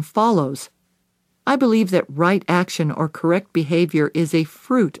action follows. I believe that right action or correct behavior is a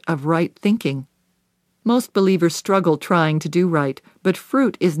fruit of right thinking. Most believers struggle trying to do right, but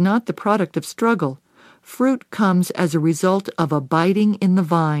fruit is not the product of struggle. Fruit comes as a result of abiding in the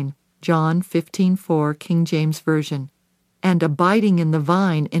vine, John 15:4, King James Version. And abiding in the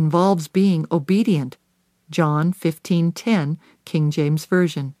vine involves being obedient, John 15:10, King James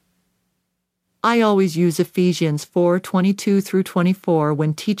Version. I always use Ephesians 4:22 through 24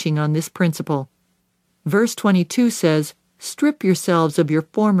 when teaching on this principle. Verse 22 says, "Strip yourselves of your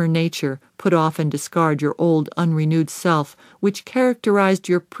former nature, put off and discard your old unrenewed self, which characterized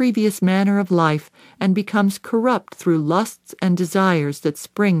your previous manner of life and becomes corrupt through lusts and desires that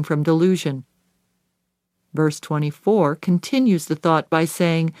spring from delusion." Verse 24 continues the thought by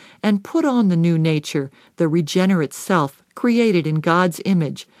saying, "And put on the new nature, the regenerate self, created in God's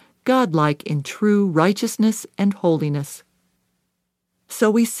image, godlike in true righteousness and holiness." So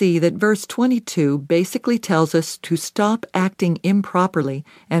we see that verse 22 basically tells us to stop acting improperly,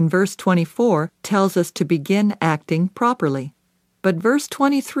 and verse 24 tells us to begin acting properly. But verse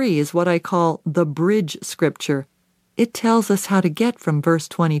 23 is what I call the bridge scripture. It tells us how to get from verse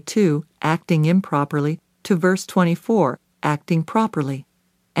 22, acting improperly, to verse 24, acting properly,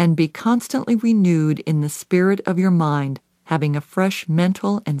 and be constantly renewed in the spirit of your mind, having a fresh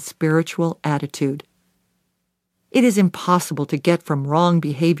mental and spiritual attitude. It is impossible to get from wrong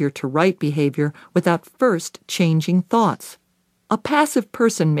behavior to right behavior without first changing thoughts. A passive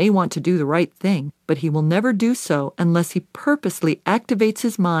person may want to do the right thing, but he will never do so unless he purposely activates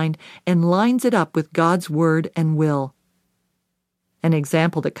his mind and lines it up with God's word and will. An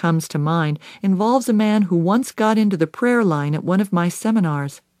example that comes to mind involves a man who once got into the prayer line at one of my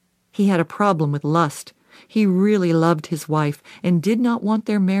seminars. He had a problem with lust. He really loved his wife and did not want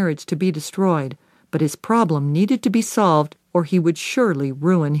their marriage to be destroyed, but his problem needed to be solved or he would surely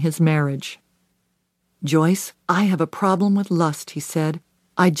ruin his marriage. "Joyce, I have a problem with lust," he said.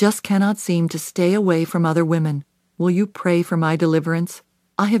 "I just cannot seem to stay away from other women. Will you pray for my deliverance?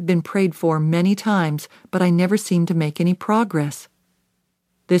 I have been prayed for many times, but I never seem to make any progress."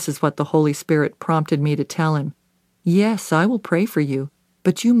 This is what the Holy Spirit prompted me to tell him. "Yes, I will pray for you,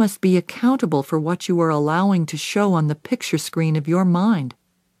 but you must be accountable for what you are allowing to show on the picture screen of your mind.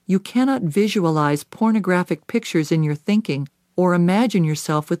 You cannot visualize pornographic pictures in your thinking or imagine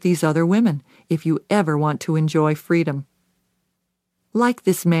yourself with these other women if you ever want to enjoy freedom." Like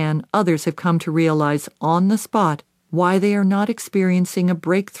this man, others have come to realize on the spot why they are not experiencing a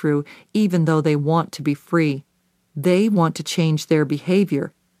breakthrough even though they want to be free. They want to change their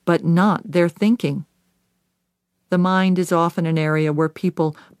behavior, but not their thinking. The mind is often an area where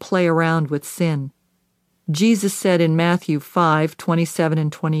people play around with sin. Jesus said in Matthew 5:27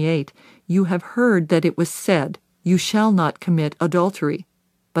 and 28, "You have heard that it was said, 'You shall not commit adultery.'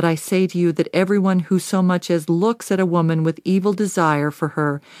 But I say to you that everyone who so much as looks at a woman with evil desire for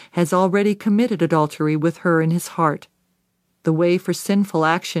her has already committed adultery with her in his heart. The way for sinful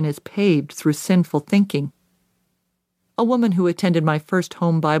action is paved through sinful thinking." A woman who attended my first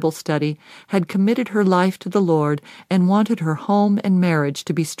home Bible study had committed her life to the Lord and wanted her home and marriage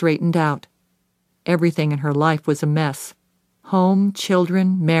to be straightened out. Everything in her life was a mess. Home,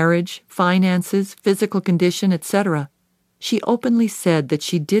 children, marriage, finances, physical condition, etc. She openly said that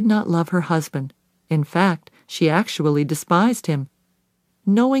she did not love her husband. In fact, she actually despised him.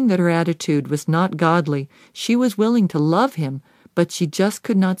 Knowing that her attitude was not godly, she was willing to love him, but she just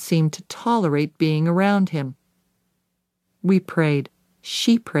could not seem to tolerate being around him. We prayed.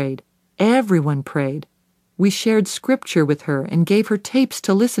 She prayed. Everyone prayed. We shared scripture with her and gave her tapes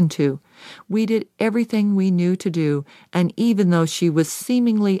to listen to. We did everything we knew to do, and even though she was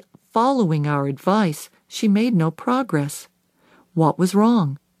seemingly following our advice, she made no progress. What was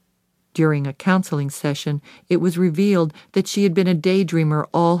wrong? During a counseling session, it was revealed that she had been a daydreamer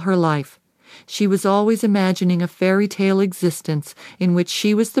all her life. She was always imagining a fairy tale existence in which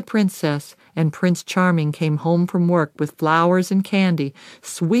she was the princess and Prince Charming came home from work with flowers and candy,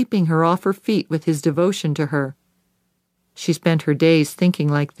 sweeping her off her feet with his devotion to her. She spent her days thinking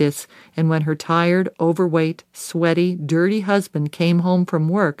like this, and when her tired, overweight, sweaty, dirty husband came home from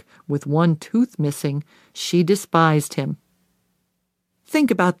work with one tooth missing, she despised him. Think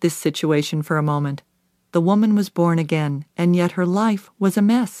about this situation for a moment. The woman was born again, and yet her life was a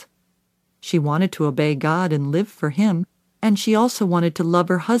mess. She wanted to obey God and live for Him, and she also wanted to love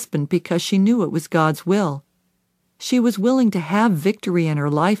her husband because she knew it was God's will. She was willing to have victory in her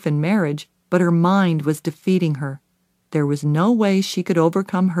life and marriage, but her mind was defeating her. There was no way she could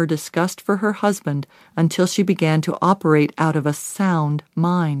overcome her disgust for her husband until she began to operate out of a sound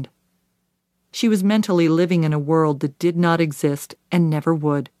mind. She was mentally living in a world that did not exist and never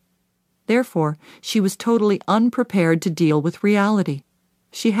would. Therefore, she was totally unprepared to deal with reality.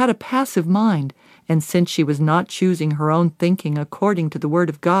 She had a passive mind, and since she was not choosing her own thinking according to the Word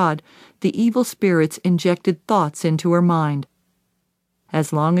of God, the evil spirits injected thoughts into her mind.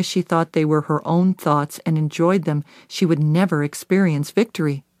 As long as she thought they were her own thoughts and enjoyed them, she would never experience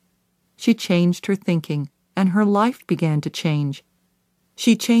victory. She changed her thinking, and her life began to change.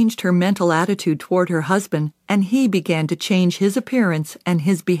 She changed her mental attitude toward her husband, and he began to change his appearance and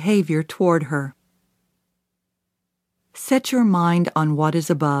his behavior toward her. Set your mind on what is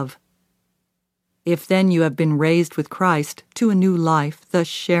above. If then you have been raised with Christ to a new life, thus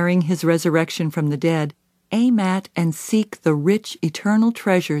sharing His resurrection from the dead, aim at and seek the rich eternal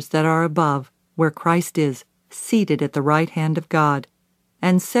treasures that are above, where Christ is, seated at the right hand of God.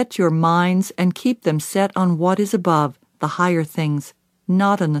 And set your minds and keep them set on what is above, the higher things,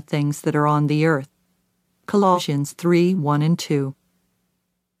 not on the things that are on the earth. Colossians 3:1-2.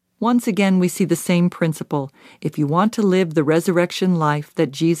 Once again we see the same principle. If you want to live the resurrection life that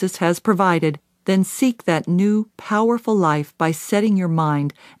Jesus has provided, then seek that new, powerful life by setting your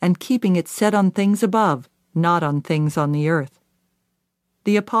mind and keeping it set on things above, not on things on the earth.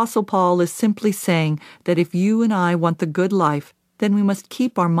 The Apostle Paul is simply saying that if you and I want the good life, then we must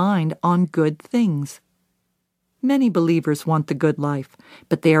keep our mind on good things. Many believers want the good life,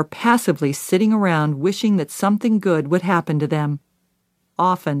 but they are passively sitting around wishing that something good would happen to them.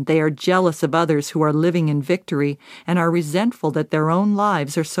 Often they are jealous of others who are living in victory and are resentful that their own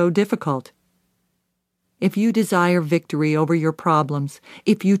lives are so difficult. If you desire victory over your problems,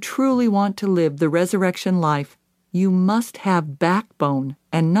 if you truly want to live the resurrection life, you must have backbone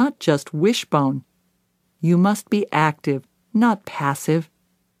and not just wishbone. You must be active, not passive.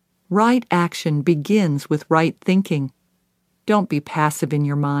 Right action begins with right thinking. Don't be passive in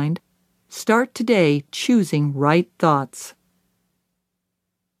your mind. Start today choosing right thoughts.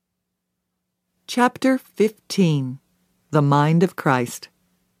 Chapter 15. The Mind of Christ.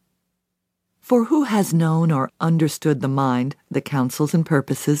 For who has known or understood the mind, the counsels and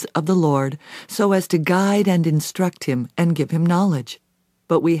purposes of the Lord, so as to guide and instruct him and give him knowledge?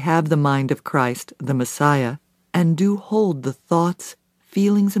 But we have the mind of Christ, the Messiah, and do hold the thoughts,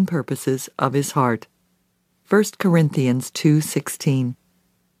 feelings, and purposes of his heart. 1 Corinthians 2:16.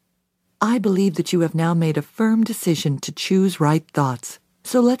 I believe that you have now made a firm decision to choose right thoughts.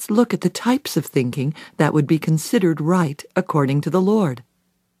 So let's look at the types of thinking that would be considered right according to the Lord.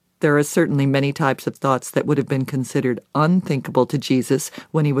 There are certainly many types of thoughts that would have been considered unthinkable to Jesus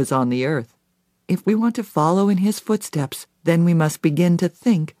when he was on the earth. If we want to follow in his footsteps, then we must begin to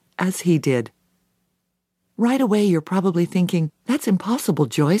think as he did. Right away you're probably thinking, that's impossible,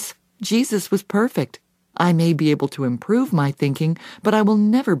 Joyce. Jesus was perfect. I may be able to improve my thinking, but I will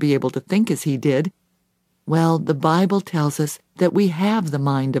never be able to think as he did. Well, the Bible tells us that we have the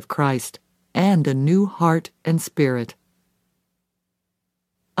mind of Christ and a new heart and spirit.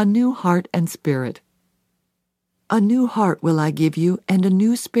 A new heart and spirit. A new heart will I give you, and a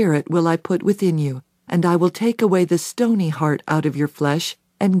new spirit will I put within you, and I will take away the stony heart out of your flesh,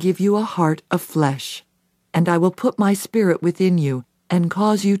 and give you a heart of flesh. And I will put my spirit within you, and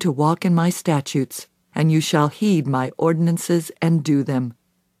cause you to walk in my statutes, and you shall heed my ordinances and do them.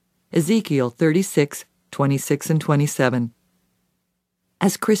 Ezekiel 36:26-27.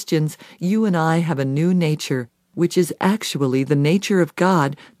 As Christians, you and I have a new nature, which is actually the nature of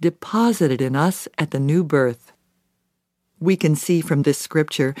God deposited in us at the new birth. We can see from this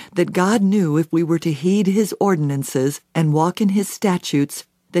scripture that God knew if we were to heed his ordinances and walk in his statutes,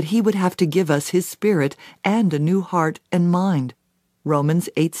 that He would have to give us His Spirit and a new heart and mind. Romans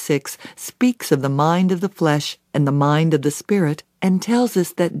 8:6 speaks of the mind of the flesh and the mind of the Spirit and tells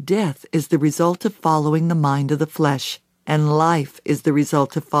us that death is the result of following the mind of the flesh, and life is the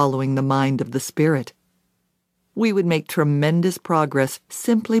result of following the mind of the Spirit. We would make tremendous progress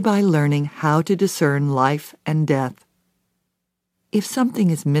simply by learning how to discern life and death. If something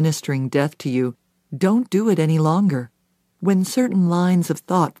is ministering death to you, don't do it any longer. When certain lines of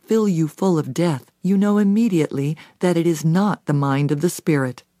thought fill you full of death, you know immediately that it is not the mind of the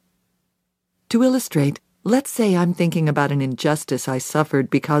Spirit. To illustrate, let's say I'm thinking about an injustice I suffered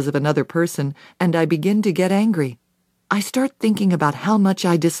because of another person, and I begin to get angry. I start thinking about how much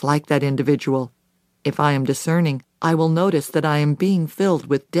I dislike that individual. If I am discerning, I will notice that I am being filled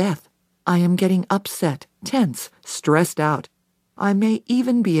with death. I am getting upset, tense, stressed out. I may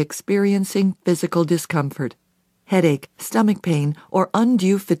even be experiencing physical discomfort. Headache, stomach pain, or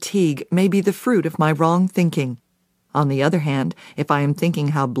undue fatigue may be the fruit of my wrong thinking. On the other hand, if I am thinking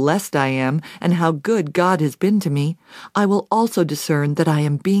how blessed I am and how good God has been to me, I will also discern that I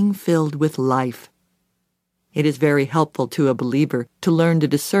am being filled with life. It is very helpful to a believer to learn to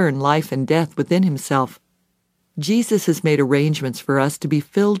discern life and death within himself. Jesus has made arrangements for us to be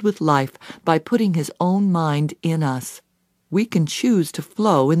filled with life by putting His own mind in us. We can choose to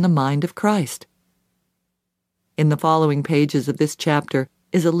flow in the mind of Christ. In the following pages of this chapter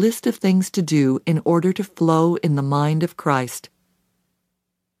is a list of things to do in order to flow in the mind of Christ.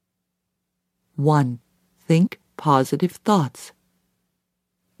 1. Think positive thoughts.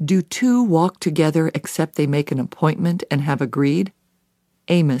 Do two walk together except they make an appointment and have agreed?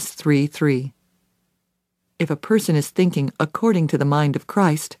 Amos 3:3. If a person is thinking according to the mind of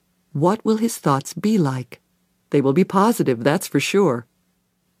Christ, what will his thoughts be like? They will be positive, that's for sure.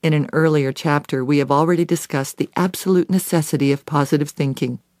 In an earlier chapter, we have already discussed the absolute necessity of positive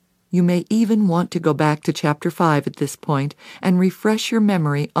thinking. You may even want to go back to chapter 5 at this point and refresh your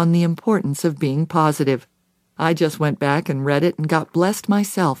memory on the importance of being positive. I just went back and read it and got blessed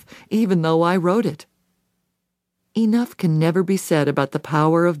myself, even though I wrote it. Enough can never be said about the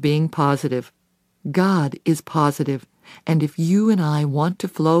power of being positive. God is positive, and if you and I want to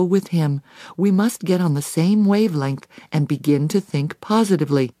flow with Him, we must get on the same wavelength and begin to think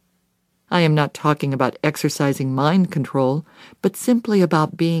positively. I am not talking about exercising mind control, but simply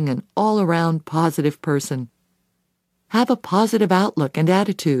about being an all-around positive person. Have a positive outlook and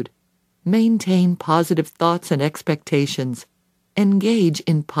attitude. Maintain positive thoughts and expectations. Engage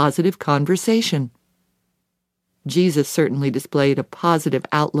in positive conversation. Jesus certainly displayed a positive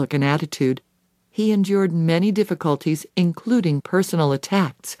outlook and attitude. He endured many difficulties, including personal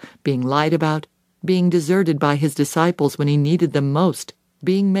attacks, being lied about, being deserted by His disciples when He needed them most,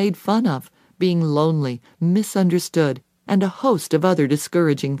 being made fun of, being lonely, misunderstood, and a host of other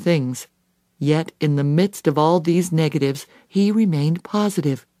discouraging things. Yet, in the midst of all these negatives, He remained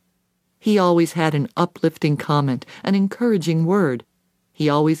positive. He always had an uplifting comment, an encouraging word. He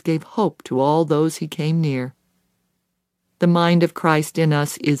always gave hope to all those He came near. The mind of Christ in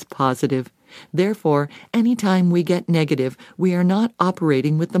us is positive. Therefore, any time we get negative, we are not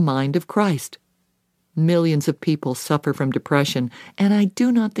operating with the mind of Christ. Millions of people suffer from depression, and I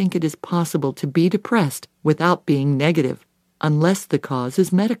do not think it is possible to be depressed without being negative, unless the cause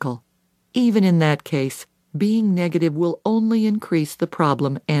is medical. Even in that case, being negative will only increase the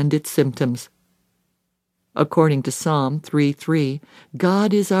problem and its symptoms. According to Psalm 3:3,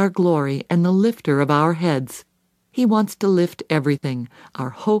 God is our glory and the lifter of our heads. He wants to lift everything, our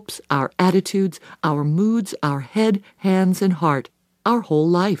hopes, our attitudes, our moods, our head, hands, and heart, our whole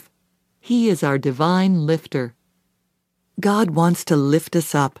life. He is our divine lifter. God wants to lift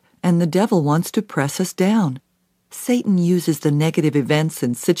us up, and the devil wants to press us down. Satan uses the negative events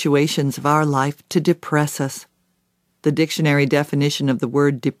and situations of our life to depress us. The dictionary definition of the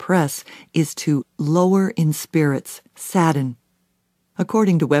word depress is to lower in spirits, sadden.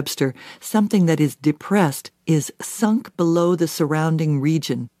 According to Webster, something that is depressed is sunk below the surrounding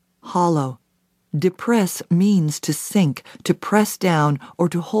region, hollow. Depress means to sink, to press down, or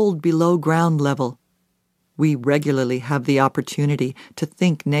to hold below ground level. We regularly have the opportunity to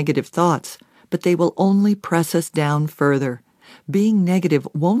think negative thoughts, but they will only press us down further. Being negative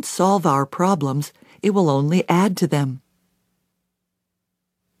won't solve our problems, it will only add to them.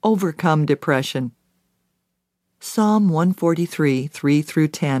 Overcome depression. Psalm 143,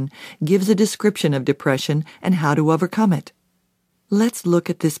 3-10 gives a description of depression and how to overcome it. Let's look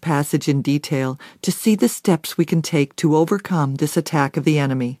at this passage in detail to see the steps we can take to overcome this attack of the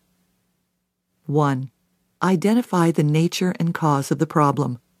enemy. 1. Identify the nature and cause of the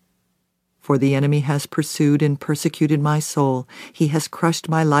problem. For the enemy has pursued and persecuted my soul. He has crushed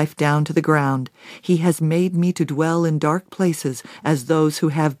my life down to the ground. He has made me to dwell in dark places as those who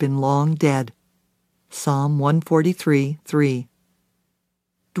have been long dead. Psalm 143:3.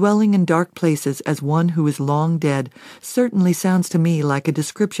 Dwelling in dark places as one who is long dead certainly sounds to me like a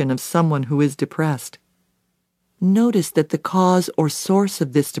description of someone who is depressed. Notice that the cause or source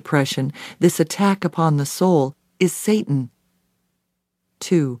of this depression, this attack upon the soul, is Satan.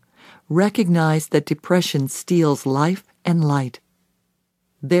 2. Recognize that depression steals life and light.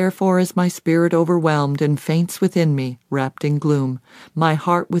 Therefore is my spirit overwhelmed and faints within me, wrapped in gloom. My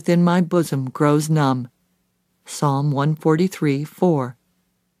heart within my bosom grows numb. Psalm 143:4.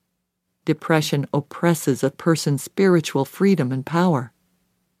 Depression oppresses a person's spiritual freedom and power.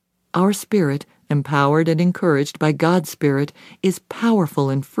 Our spirit, empowered and encouraged by God's Spirit, is powerful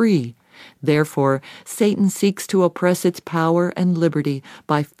and free. Therefore, Satan seeks to oppress its power and liberty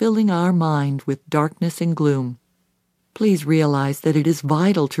by filling our mind with darkness and gloom. Please realize that it is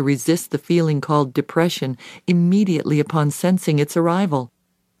vital to resist the feeling called depression immediately upon sensing its arrival.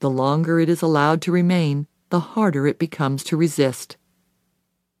 The longer it is allowed to remain, the harder it becomes to resist.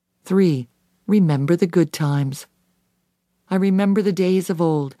 3. Remember the good times. I remember the days of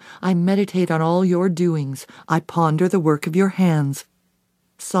old. I meditate on all your doings. I ponder the work of your hands.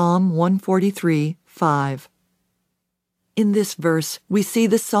 Psalm 143:5. In this verse, we see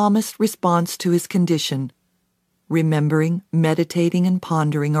the psalmist's response to his condition. Remembering, meditating, and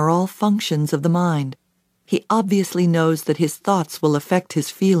pondering are all functions of the mind. He obviously knows that his thoughts will affect his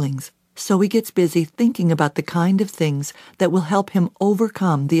feelings, so he gets busy thinking about the kind of things that will help him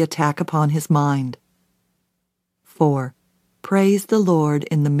overcome the attack upon his mind. 4. Praise the Lord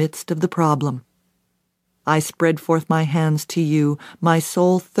in the midst of the problem. I spread forth my hands to you. My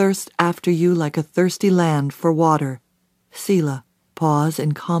soul thirsts after you like a thirsty land for water. Selah, pause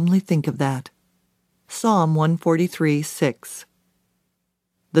and calmly think of that. Psalm 143:6.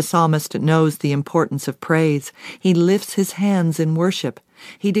 The psalmist knows the importance of praise. He lifts his hands in worship.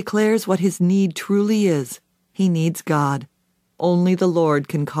 He declares what his need truly is. He needs God. Only the Lord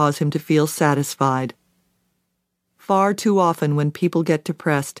can cause him to feel satisfied. Far too often when people get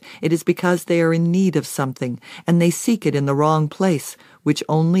depressed, it is because they are in need of something, and they seek it in the wrong place, which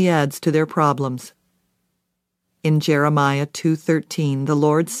only adds to their problems. In Jeremiah 2:13, the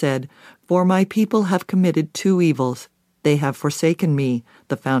Lord said, "For my people have committed two evils. They have forsaken me,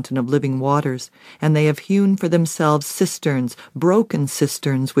 the fountain of living waters, and they have hewn for themselves cisterns, broken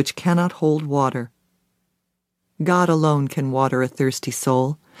cisterns which cannot hold water." God alone can water a thirsty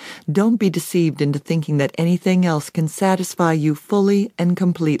soul. Don't be deceived into thinking that anything else can satisfy you fully and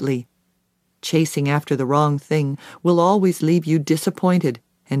completely. Chasing after the wrong thing will always leave you disappointed,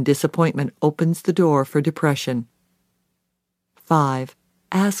 and disappointment opens the door for depression. 5.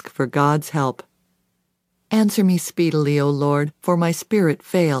 Ask for God's help. Answer me speedily, O Lord, for my spirit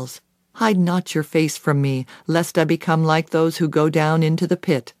fails. Hide not your face from me, lest I become like those who go down into the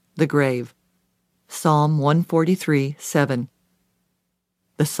pit, the grave. Psalm 143:7.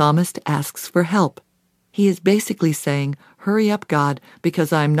 The psalmist asks for help. He is basically saying, "Hurry up, God,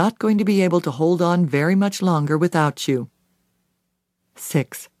 because I am not going to be able to hold on very much longer without you."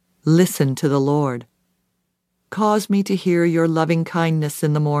 6. Listen to the Lord. Cause me to hear your loving kindness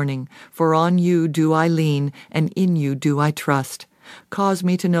in the morning, for on you do I lean, and in you do I trust. Cause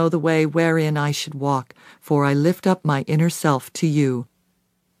me to know the way wherein I should walk, for I lift up my inner self to you.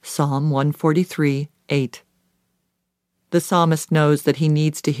 Psalm 143:8. The psalmist knows that he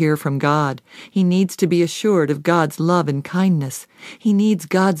needs to hear from God. He needs to be assured of God's love and kindness. He needs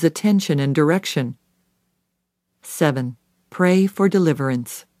God's attention and direction. 7. Pray for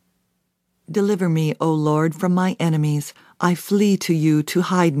deliverance. Deliver me, O Lord, from my enemies. I flee to you to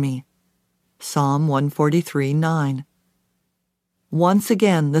hide me. Psalm 143:9. Once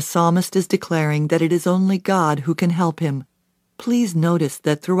again, the psalmist is declaring that it is only God who can help him. Please notice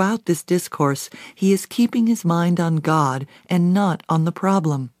that throughout this discourse, he is keeping his mind on God and not on the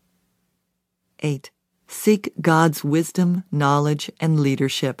problem. 8. Seek God's wisdom, knowledge, and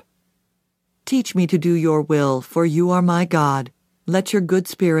leadership. Teach me to do your will, for you are my God. Let your good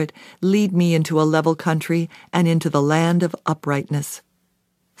spirit lead me into a level country and into the land of uprightness.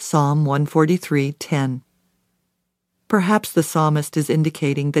 Psalm 143:10. Perhaps the psalmist is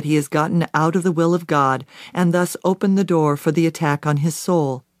indicating that he has gotten out of the will of God and thus opened the door for the attack on his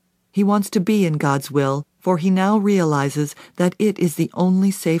soul. He wants to be in God's will, for he now realizes that it is the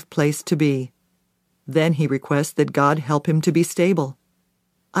only safe place to be. Then he requests that God help him to be stable.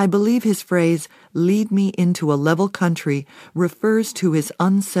 I believe his phrase, "lead me into a level country," refers to his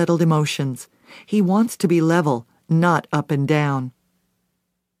unsettled emotions. He wants to be level, not up and down.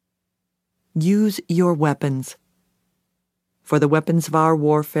 Use your weapons. For the weapons of our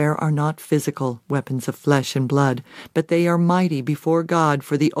warfare are not physical, weapons of flesh and blood, but they are mighty before God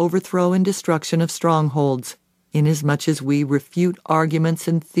for the overthrow and destruction of strongholds, inasmuch as we refute arguments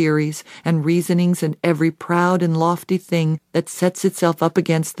and theories and reasonings and every proud and lofty thing that sets itself up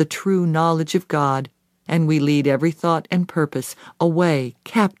against the true knowledge of God, and we lead every thought and purpose away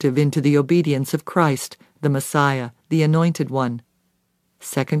captive into the obedience of Christ, the Messiah, the Anointed One.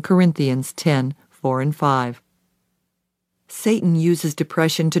 2 Corinthians 10:4 and 5. Satan uses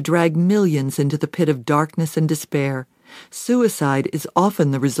depression to drag millions into the pit of darkness and despair. Suicide is often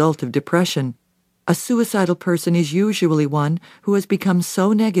the result of depression. A suicidal person is usually one who has become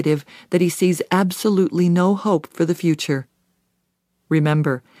so negative that he sees absolutely no hope for the future.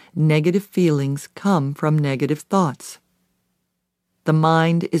 Remember, negative feelings come from negative thoughts. The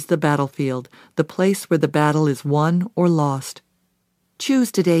mind is the battlefield, the place where the battle is won or lost.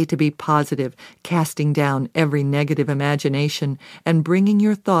 Choose today to be positive, casting down every negative imagination and bringing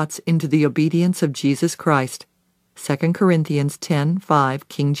your thoughts into the obedience of Jesus Christ. 2 Corinthians 10:5,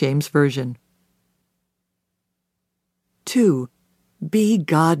 King James Version. 2. Be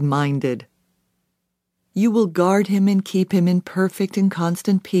God-minded. You will guard him and keep him in perfect and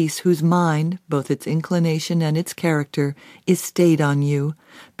constant peace, whose mind, both its inclination and its character, is stayed on you,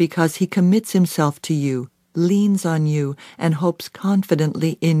 because he commits himself to you, leans on you, and hopes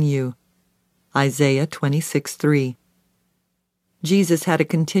confidently in you. Isaiah 26:3. Jesus had a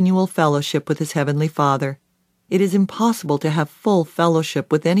continual fellowship with his heavenly Father. It is impossible to have full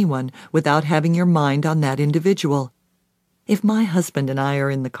fellowship with anyone without having your mind on that individual. If my husband and I are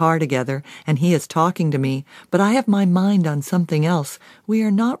in the car together and he is talking to me, but I have my mind on something else, we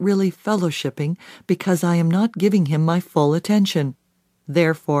are not really fellowshipping because I am not giving him my full attention.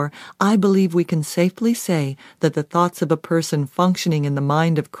 Therefore, I believe we can safely say that the thoughts of a person functioning in the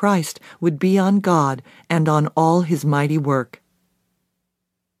mind of Christ would be on God and on all his mighty work.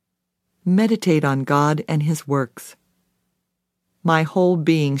 Meditate on God and his works. My whole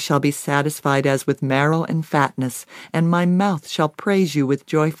being shall be satisfied as with marrow and fatness, and my mouth shall praise you with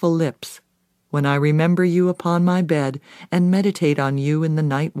joyful lips, when I remember you upon my bed and meditate on you in the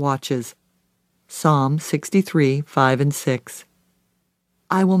night watches. Psalm 63:5 and 6.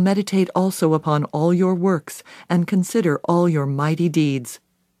 I will meditate also upon all your works and consider all your mighty deeds.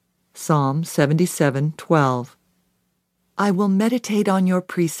 Psalm 77:12. I will meditate on your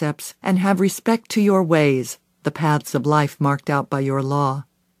precepts and have respect to your ways, the paths of life marked out by your law.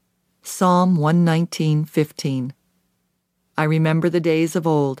 Psalm 119:15. I remember the days of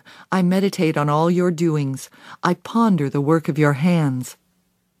old. I meditate on all your doings. I ponder the work of your hands.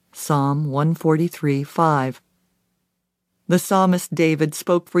 Psalm 143:5. The psalmist David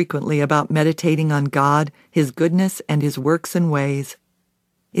spoke frequently about meditating on God, his goodness, and his works and ways.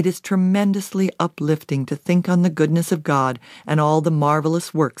 It is tremendously uplifting to think on the goodness of God and all the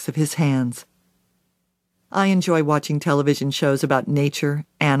marvelous works of his hands. I enjoy watching television shows about nature,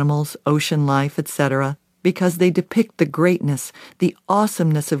 animals, ocean life, etc., because they depict the greatness, the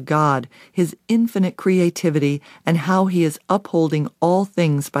awesomeness of God, his infinite creativity, and how he is upholding all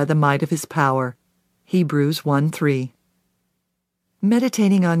things by the might of his power. Hebrews 1:3.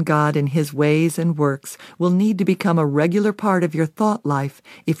 Meditating on God and his ways and works will need to become a regular part of your thought life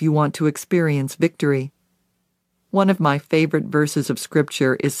if you want to experience victory. One of my favorite verses of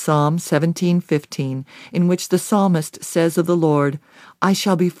Scripture is Psalm 17:15, in which the psalmist says of the Lord, I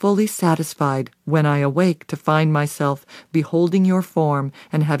shall be fully satisfied when I awake to find myself beholding your form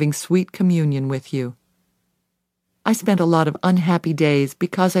and having sweet communion with you. I spent a lot of unhappy days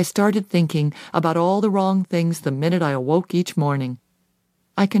because I started thinking about all the wrong things the minute I awoke each morning.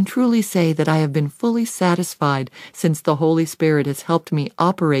 I can truly say that I have been fully satisfied since the Holy Spirit has helped me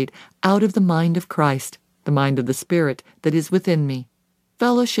operate out of the mind of Christ, the mind of the Spirit that is within me.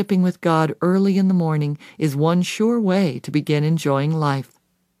 Fellowshipping with God early in the morning is one sure way to begin enjoying life.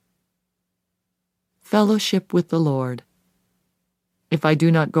 Fellowship with the Lord. If I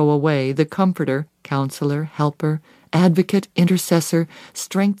do not go away, the Comforter, Counselor, Helper, Advocate, Intercessor,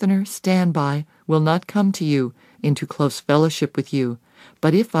 Strengthener, Standby will not come to you into close fellowship with you.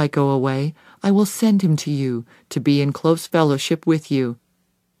 But if I go away, I will send him to you to be in close fellowship with you.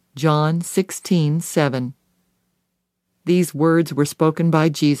 John 16:7. These words were spoken by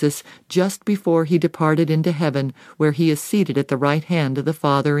Jesus just before he departed into heaven, where he is seated at the right hand of the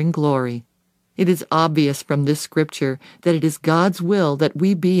Father in glory. It is obvious from this scripture that it is God's will that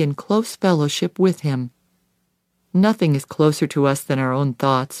we be in close fellowship with him. Nothing is closer to us than our own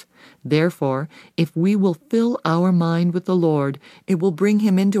thoughts. Therefore, if we will fill our mind with the Lord, it will bring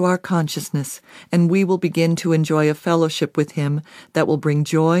Him into our consciousness, and we will begin to enjoy a fellowship with Him that will bring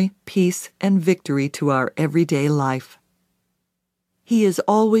joy, peace, and victory to our everyday life. He is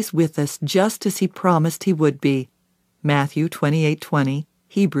always with us just as He promised He would be. Matthew 28:20,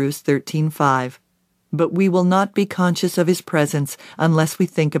 Hebrews 13:5. But we will not be conscious of His presence unless we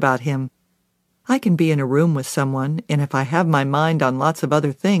think about Him. I can be in a room with someone, and if I have my mind on lots of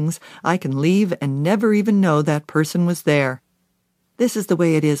other things, I can leave and never even know that person was there. This is the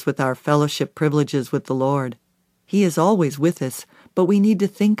way it is with our fellowship privileges with the Lord. He is always with us, but we need to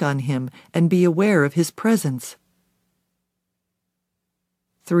think on Him and be aware of His presence.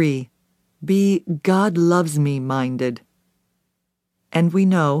 3. Be God loves me minded. And we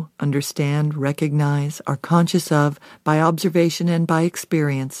know, understand, recognize, are conscious of, by observation and by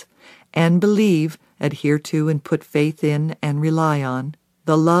experience, and believe, adhere to and put faith in and rely on,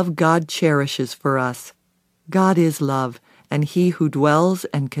 the love God cherishes for us. God is love, and He who dwells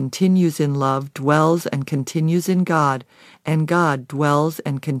and continues in love dwells and continues in God, and God dwells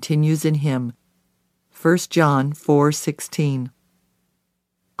and continues in Him. 1 John 4:16.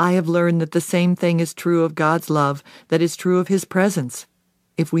 I have learned that the same thing is true of God's love that is true of His presence.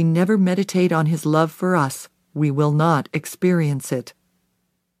 If we never meditate on His love for us, we will not experience it.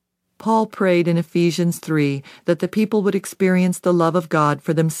 Paul prayed in Ephesians 3 that the people would experience the love of God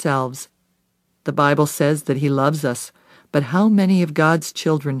for themselves. The Bible says that He loves us, but how many of God's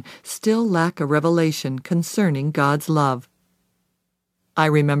children still lack a revelation concerning God's love? I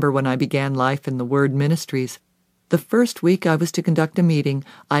remember when I began life in the Word Ministries. The first week I was to conduct a meeting,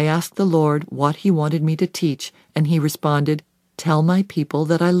 I asked the Lord what He wanted me to teach, and He responded, "Tell my people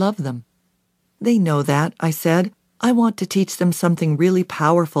that I love them." "They know that," I said. "I want to teach them something really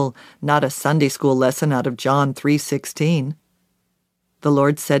powerful, not a Sunday school lesson out of John 3:16. The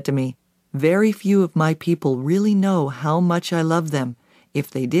Lord said to me, "Very few of my people really know how much I love them.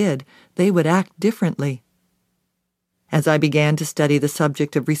 If they did, they would act differently." As I began to study the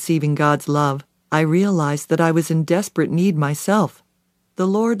subject of receiving God's love, I realized that I was in desperate need myself. The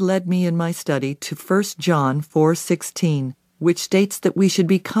Lord led me in my study to 1 John 4:16, which states that we should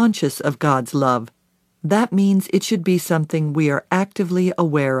be conscious of God's love. That means it should be something we are actively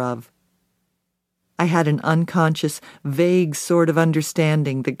aware of. I had an unconscious, vague sort of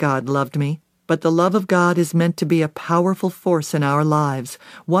understanding that God loved me, but the love of God is meant to be a powerful force in our lives,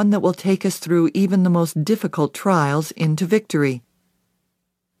 one that will take us through even the most difficult trials into victory.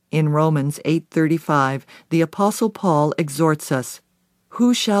 In Romans 8:35, the Apostle Paul exhorts us,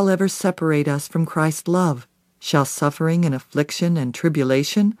 "Who shall ever separate us from Christ's love? Shall suffering and affliction and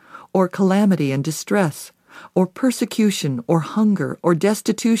tribulation, or calamity and distress, or persecution, or hunger, or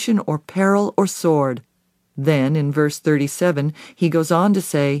destitution, or peril, or sword?" Then, in verse 37, he goes on to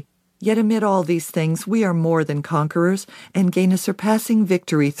say, "Yet amid all these things we are more than conquerors, and gain a surpassing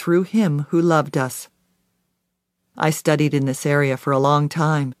victory through Him who loved us." I studied in this area for a long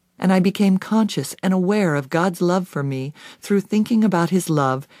time, and I became conscious and aware of God's love for me through thinking about His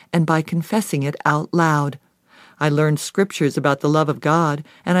love and by confessing it out loud. I learned scriptures about the love of God,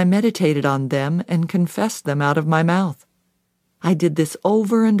 and I meditated on them and confessed them out of my mouth. I did this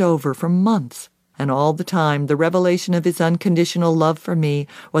over and over for months, and all the time the revelation of His unconditional love for me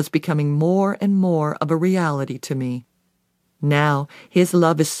was becoming more and more of a reality to me. Now, His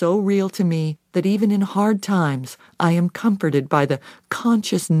love is so real to me that even in hard times I am comforted by the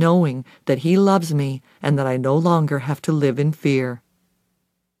conscious knowing that He loves me and that I no longer have to live in fear.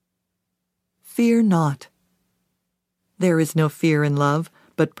 Fear not. There is no fear in love,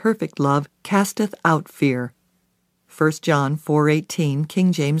 but perfect love casteth out fear. 1 John 4:18,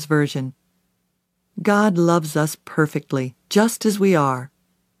 King James Version. God loves us perfectly, just as we are.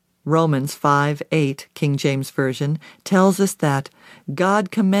 Romans 5:8, King James Version, tells us that God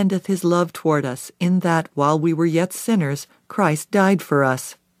commendeth His love toward us, in that, while we were yet sinners, Christ died for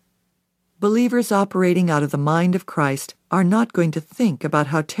us. Believers operating out of the mind of Christ are not going to think about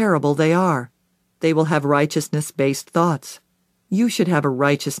how terrible they are. They will have righteousness-based thoughts. You should have a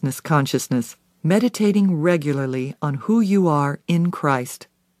righteousness consciousness, meditating regularly on who you are in Christ.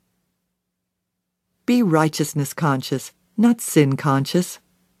 Be righteousness conscious, not sin conscious.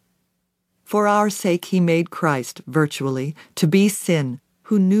 For our sake He made Christ, virtually, to be sin,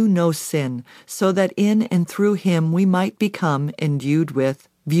 who knew no sin, so that in and through Him we might become endued with,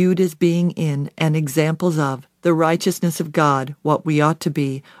 viewed as being in, and examples of, the righteousness of God, what we ought to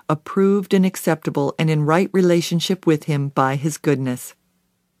be, approved and acceptable and in right relationship with Him by His goodness.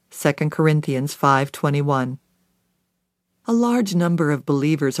 2 Corinthians 5:21. A large number of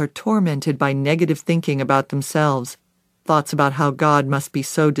believers are tormented by negative thinking about themselves, thoughts about how God must be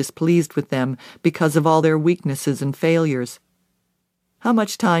so displeased with them because of all their weaknesses and failures. How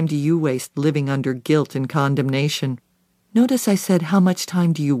much time do you waste living under guilt and condemnation? Notice I said, how much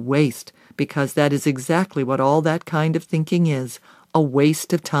time do you waste, because that is exactly what all that kind of thinking is, a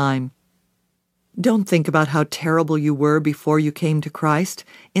waste of time. Don't think about how terrible you were before you came to Christ.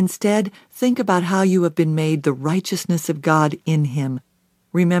 Instead, think about how you have been made the righteousness of God in Him.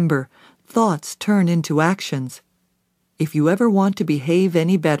 Remember, thoughts turn into actions. If you ever want to behave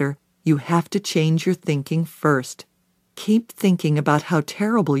any better, you have to change your thinking first. Keep thinking about how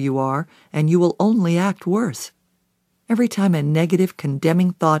terrible you are, and you will only act worse. Every time a negative,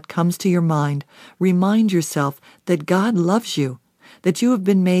 condemning thought comes to your mind, remind yourself that God loves you, that you have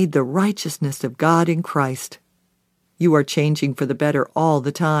been made the righteousness of God in Christ. You are changing for the better all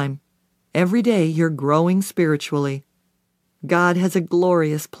the time. Every day you're growing spiritually. God has a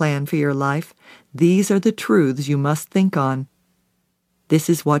glorious plan for your life. These are the truths you must think on. This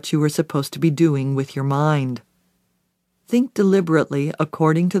is what you are supposed to be doing with your mind. Think deliberately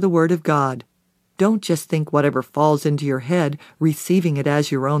according to the Word of God. Don't just think whatever falls into your head, receiving it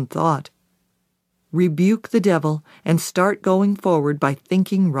as your own thought. Rebuke the devil and start going forward by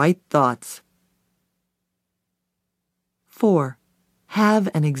thinking right thoughts. 4. Have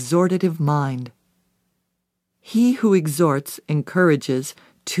an exhortative mind. He who exhorts encourages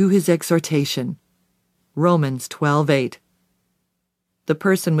to his exhortation. Romans 12:8. The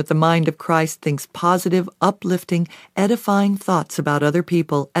person with the mind of Christ thinks positive, uplifting, edifying thoughts about other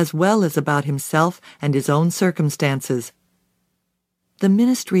people as well as about himself and his own circumstances. The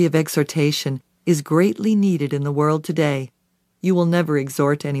ministry of exhortation is greatly needed in the world today. You will never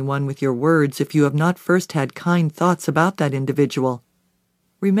exhort anyone with your words if you have not first had kind thoughts about that individual.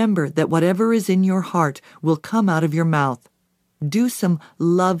 Remember that whatever is in your heart will come out of your mouth. Do some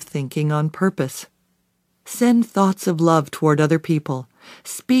love thinking on purpose. Send thoughts of love toward other people.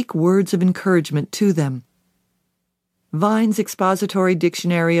 Speak words of encouragement to them. Vine's Expository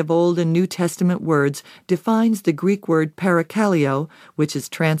Dictionary of Old and New Testament Words defines the Greek word parakaleo, which is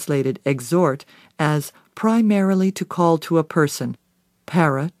translated exhort, as primarily to call to a person,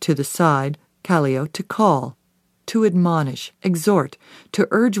 para to the side, kaleo to call, to admonish, exhort, to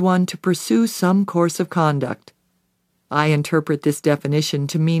urge one to pursue some course of conduct. I interpret this definition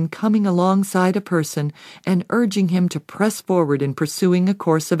to mean coming alongside a person and urging him to press forward in pursuing a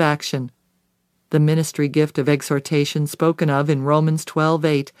course of action. The ministry gift of exhortation spoken of in Romans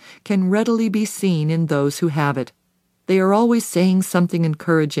 12:8 can readily be seen in those who have it. They are always saying something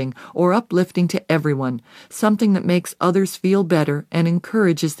encouraging or uplifting to everyone, something that makes others feel better and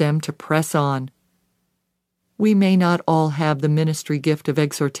encourages them to press on. We may not all have the ministry gift of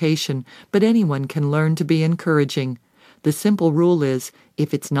exhortation, but anyone can learn to be encouraging. The simple rule is,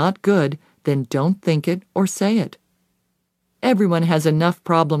 if it's not good, then don't think it or say it. Everyone has enough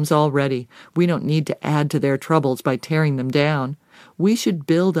problems already. We don't need to add to their troubles by tearing them down. We should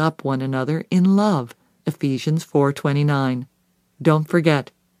build up one another in love. Ephesians 4:29. Don't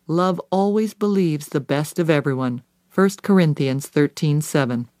forget, love always believes the best of everyone. 1 Corinthians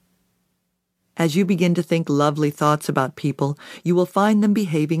 13:7. As you begin to think lovely thoughts about people, you will find them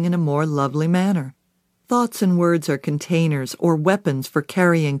behaving in a more lovely manner. Thoughts and words are containers or weapons for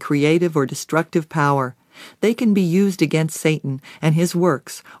carrying creative or destructive power. They can be used against Satan and his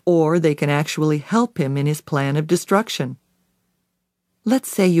works, or they can actually help him in his plan of destruction. Let's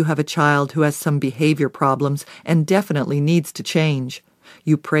say you have a child who has some behavior problems and definitely needs to change.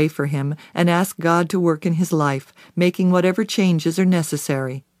 You pray for him and ask God to work in his life, making whatever changes are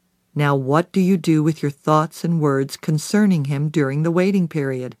necessary. Now, what do you do with your thoughts and words concerning him during the waiting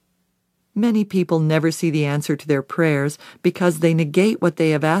period? Many people never see the answer to their prayers because they negate what they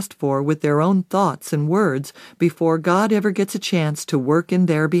have asked for with their own thoughts and words before God ever gets a chance to work in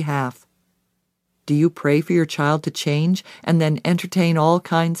their behalf. Do you pray for your child to change and then entertain all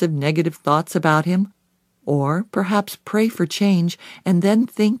kinds of negative thoughts about him? Or perhaps pray for change and then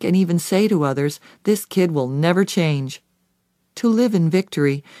think and even say to others, "This kid will never change." To live in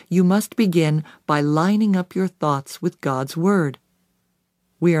victory, you must begin by lining up your thoughts with God's Word.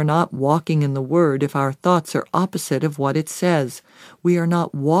 We are not walking in the Word if our thoughts are opposite of what it says. We are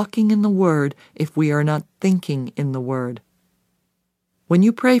not walking in the Word if we are not thinking in the Word. When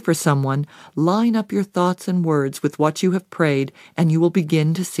you pray for someone, line up your thoughts and words with what you have prayed, and you will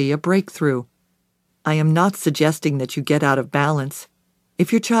begin to see a breakthrough. I am not suggesting that you get out of balance.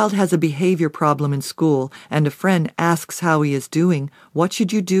 If your child has a behavior problem in school and a friend asks how he is doing, what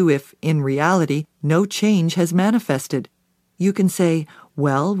should you do if, in reality, no change has manifested? You can say,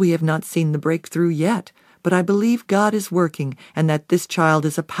 "Well, we have not seen the breakthrough yet, but I believe God is working and that this child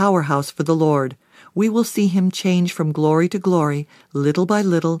is a powerhouse for the Lord. We will see him change from glory to glory, little by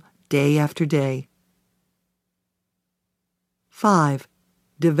little, day after day. 5.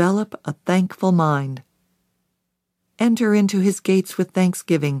 Develop a thankful mind. Enter into his gates with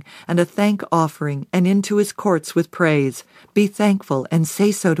thanksgiving and a thank offering, and into his courts with praise. Be thankful and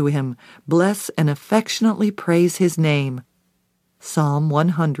say so to him. Bless and affectionately praise his name. Psalm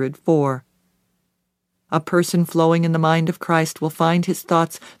 104. A person flowing in the mind of Christ will find his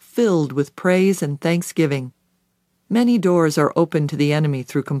thoughts filled with praise and thanksgiving. Many doors are open to the enemy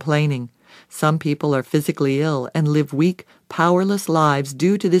through complaining. Some people are physically ill and live weak, powerless lives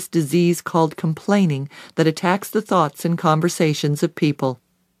due to this disease called complaining that attacks the thoughts and conversations of people.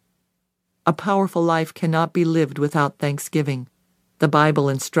 A powerful life cannot be lived without thanksgiving. The Bible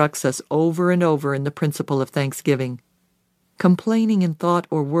instructs us over and over in the principle of thanksgiving. Complaining in thought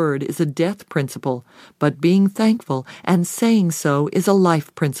or word is a death principle, but being thankful and saying so is a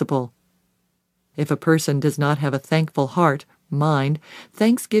life principle. If a person does not have a thankful heart, mind,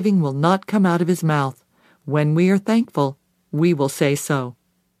 thanksgiving will not come out of his mouth. When we are thankful, we will say so.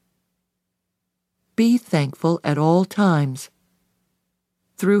 Be thankful at all times.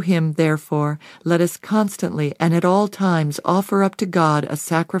 Through him, therefore, let us constantly and at all times offer up to God a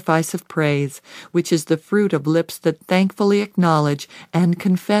sacrifice of praise, which is the fruit of lips that thankfully acknowledge and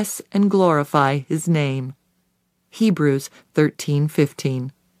confess and glorify his name. Hebrews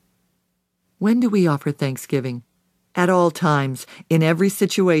 13:15. When do we offer thanksgiving? At all times, in every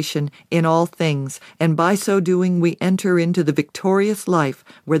situation, in all things, and by so doing we enter into the victorious life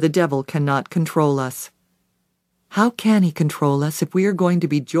where the devil cannot control us. How can he control us if we are going to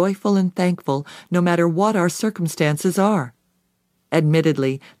be joyful and thankful no matter what our circumstances are?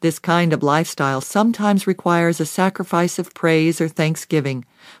 Admittedly, this kind of lifestyle sometimes requires a sacrifice of praise or thanksgiving,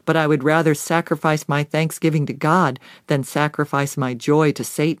 but I would rather sacrifice my thanksgiving to God than sacrifice my joy to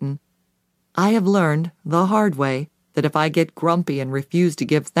Satan. I have learned, the hard way, that if I get grumpy and refuse to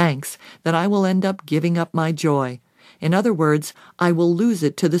give thanks, then I will end up giving up my joy. In other words, I will lose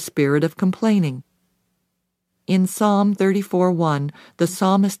it to the spirit of complaining. In Psalm 34:1, the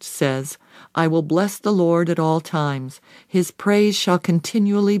psalmist says, "I will bless the Lord at all times. His praise shall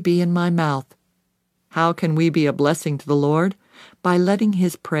continually be in my mouth." How can we be a blessing to the Lord? By letting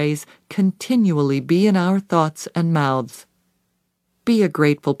his praise continually be in our thoughts and mouths. Be a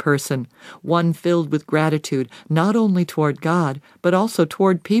grateful person, one filled with gratitude not only toward God, but also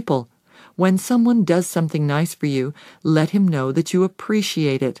toward people. When someone does something nice for you, let him know that you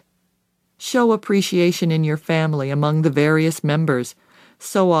appreciate it. Show appreciation in your family among the various members.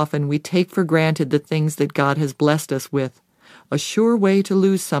 So often we take for granted the things that God has blessed us with. A sure way to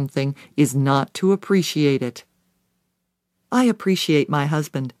lose something is not to appreciate it. I appreciate my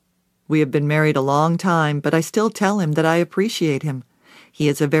husband. We have been married a long time, but I still tell him that I appreciate him. He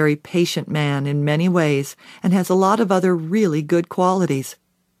is a very patient man in many ways and has a lot of other really good qualities.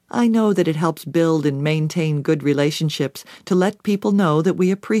 I know that it helps build and maintain good relationships to let people know that we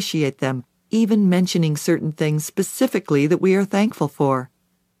appreciate them, even mentioning certain things specifically that we are thankful for.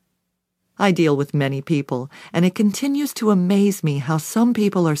 I deal with many people, and it continues to amaze me how some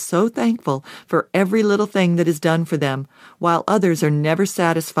people are so thankful for every little thing that is done for them, while others are never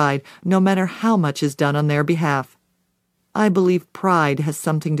satisfied no matter how much is done on their behalf. I believe pride has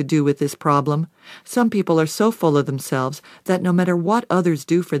something to do with this problem. Some people are so full of themselves that no matter what others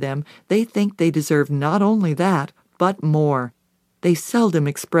do for them, they think they deserve not only that, but more. They seldom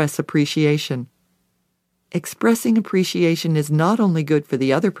express appreciation. Expressing appreciation is not only good for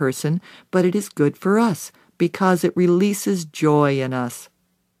the other person, but it is good for us because it releases joy in us.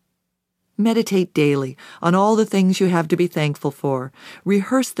 Meditate daily on all the things you have to be thankful for.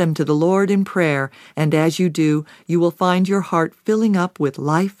 Rehearse them to the Lord in prayer, and as you do, you will find your heart filling up with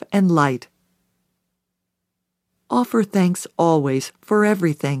life and light. Offer thanks always for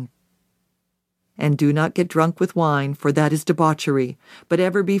everything. And do not get drunk with wine, for that is debauchery, but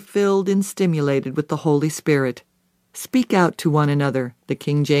ever be filled and stimulated with the Holy Spirit. Speak out to one another, the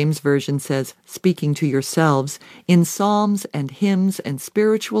King James Version says, speaking to yourselves, in psalms and hymns and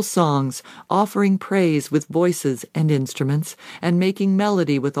spiritual songs, offering praise with voices and instruments, and making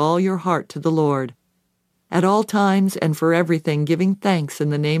melody with all your heart to the Lord. At all times and for everything giving thanks in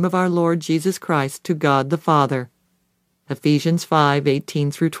the name of our Lord Jesus Christ to God the Father. Ephesians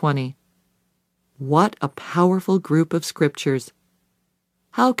 5:18-20. What a powerful group of scriptures!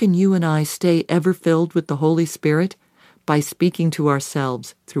 How can you and I stay ever filled with the Holy Spirit? By speaking to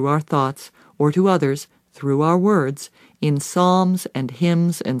ourselves through our thoughts, or to others through our words, in psalms and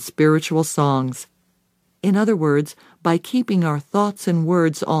hymns and spiritual songs. In other words, by keeping our thoughts and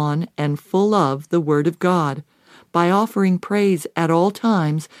words on and full of the Word of God, by offering praise at all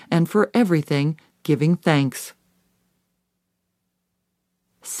times and for everything, giving thanks.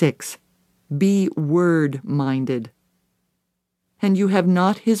 6. Be word-minded. And you have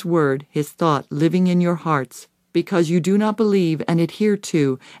not His word, His thought, living in your hearts, because you do not believe and adhere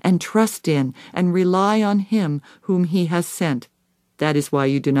to and trust in and rely on Him whom He has sent. That is why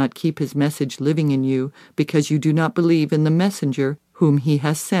you do not keep His message living in you, because you do not believe in the messenger whom He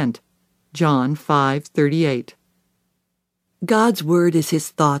has sent. John 5:38. God's word is His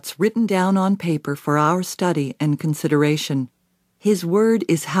thoughts written down on paper for our study and consideration. His word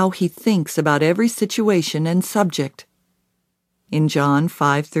is how He thinks about every situation and subject. In John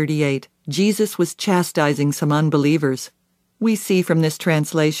 5:38, Jesus was chastising some unbelievers. We see from this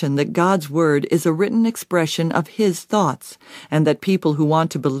translation that God's word is a written expression of His thoughts, and that people who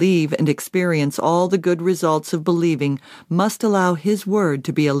want to believe and experience all the good results of believing must allow His word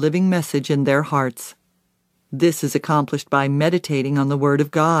to be a living message in their hearts. This is accomplished by meditating on the Word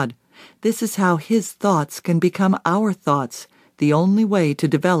of God. This is how His thoughts can become our thoughts, the only way to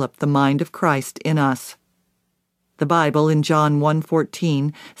develop the mind of Christ in us. The Bible in John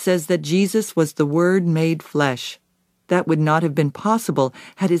 1:14 says that Jesus was the Word made flesh. That would not have been possible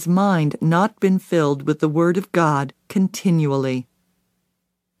had His mind not been filled with the Word of God continually.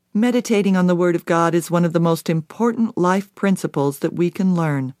 Meditating on the Word of God is one of the most important life principles that we can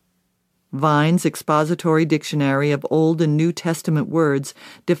learn. Vine's Expository Dictionary of Old and New Testament Words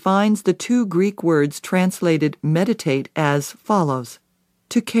defines the two Greek words translated meditate as follows: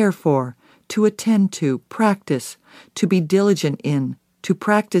 to care for, to attend to, practice, to be diligent in, to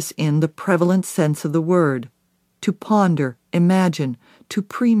practice in the prevalent sense of the word, to ponder, imagine, to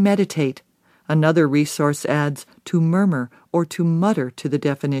premeditate. Another resource adds to murmur or to mutter to the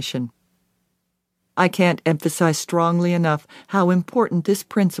definition. I can't emphasize strongly enough how important this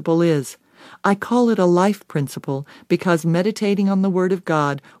principle is. I call it a life principle because meditating on the Word of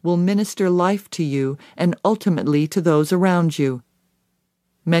God will minister life to you and ultimately to those around you.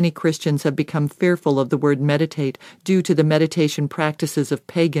 Many Christians have become fearful of the word meditate due to the meditation practices of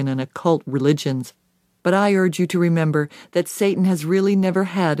pagan and occult religions. But I urge you to remember that Satan has really never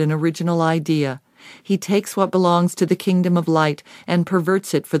had an original idea. He takes what belongs to the kingdom of light and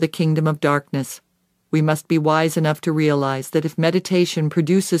perverts it for the kingdom of darkness. We must be wise enough to realize that if meditation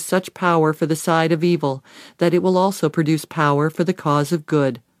produces such power for the side of evil, that it will also produce power for the cause of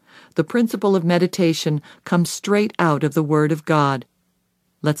good. The principle of meditation comes straight out of the Word of God.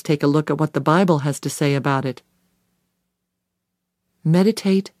 Let's take a look at what the Bible has to say about it.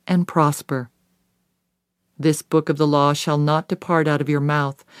 Meditate and prosper. This book of the law shall not depart out of your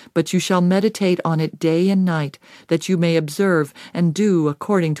mouth, but you shall meditate on it day and night, that you may observe and do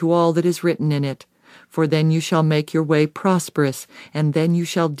according to all that is written in it. For then you shall make your way prosperous, and then you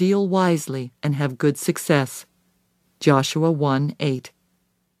shall deal wisely and have good success. Joshua 1:8.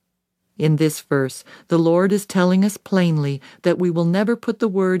 In this verse, the Lord is telling us plainly that we will never put the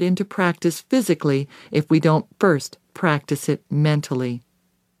word into practice physically if we don't first practice it mentally.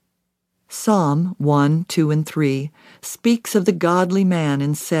 Psalm 1, 2, and 3 speaks of the godly man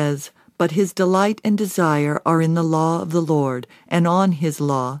and says, "But his delight and desire are in the law of the Lord, and on his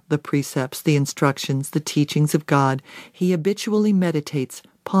law, the precepts, the instructions, the teachings of God, he habitually meditates,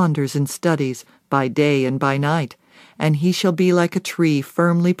 ponders, and studies, by day and by night. And he shall be like a tree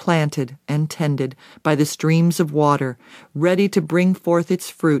firmly planted and tended by the streams of water, ready to bring forth its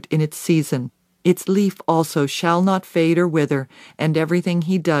fruit in its season. Its leaf also shall not fade or wither, and everything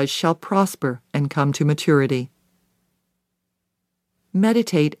he does shall prosper and come to maturity."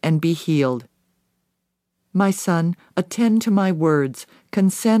 Meditate and be healed. My son, attend to my words,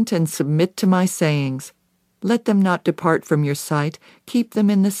 consent and submit to my sayings. Let them not depart from your sight, keep them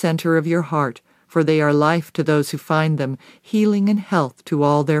in the center of your heart, for they are life to those who find them, healing and health to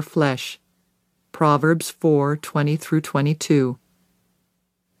all their flesh. Proverbs 4:20-22.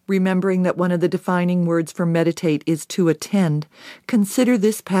 Remembering that one of the defining words for meditate is to attend, consider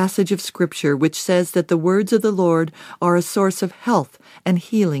this passage of Scripture which says that the words of the Lord are a source of health and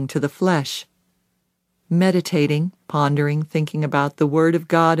healing to the flesh. Meditating, pondering, thinking about the Word of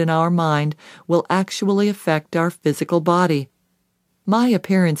God in our mind will actually affect our physical body. My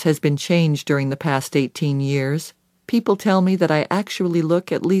appearance has been changed during the past 18 years. People tell me that I actually look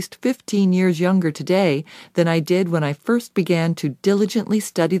at least 15 years younger today than I did when I first began to diligently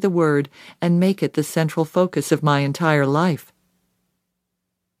study the Word and make it the central focus of my entire life.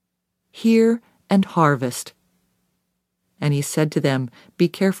 Hear and harvest. And he said to them, "Be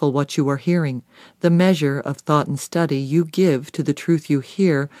careful what you are hearing. The measure of thought and study you give to the truth you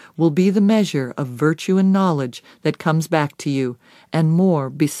hear will be the measure of virtue and knowledge that comes back to you, and more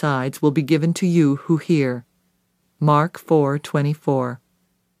besides will be given to you who hear." Mark 4:24.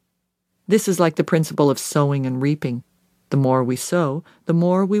 This is like the principle of sowing and reaping. The more we sow, the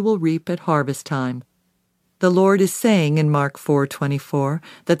more we will reap at harvest time. The Lord is saying in Mark 4:24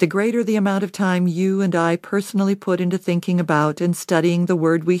 that the greater the amount of time you and I personally put into thinking about and studying the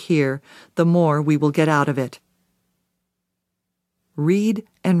word we hear, the more we will get out of it. Read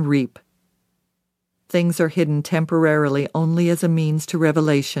and reap. Things are hidden temporarily only as a means to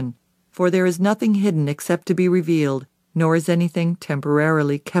revelation, for there is nothing hidden except to be revealed, nor is anything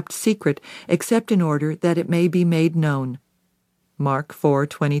temporarily kept secret except in order that it may be made known. Mark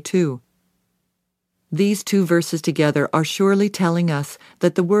 4:22. These two verses together are surely telling us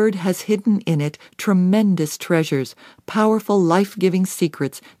that the Word has hidden in it tremendous treasures, powerful life-giving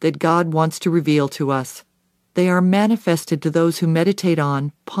secrets that God wants to reveal to us. They are manifested to those who meditate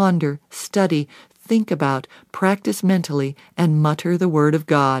on, ponder, study, think about, practice mentally, and mutter the Word of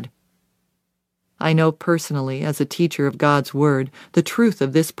God. I know personally, as a teacher of God's Word, the truth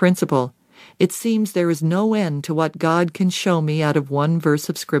of this principle. It seems there is no end to what God can show me out of one verse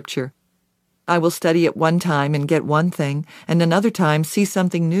of Scripture. I will study it one time and get one thing, and another time see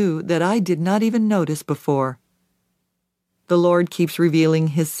something new that I did not even notice before. The Lord keeps revealing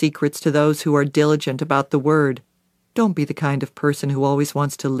His secrets to those who are diligent about the Word. Don't be the kind of person who always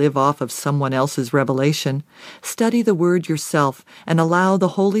wants to live off of someone else's revelation. Study the Word yourself and allow the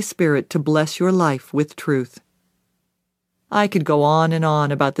Holy Spirit to bless your life with truth. I could go on and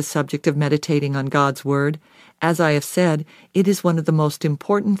on about the subject of meditating on God's Word. As I have said, it is one of the most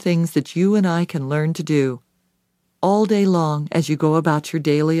important things that you and I can learn to do. All day long, as you go about your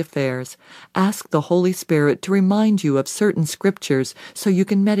daily affairs, ask the Holy Spirit to remind you of certain scriptures so you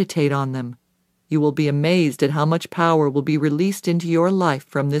can meditate on them. You will be amazed at how much power will be released into your life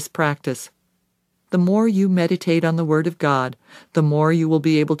from this practice. The more you meditate on the Word of God, the more you will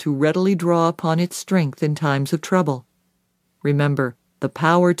be able to readily draw upon its strength in times of trouble. Remember, the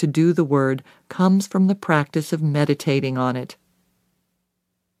power to do the Word comes from the practice of meditating on it.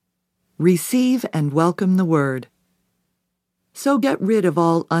 Receive and welcome the Word. So get rid of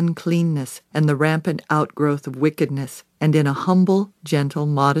all uncleanness and the rampant outgrowth of wickedness, and in a humble, gentle,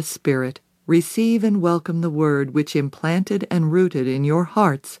 modest spirit, receive and welcome the Word which, implanted and rooted in your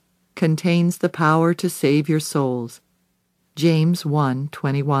hearts, contains the power to save your souls. James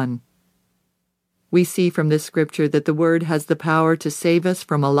 1:21. We see from this scripture that the Word has the power to save us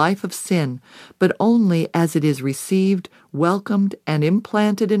from a life of sin, but only as it is received, welcomed, and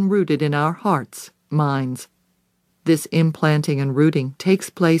implanted and rooted in our hearts, minds. This implanting and rooting takes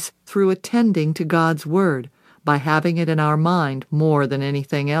place through attending to God's Word, by having it in our mind more than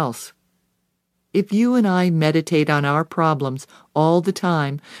anything else. If you and I meditate on our problems all the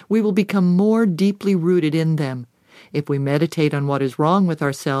time, we will become more deeply rooted in them. If we meditate on what is wrong with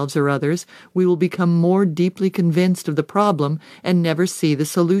ourselves or others, we will become more deeply convinced of the problem and never see the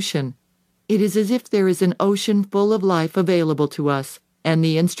solution. It is as if there is an ocean full of life available to us, and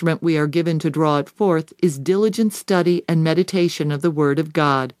the instrument we are given to draw it forth is diligent study and meditation of the Word of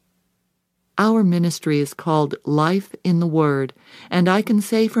God. Our ministry is called Life in the Word, and I can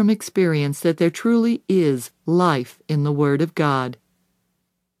say from experience that there truly is life in the Word of God.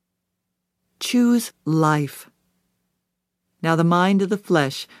 Choose life. Now the mind of the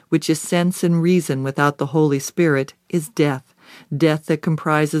flesh, which is sense and reason without the Holy Spirit, is death, death that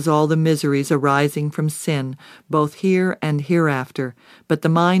comprises all the miseries arising from sin, both here and hereafter. But the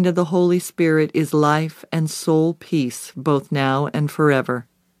mind of the Holy Spirit is life and soul peace, both now and forever.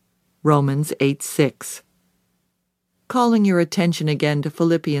 Romans 8:6. Calling your attention again to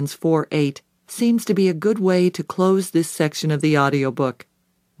Philippians 4:8 seems to be a good way to close this section of the audiobook.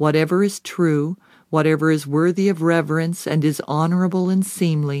 Whatever is true, whatever is worthy of reverence and is honorable and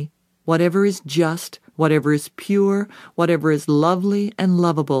seemly, whatever is just, whatever is pure, whatever is lovely and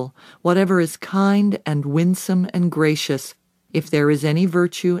lovable, whatever is kind and winsome and gracious, if there is any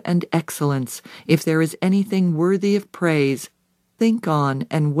virtue and excellence, if there is anything worthy of praise, think on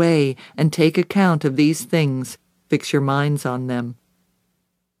and weigh and take account of these things. Fix your minds on them.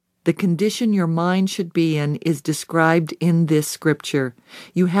 The condition your mind should be in is described in this scripture.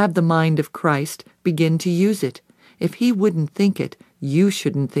 You have the mind of Christ, begin to use it. If He wouldn't think it, you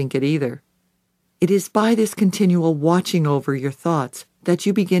shouldn't think it either. It is by this continual watching over your thoughts that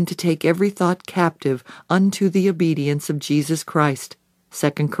you begin to take every thought captive unto the obedience of Jesus Christ.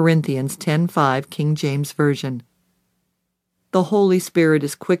 2 Corinthians 10:5, King James Version. The Holy Spirit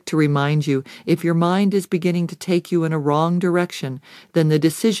is quick to remind you if your mind is beginning to take you in a wrong direction, then the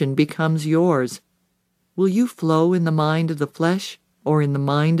decision becomes yours. Will you flow in the mind of the flesh or in the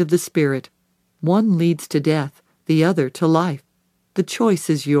mind of the Spirit? One leads to death, the other to life. The choice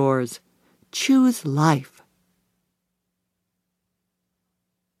is yours. Choose life.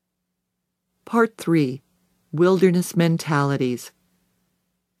 Part 3. Wilderness Mentalities.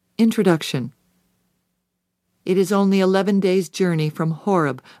 Introduction. It is only 11 days' journey from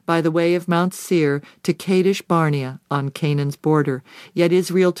Horeb by the way of Mount Seir to Kadesh Barnea on Canaan's border, yet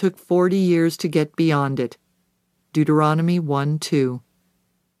Israel took 40 years to get beyond it. Deuteronomy 1:2.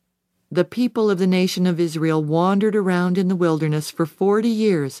 The people of the nation of Israel wandered around in the wilderness for 40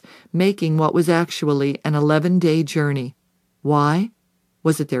 years, making what was actually an 11-day journey. Why?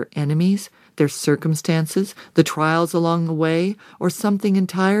 Was it their enemies, their circumstances, the trials along the way, or something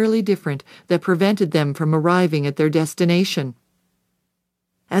entirely different that prevented them from arriving at their destination?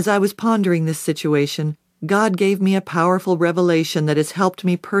 As I was pondering this situation, God gave me a powerful revelation that has helped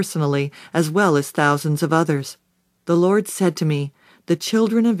me personally as well as thousands of others. The Lord said to me, "The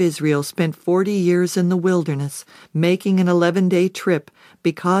children of Israel spent 40 years in the wilderness, making an 11-day trip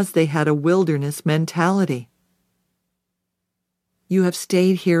because they had a wilderness mentality." You have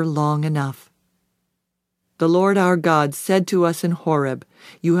stayed here long enough. The Lord our God said to us in Horeb,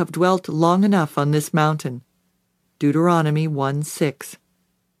 "You have dwelt long enough on this mountain." Deuteronomy 1:6.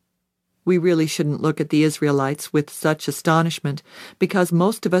 We really shouldn't look at the Israelites with such astonishment, because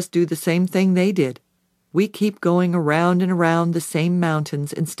most of us do the same thing they did. We keep going around and around the same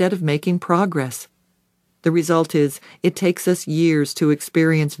mountains instead of making progress. The result is, it takes us years to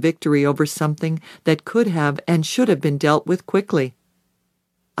experience victory over something that could have and should have been dealt with quickly.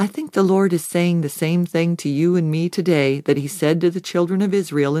 I think the Lord is saying the same thing to you and me today that He said to the children of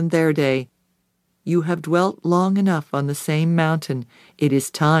Israel in their day. You have dwelt long enough on the same mountain. It is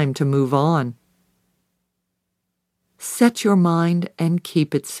time to move on. Set your mind and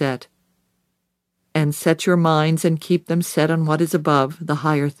keep it set. And set your minds and keep them set on what is above, the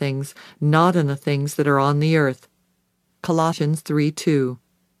higher things, not on the things that are on the earth. Colossians 3:2.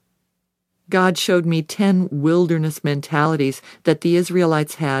 God showed me 10 wilderness mentalities that the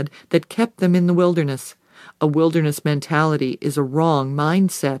Israelites had that kept them in the wilderness. A wilderness mentality is a wrong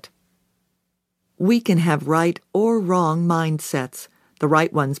mindset. We can have right or wrong mindsets. The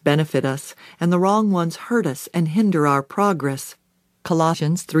right ones benefit us, and the wrong ones hurt us and hinder our progress.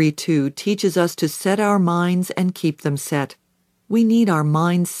 Colossians 3:2 teaches us to set our minds and keep them set. We need our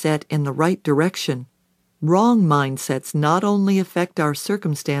minds set in the right direction. Wrong mindsets not only affect our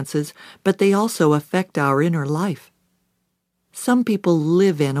circumstances, but they also affect our inner life. Some people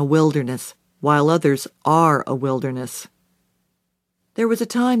live in a wilderness, while others are a wilderness. There was a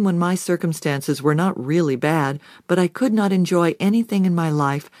time when my circumstances were not really bad, but I could not enjoy anything in my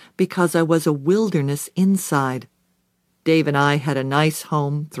life because I was a wilderness inside. Dave and I had a nice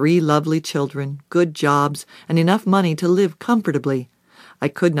home, 3 lovely children, good jobs, and enough money to live comfortably. I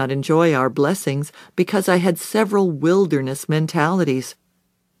could not enjoy our blessings because I had several wilderness mentalities.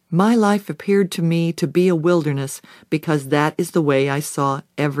 My life appeared to me to be a wilderness because that is the way I saw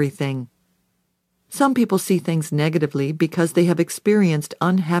everything. Some people see things negatively because they have experienced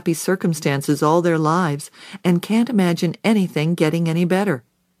unhappy circumstances all their lives and can't imagine anything getting any better.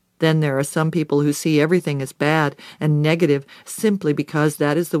 Then there are some people who see everything as bad and negative simply because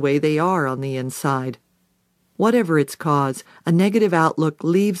that is the way they are on the inside. Whatever its cause, a negative outlook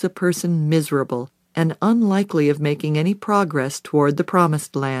leaves a person miserable and unlikely of making any progress toward the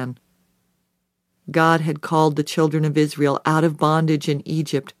Promised Land. God had called the children of Israel out of bondage in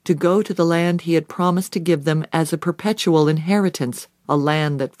Egypt to go to the land He had promised to give them as a perpetual inheritance, a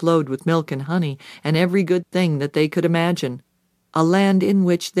land that flowed with milk and honey and every good thing that they could imagine, a land in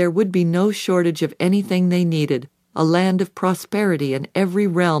which there would be no shortage of anything they needed, a land of prosperity in every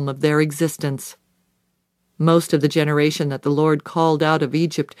realm of their existence. Most of the generation that the Lord called out of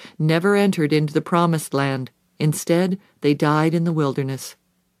Egypt never entered into the Promised Land. Instead, they died in the wilderness.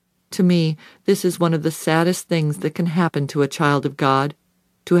 To me, this is one of the saddest things that can happen to a child of God,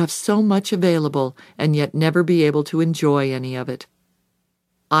 to have so much available and yet never be able to enjoy any of it.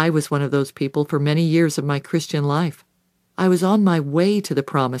 I was one of those people for many years of my Christian life. I was on my way to the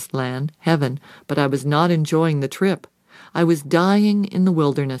Promised Land, heaven, but I was not enjoying the trip. I was dying in the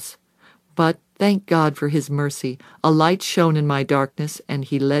wilderness. But thank God for His mercy, a light shone in my darkness, and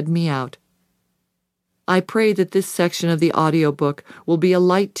He led me out. I pray that this section of the audiobook will be a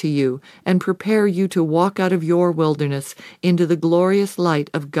light to you and prepare you to walk out of your wilderness into the glorious light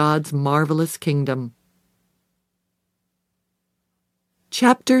of God's marvelous kingdom.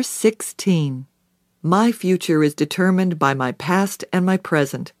 Chapter 16. My future is determined by my past and my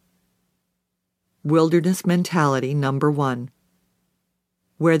present. Wilderness mentality number 1.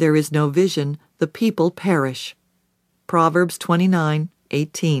 Where there is no vision, the people perish. Proverbs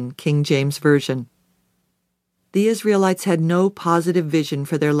 29:18, King James Version. The Israelites had no positive vision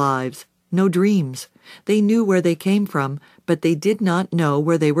for their lives, no dreams. They knew where they came from, but they did not know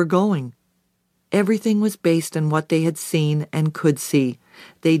where they were going. Everything was based on what they had seen and could see.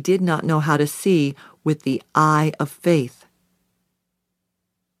 They did not know how to see with the eye of faith.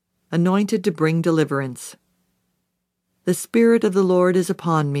 Anointed to bring deliverance. The Spirit of the Lord is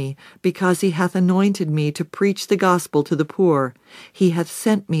upon me, because he hath anointed me to preach the gospel to the poor. He hath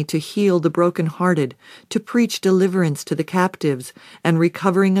sent me to heal the brokenhearted, to preach deliverance to the captives, and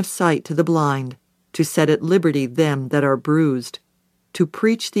recovering of sight to the blind, to set at liberty them that are bruised, to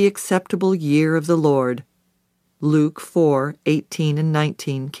preach the acceptable year of the Lord. Luke 4:18 and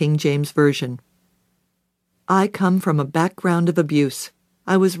 19, King James Version. I come from a background of abuse.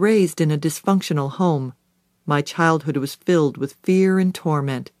 I was raised in a dysfunctional home. My childhood was filled with fear and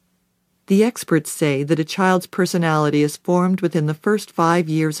torment. The experts say that a child's personality is formed within the first 5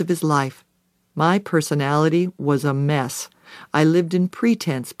 years of his life. My personality was a mess. I lived in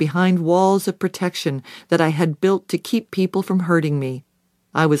pretense behind walls of protection that I had built to keep people from hurting me.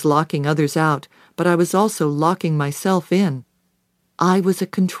 I was locking others out, but I was also locking myself in. I was a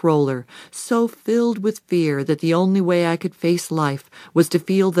controller, so filled with fear that the only way I could face life was to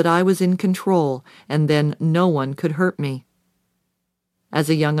feel that I was in control, and then no one could hurt me. As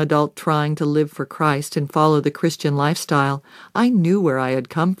a young adult trying to live for Christ and follow the Christian lifestyle, I knew where I had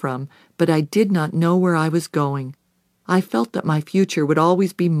come from, but I did not know where I was going. I felt that my future would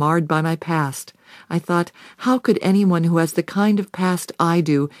always be marred by my past. I thought, how could anyone who has the kind of past I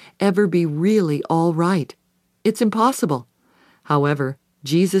do ever be really all right? It's impossible. However,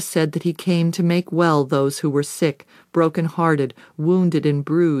 Jesus said that he came to make well those who were sick, broken-hearted, wounded and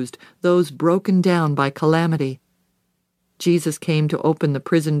bruised, those broken down by calamity. Jesus came to open the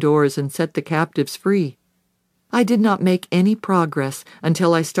prison doors and set the captives free. I did not make any progress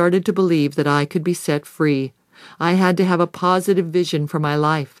until I started to believe that I could be set free. I had to have a positive vision for my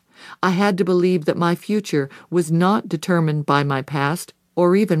life. I had to believe that my future was not determined by my past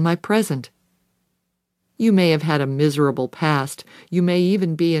or even my present. You may have had a miserable past. You may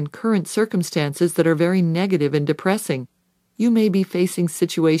even be in current circumstances that are very negative and depressing. You may be facing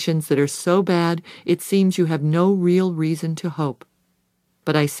situations that are so bad it seems you have no real reason to hope.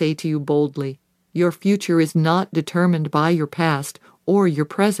 But I say to you boldly, your future is not determined by your past or your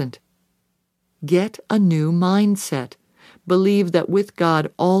present. Get a new mindset. Believe that with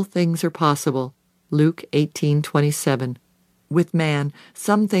God all things are possible. Luke 18:27. With man,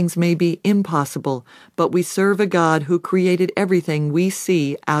 some things may be impossible, but we serve a God who created everything we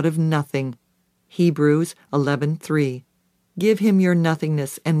see out of nothing. Hebrews 11:3. Give him your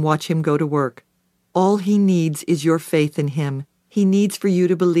nothingness and watch him go to work. All he needs is your faith in him. He needs for you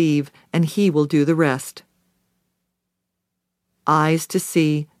to believe, and he will do the rest. Eyes to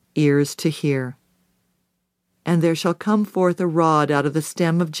see, ears to hear. And there shall come forth a rod out of the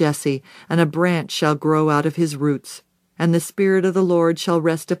stem of Jesse, and a branch shall grow out of his roots. And the Spirit of the Lord shall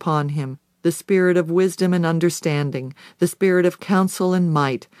rest upon him, the Spirit of wisdom and understanding, the Spirit of counsel and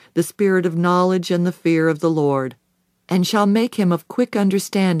might, the Spirit of knowledge and the fear of the Lord. And shall make him of quick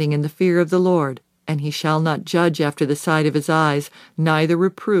understanding in the fear of the Lord. And he shall not judge after the sight of his eyes, neither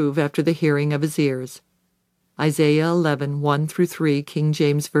reprove after the hearing of his ears. Isaiah 11:1-3, King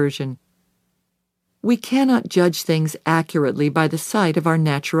James Version. We cannot judge things accurately by the sight of our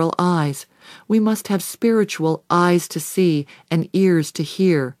natural eyes. We must have spiritual eyes to see and ears to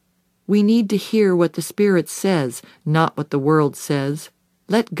hear. We need to hear what the Spirit says, not what the world says.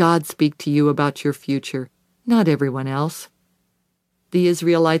 Let God speak to you about your future, not everyone else. The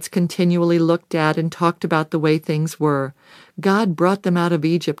Israelites continually looked at and talked about the way things were. God brought them out of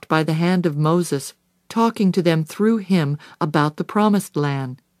Egypt by the hand of Moses, talking to them through him about the Promised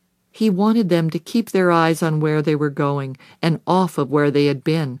Land. He wanted them to keep their eyes on where they were going and off of where they had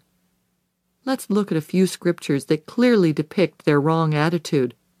been. Let's look at a few scriptures that clearly depict their wrong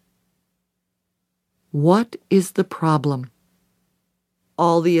attitude. What is the problem?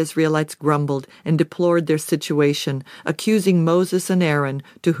 All the Israelites grumbled and deplored their situation, accusing Moses and Aaron,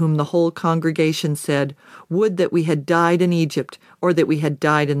 to whom the whole congregation said, "Would that we had died in Egypt, or that we had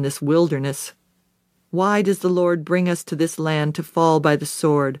died in this wilderness. Why does the Lord bring us to this land to fall by the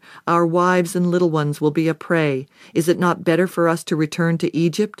sword? Our wives and little ones will be a prey. Is it not better for us to return to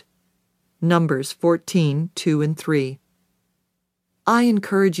Egypt?" Numbers 14:2-3. I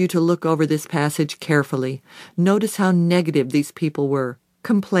encourage you to look over this passage carefully. Notice how negative these people were.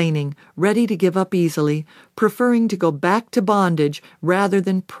 complaining, ready to give up easily, preferring to go back to bondage rather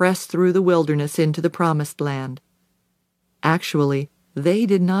than press through the wilderness into the promised land. Actually, they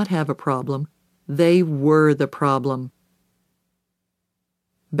did not have a problem. They were the problem.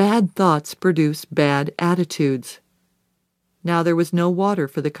 Bad thoughts produce bad attitudes. Now there was no water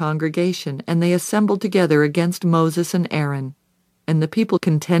for the congregation, and they assembled together against Moses and Aaron. And the people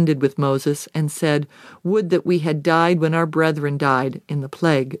contended with Moses and said, "Would that we had died when our brethren died in the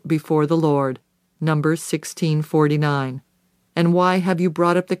plague before the Lord." Numbers 16:49. "And why have you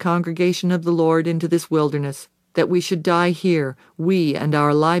brought up the congregation of the Lord into this wilderness, that we should die here, we and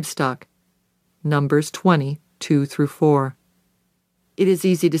our livestock?" Numbers 20:2-4. It is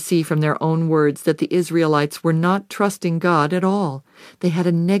easy to see from their own words that the Israelites were not trusting God at all. They had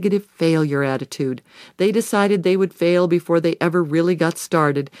a negative failure attitude. They decided they would fail before they ever really got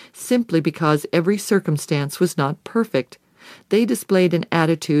started, simply because every circumstance was not perfect. They displayed an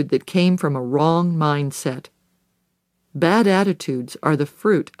attitude that came from a wrong mindset. Bad attitudes are the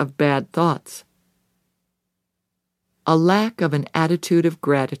fruit of bad thoughts. A lack of an attitude of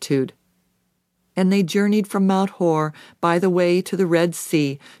gratitude. And they journeyed from Mount Hor by the way to the Red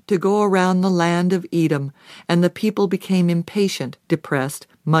Sea to go around the land of Edom, and the people became impatient, depressed,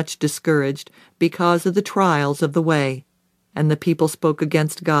 much discouraged, because of the trials of the way. And the people spoke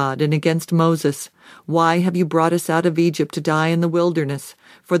against God and against Moses. "Why have you brought us out of Egypt to die in the wilderness?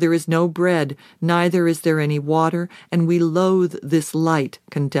 For there is no bread, neither is there any water, and we loathe this light,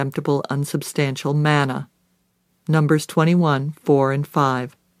 contemptible, unsubstantial manna." Numbers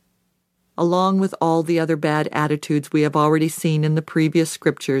 21:4-5. Along with all the other bad attitudes we have already seen in the previous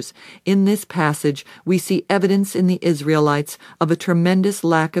scriptures, in this passage we see evidence in the Israelites of a tremendous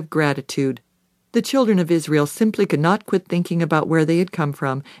lack of gratitude. The children of Israel simply could not quit thinking about where they had come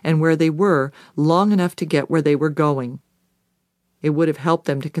from and where they were long enough to get where they were going. It would have helped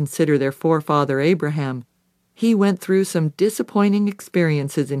them to consider their forefather Abraham. He went through some disappointing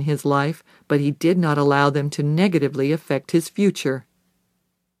experiences in his life, but he did not allow them to negatively affect his future.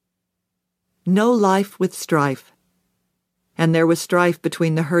 No life with strife. And there was strife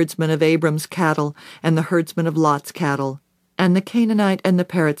between the herdsmen of Abram's cattle and the herdsmen of Lot's cattle. And the Canaanite and the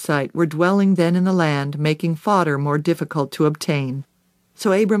Perizzite were dwelling then in the land, making fodder more difficult to obtain.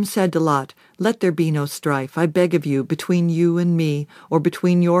 So Abram said to Lot, "Let there be no strife, I beg of you, between you and me, or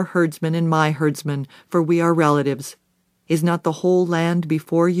between your herdsmen and my herdsmen, for we are relatives. Is not the whole land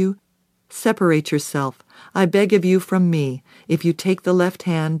before you? Separate yourself, I beg of you, from me. If you take the left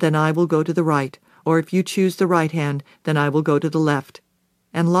hand, then I will go to the right, or if you choose the right hand, then I will go to the left."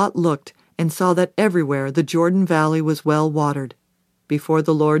 And Lot looked, and saw that everywhere the Jordan Valley was well watered. Before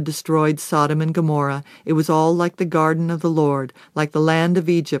the Lord destroyed Sodom and Gomorrah, it was all like the garden of the Lord, like the land of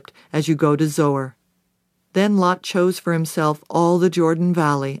Egypt, as you go to Zoar. Then Lot chose for himself all the Jordan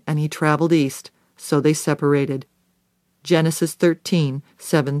Valley, and he traveled east, so they separated. Genesis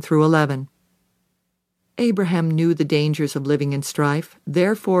 13:7-11. Abraham knew the dangers of living in strife,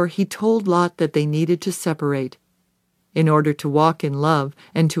 therefore he told Lot that they needed to separate. In order to walk in love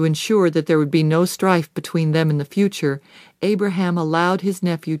and to ensure that there would be no strife between them in the future, Abraham allowed his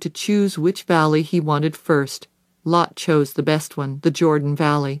nephew to choose which valley he wanted first. Lot chose the best one, the Jordan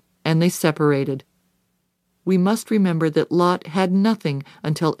Valley, and they separated. We must remember that Lot had nothing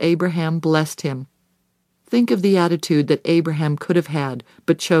until Abraham blessed him. Think of the attitude that Abraham could have had,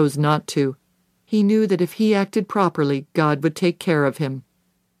 but chose not to. He knew that if he acted properly, God would take care of him.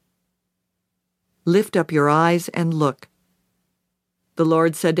 Lift up your eyes and look. The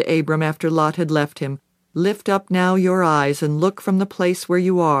Lord said to Abram after Lot had left him, "Lift up now your eyes and look from the place where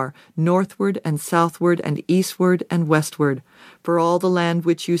you are, northward and southward and eastward and westward. For all the land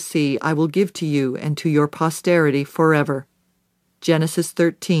which you see I will give to you and to your posterity forever." Genesis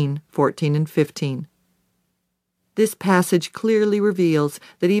 13:14-15. This passage clearly reveals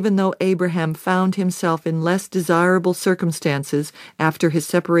that even though Abraham found himself in less desirable circumstances after his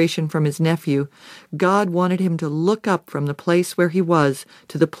separation from his nephew, God wanted him to look up from the place where he was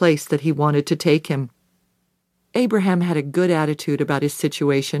to the place that he wanted to take him. Abraham had a good attitude about his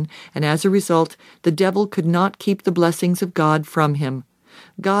situation, and as a result, the devil could not keep the blessings of God from him.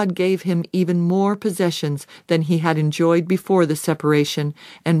 God gave him even more possessions than he had enjoyed before the separation,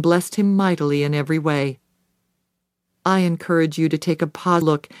 and blessed him mightily in every way. I encourage you to take a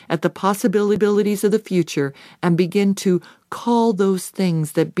look at the possibilities of the future and begin to call those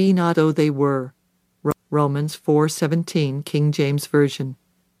things that be not though they were. Romans 4:17, King James Version.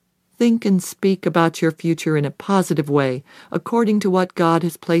 Think and speak about your future in a positive way, according to what God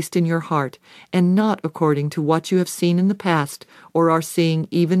has placed in your heart, and not according to what you have seen in the past or are seeing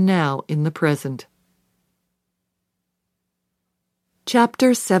even now in the present.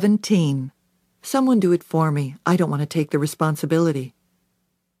 Chapter 17. Someone do it for me. I don't want to take the responsibility.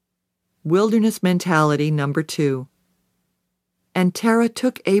 Wilderness mentality number 2. And Terah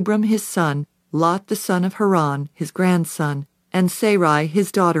took Abram his son, Lot the son of Haran, his grandson, and Sarai his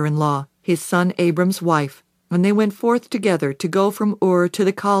daughter-in-law, his son Abram's wife, and they went forth together to go from Ur to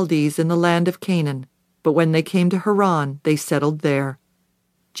the Chaldees in the land of Canaan. But when they came to Haran, they settled there.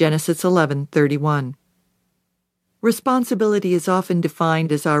 Genesis 11:31. Responsibility is often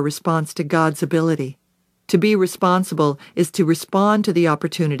defined as our response to God's ability. To be responsible is to respond to the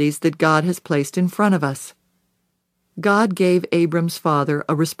opportunities that God has placed in front of us. God gave Abram's father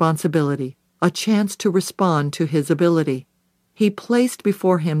a responsibility, a chance to respond to his ability. He placed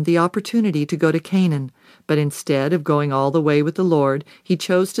before him the opportunity to go to Canaan, but instead of going all the way with the Lord, he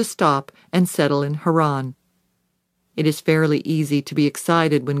chose to stop and settle in Haran. It is fairly easy to be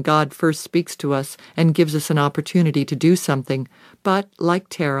excited when God first speaks to us and gives us an opportunity to do something, but, like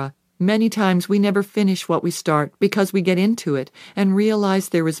Terah, many times we never finish what we start because we get into it and realize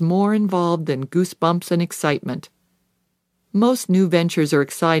there is more involved than goosebumps and excitement. Most new ventures are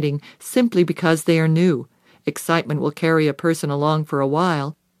exciting simply because they are new. Excitement will carry a person along for a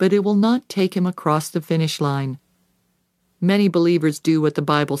while, but it will not take him across the finish line. Many believers do what the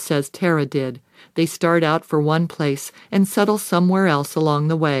Bible says Terah did. They start out for one place and settle somewhere else along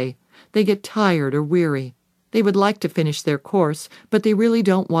the way. They get tired or weary. They would like to finish their course, but they really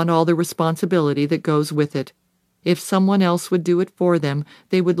don't want all the responsibility that goes with it. If someone else would do it for them,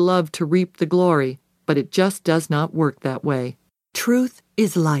 they would love to reap the glory, but it just does not work that way. Truth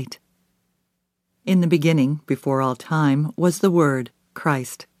is light. In the beginning, before all time, was the Word,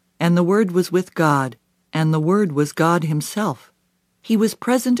 Christ, and the Word was with God, and the Word was God Himself. He was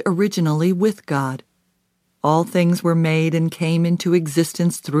present originally with God. All things were made and came into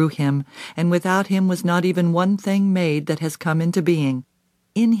existence through Him, and without Him was not even one thing made that has come into being.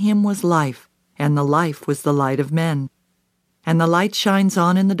 In Him was life, and the life was the light of men. And the light shines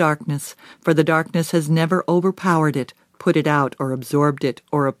on in the darkness, for the darkness has never overpowered it, put it out, or absorbed it,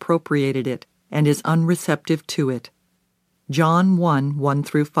 or appropriated it, and is unreceptive to it. John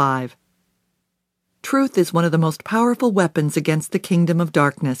 1:1-5. Truth is one of the most powerful weapons against the kingdom of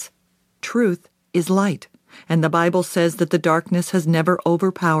darkness. Truth is light, and the Bible says that the darkness has never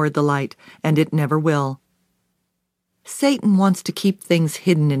overpowered the light, and it never will. Satan wants to keep things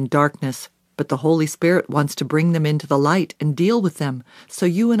hidden in darkness, but the Holy Spirit wants to bring them into the light and deal with them, so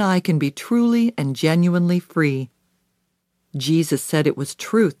you and I can be truly and genuinely free. Jesus said it was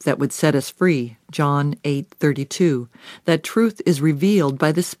truth that would set us free, John 8:32. That truth is revealed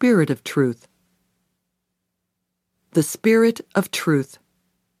by the Spirit of truth. The Spirit of Truth.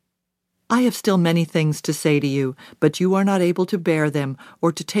 I have still many things to say to you, but you are not able to bear them,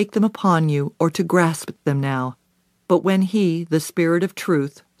 or to take them upon you, or to grasp them now. But when He, the Spirit of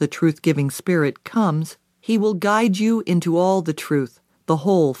Truth, the truth-giving Spirit, comes, He will guide you into all the truth, the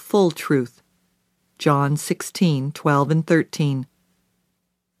whole, full truth. John 16:12-13.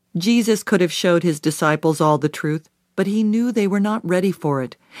 Jesus could have showed His disciples all the truth, but He knew they were not ready for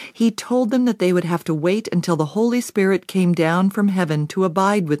it. He told them that they would have to wait until the Holy Spirit came down from heaven to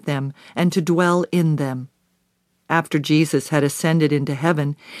abide with them and to dwell in them. After Jesus had ascended into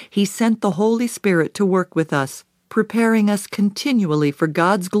heaven, He sent the Holy Spirit to work with us, preparing us continually for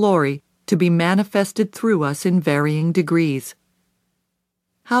God's glory to be manifested through us in varying degrees.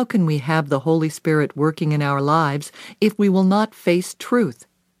 How can we have the Holy Spirit working in our lives if we will not face truth?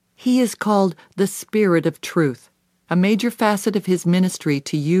 He is called the Spirit of Truth. A major facet of His ministry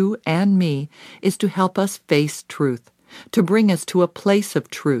to you and me is to help us face truth, to bring us to a place of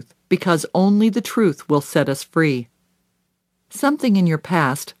truth, because only the truth will set us free. Something in your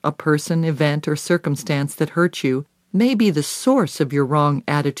past, a person, event, or circumstance that hurt you, may be the source of your wrong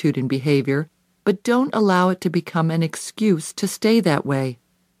attitude and behavior, but don't allow it to become an excuse to stay that way.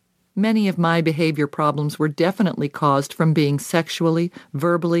 Many of my behavior problems were definitely caused from being sexually,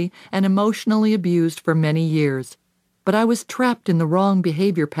 verbally, and emotionally abused for many years. But I was trapped in the wrong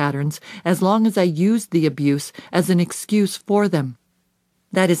behavior patterns as long as I used the abuse as an excuse for them.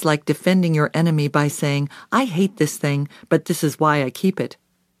 That is like defending your enemy by saying, "I hate this thing, but this is why I keep it."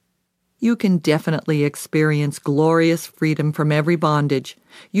 You can definitely experience glorious freedom from every bondage.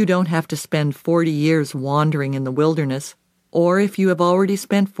 You don't have to spend 40 years wandering in the wilderness. Or if you have already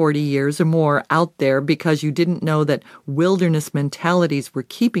spent 40 years or more out there because you didn't know that wilderness mentalities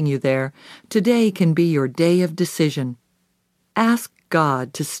were keeping you there, today can be your day of decision. Ask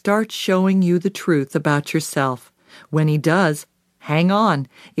God to start showing you the truth about yourself. When He does, hang on.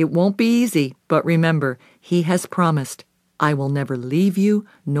 It won't be easy, but remember, He has promised, "I will never leave you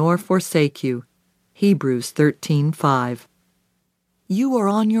nor forsake you." Hebrews 13:5. You are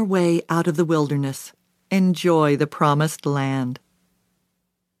on your way out of the wilderness. Enjoy the promised land.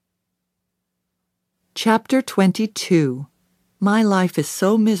 Chapter 22. My life is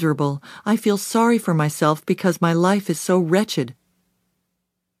so miserable, I feel sorry for myself because my life is so wretched.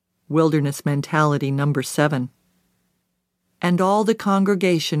 Wilderness mentality number 7. And all the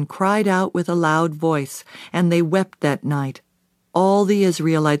congregation cried out with a loud voice, and they wept that night. All the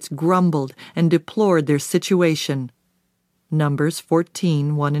Israelites grumbled and deplored their situation. Numbers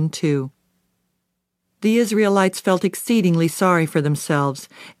 14, 1 and 2. The Israelites felt exceedingly sorry for themselves.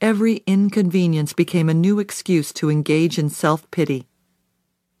 Every inconvenience became a new excuse to engage in self-pity.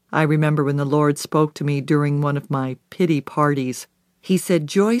 I remember when the Lord spoke to me during one of my pity parties. He said,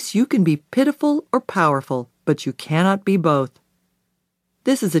 "Joyce, you can be pitiful or powerful, but you cannot be both."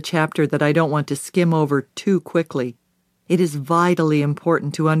 This is a chapter that I don't want to skim over too quickly. It is vitally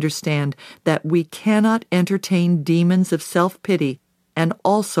important to understand that we cannot entertain demons of self-pity and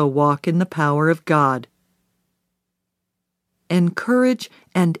also walk in the power of God. Encourage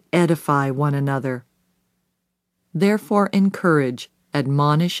and edify one another. Therefore encourage,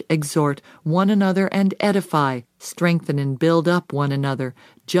 admonish, exhort one another and edify, strengthen and build up one another,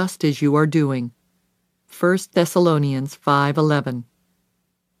 just as you are doing. 1 Thessalonians 5:11.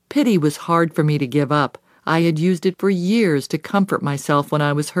 Pity was hard for me to give up. I had used it for years to comfort myself when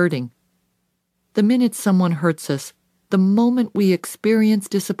I was hurting. The minute someone hurts us, the moment we experience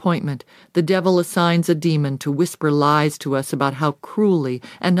disappointment, the devil assigns a demon to whisper lies to us about how cruelly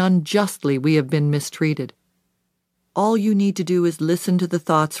and unjustly we have been mistreated. All you need to do is listen to the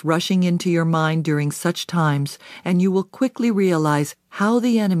thoughts rushing into your mind during such times, and you will quickly realize how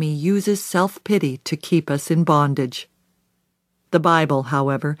the enemy uses self-pity to keep us in bondage. The Bible,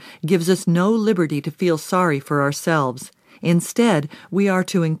 however, gives us no liberty to feel sorry for ourselves. Instead, we are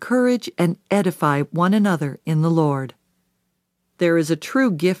to encourage and edify one another in the Lord. There is a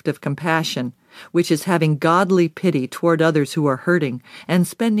true gift of compassion, which is having godly pity toward others who are hurting and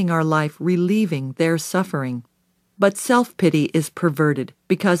spending our life relieving their suffering. But self-pity is perverted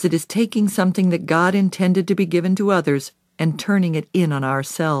because it is taking something that God intended to be given to others and turning it in on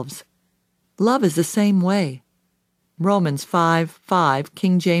ourselves. Love is the same way. Romans 5:5,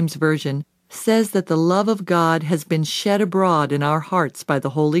 King James Version, says that the love of God has been shed abroad in our hearts by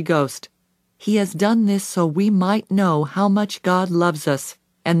the Holy Ghost. He has done this so we might know how much God loves us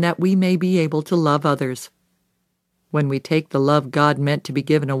and that we may be able to love others. When we take the love God meant to be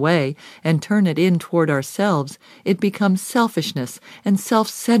given away and turn it in toward ourselves, it becomes selfishness and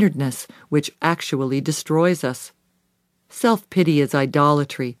self-centeredness, which actually destroys us. Self-pity is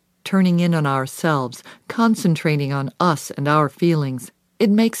idolatry, turning in on ourselves, concentrating on us and our feelings. It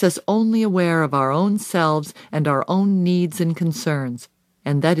makes us only aware of our own selves and our own needs and concerns,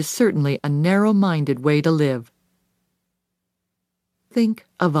 and that is certainly a narrow-minded way to live. Think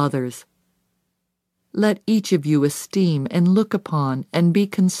of others. Let each of you esteem and look upon and be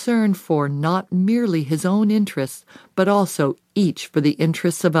concerned for not merely his own interests, but also each for the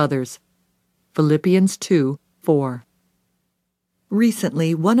interests of others. Philippians 2:4.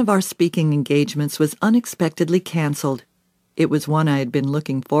 Recently, one of our speaking engagements was unexpectedly canceled. It was one I had been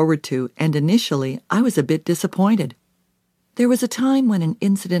looking forward to, and initially I was a bit disappointed. There was a time when an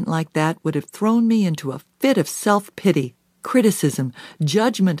incident like that would have thrown me into a fit of self-pity, criticism,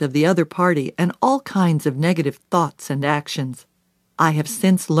 judgment of the other party, and all kinds of negative thoughts and actions. I have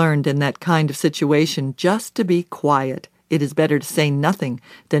since learned in that kind of situation just to be quiet. It is better to say nothing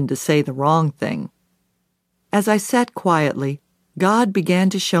than to say the wrong thing. As I sat quietly, God began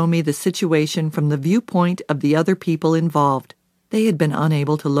to show me the situation from the viewpoint of the other people involved. They had been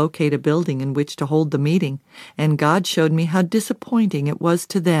unable to locate a building in which to hold the meeting, and God showed me how disappointing it was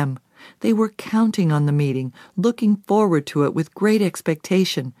to them. They were counting on the meeting, looking forward to it with great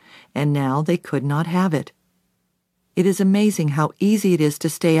expectation, and now they could not have it. It is amazing how easy it is to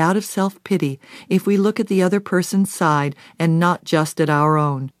stay out of self-pity if we look at the other person's side and not just at our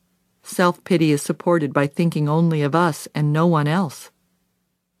own. Self-pity is supported by thinking only of us and no one else.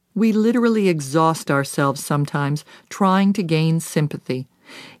 We literally exhaust ourselves sometimes trying to gain sympathy.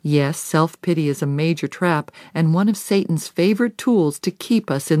 Yes, self-pity is a major trap and one of Satan's favorite tools to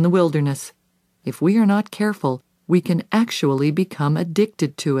keep us in the wilderness. If we are not careful, we can actually become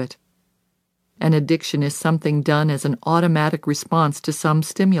addicted to it. An addiction is something done as an automatic response to some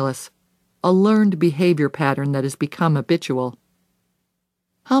stimulus, a learned behavior pattern that has become habitual.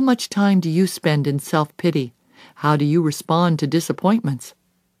 How much time do you spend in self-pity? How do you respond to disappointments?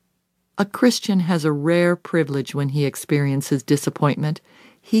 A Christian has a rare privilege when he experiences disappointment.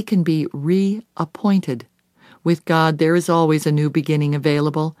 He can be reappointed. With God, there is always a new beginning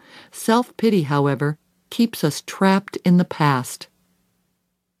available. Self-pity, however, keeps us trapped in the past.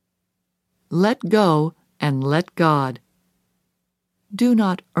 let go and let God. Do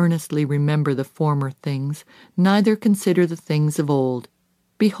not earnestly remember the former things, neither consider the things of old.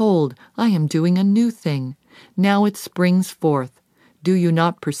 Behold, I am doing a new thing. Now it springs forth. Do you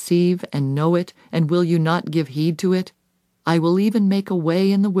not perceive and know it, and will you not give heed to it? I will even make a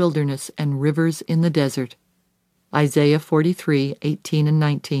way in the wilderness and rivers in the desert. Isaiah 43:18 and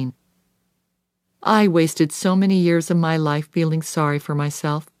 19. I wasted so many years of my life feeling sorry for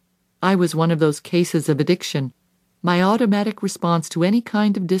myself. I was one of those cases of addiction. My automatic response to any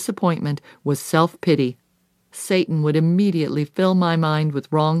kind of disappointment was self-pity. Satan would immediately fill my mind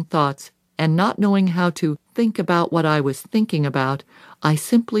with wrong thoughts, and not knowing how to think about what I was thinking about, I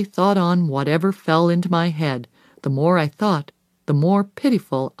simply thought on whatever fell into my head. The more I thought, the more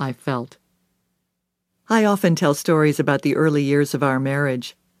pitiful I felt. I often tell stories about the early years of our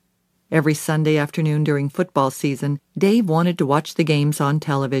marriage. Every Sunday afternoon during football season, Dave wanted to watch the games on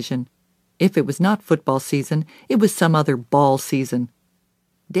television. If it was not football season, it was some other ball season.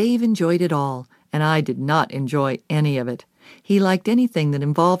 Dave enjoyed it all, and I did not enjoy any of it. He liked anything that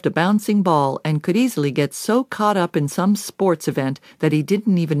involved a bouncing ball and could easily get so caught up in some sports event that he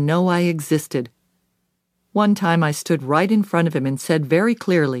didn't even know I existed. One time I stood right in front of him and said very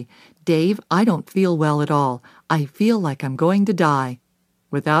clearly, "Dave, I don't feel well at all. I feel like I'm going to die."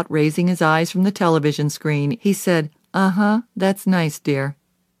 Without raising his eyes from the television screen, he said, "Uh-huh, that's nice, dear."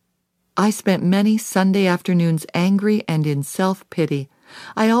 I spent many Sunday afternoons angry and in self-pity.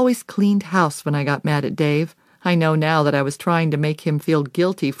 I always cleaned house when I got mad at Dave. I know now that I was trying to make him feel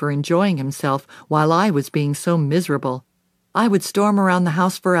guilty for enjoying himself while I was being so miserable. I would storm around the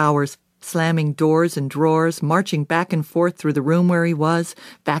house for hours, slamming doors and drawers, marching back and forth through the room where he was,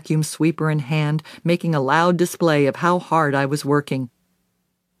 vacuum sweeper in hand, making a loud display of how hard I was working.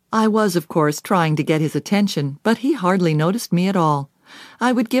 I was, of course, trying to get his attention, but he hardly noticed me at all.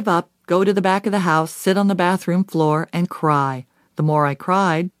 I would give up, go to the back of the house, sit on the bathroom floor, and cry. The more I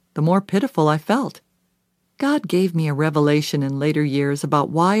cried, the more pitiful I felt. God gave me a revelation in later years about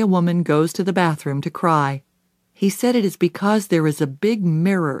why a woman goes to the bathroom to cry. He said it is because there is a big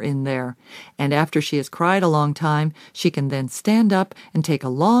mirror in there, and after she has cried a long time, she can then stand up and take a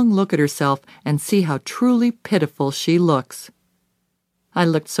long look at herself and see how truly pitiful she looks. I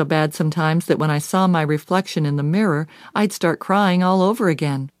looked so bad sometimes that when I saw my reflection in the mirror, I'd start crying all over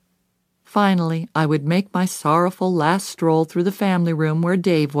again. Finally, I would make my sorrowful last stroll through the family room where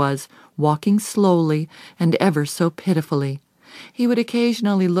Dave was, walking slowly and ever so pitifully. He would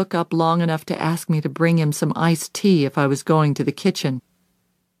occasionally look up long enough to ask me to bring him some iced tea if I was going to the kitchen.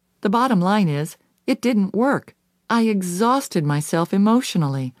 The bottom line is, it didn't work. I exhausted myself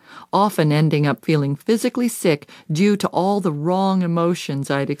emotionally, often ending up feeling physically sick due to all the wrong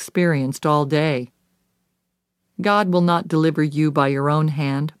emotions I'd experienced all day. God will not deliver you by your own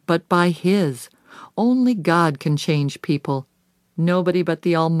hand, but by His. Only God can change people. Nobody but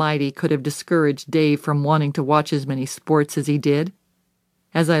the Almighty could have discouraged Dave from wanting to watch as many sports as he did.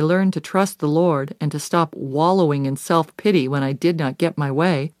 As I learned to trust the Lord and to stop wallowing in self-pity when I did not get my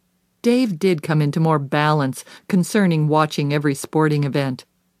way, Dave did come into more balance concerning watching every sporting event.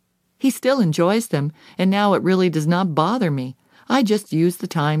 He still enjoys them, and now it really does not bother me. I just use the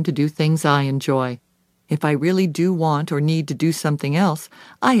time to do things I enjoy. If I really do want or need to do something else,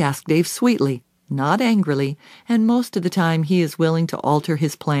 I ask Dave sweetly, not angrily, and most of the time he is willing to alter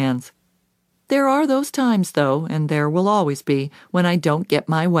his plans. There are those times, though, and there will always be, when I don't get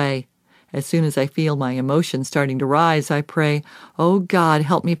my way. As soon as I feel my emotions starting to rise, I pray, "Oh God,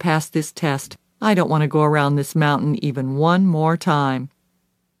 help me pass this test. I don't want to go around this mountain even one more time."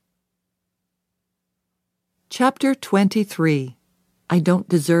 Chapter 23. I don't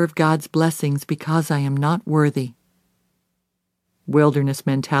deserve God's blessings because I am not worthy. Wilderness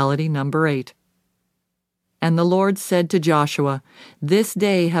mentality number 8. And the Lord said to Joshua, "This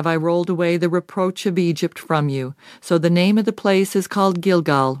day have I rolled away the reproach of Egypt from you." So the name of the place is called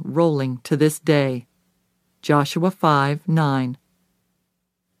Gilgal, rolling to this day. Joshua 5:9.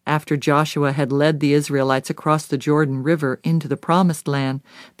 After Joshua had led the Israelites across the Jordan River into the Promised Land,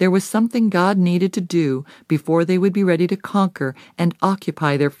 there was something God needed to do before they would be ready to conquer and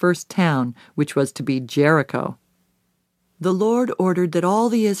occupy their first town, which was to be Jericho. The Lord ordered that all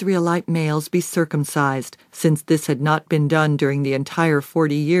the Israelite males be circumcised, since this had not been done during the entire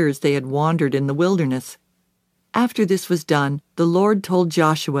 40 years they had wandered in the wilderness. After this was done, the Lord told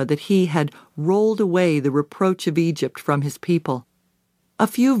Joshua that he had rolled away the reproach of Egypt from his people. A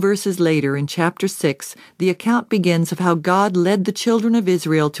few verses later, in chapter 6, the account begins of how God led the children of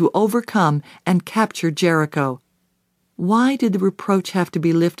Israel to overcome and capture Jericho. Why did the reproach have to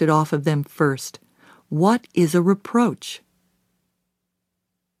be lifted off of them first? What is a reproach?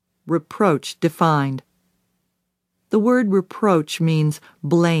 Reproach defined. The word reproach means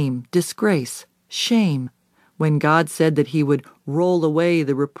blame, disgrace, shame. When God said that he would roll away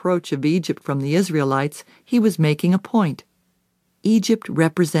the reproach of Egypt from the Israelites, he was making a point. Egypt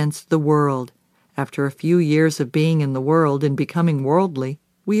represents the world. After a few years of being in the world and becoming worldly,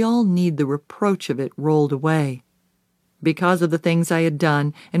 we all need the reproach of it rolled away. Because of the things I had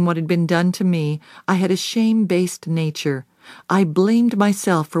done and what had been done to me, I had a shame-based nature. I blamed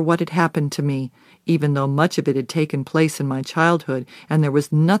myself for what had happened to me, even though much of it had taken place in my childhood and there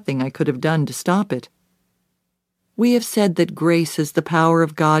was nothing I could have done to stop it. We have said that grace is the power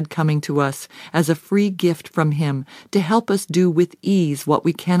of God coming to us as a free gift from Him to help us do with ease what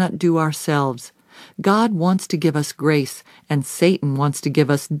we cannot do ourselves. God wants to give us grace, and Satan wants to give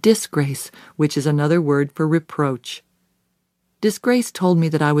us disgrace, which is another word for reproach. Disgrace told me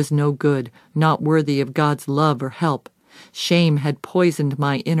that I was no good, not worthy of God's love or help. Shame had poisoned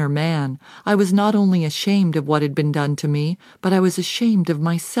my inner man. I was not only ashamed of what had been done to me, but I was ashamed of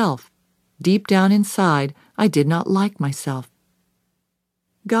myself. Deep down inside, I did not like myself.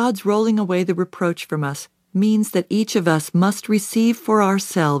 God's rolling away the reproach from us means that each of us must receive for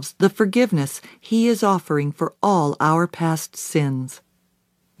ourselves the forgiveness He is offering for all our past sins.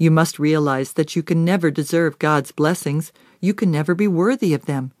 You must realize that you can never deserve God's blessings. You can never be worthy of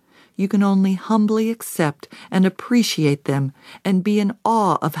them. You can only humbly accept and appreciate them and be in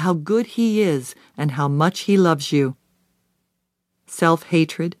awe of how good He is and how much He loves you.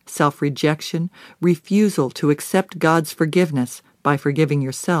 Self-hatred, self-rejection, refusal to accept God's forgiveness by forgiving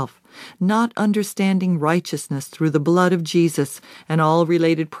yourself, not understanding righteousness through the blood of Jesus, and all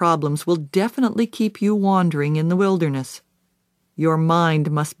related problems will definitely keep you wandering in the wilderness. Your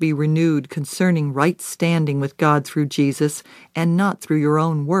mind must be renewed concerning right standing with God through Jesus and not through your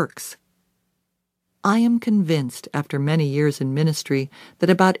own works. I am convinced, after many years in ministry,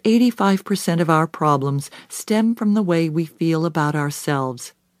 that about 85% of our problems stem from the way we feel about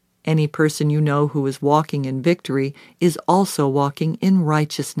ourselves. Any person you know who is walking in victory is also walking in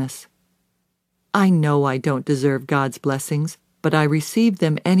righteousness. I know I don't deserve God's blessings, but I receive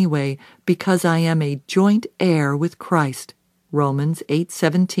them anyway because I am a joint heir with Christ. Romans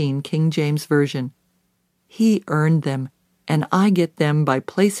 8:17, King James Version. He earned them, and I get them by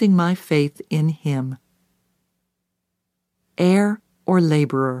placing my faith in Him. Heir or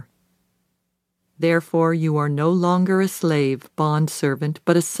laborer. Therefore you are no longer a slave, bondservant,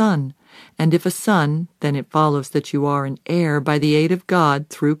 but a son, and if a son, then it follows that you are an heir by the aid of God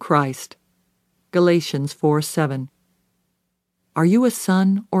through Christ. Galatians 4:7. Are you a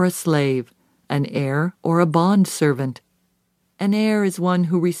son or a slave, an heir or a bondservant? An heir is one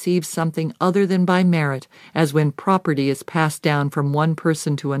who receives something other than by merit, as when property is passed down from one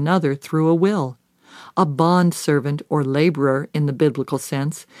person to another through a will. A bondservant or laborer, in the biblical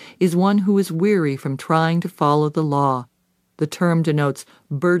sense, is one who is weary from trying to follow the law. The term denotes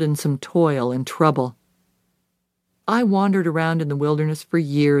burdensome toil and trouble. I wandered around in the wilderness for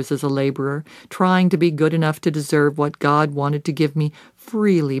years as a laborer, trying to be good enough to deserve what God wanted to give me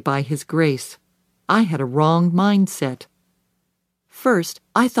freely by His grace. I had a wrong mindset. First,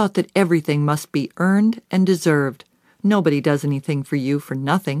 I thought that everything must be earned and deserved. Nobody does anything for you for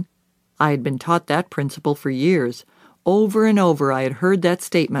nothing. I had been taught that principle for years. Over and over I had heard that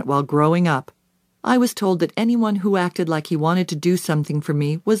statement while growing up. I was told that anyone who acted like he wanted to do something for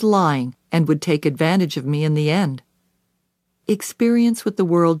me was lying and would take advantage of me in the end. Experience with the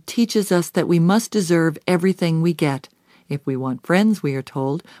world teaches us that we must deserve everything we get. If we want friends, we are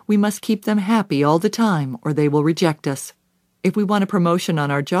told, we must keep them happy all the time or they will reject us. If we want a promotion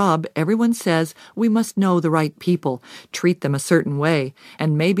on our job, everyone says we must know the right people, treat them a certain way,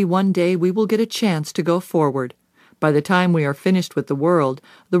 and maybe one day we will get a chance to go forward. By the time we are finished with the world,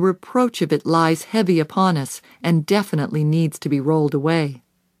 the reproach of it lies heavy upon us and definitely needs to be rolled away.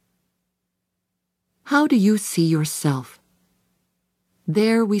 How do you see yourself?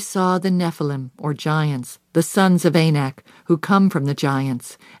 There we saw the Nephilim, or giants, the sons of Anak, who come from the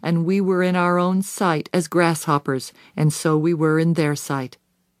giants, and we were in our own sight as grasshoppers, and so we were in their sight.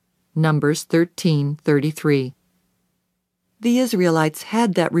 Numbers 13:33. The Israelites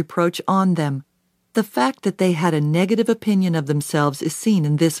had that reproach on them. The fact that they had a negative opinion of themselves is seen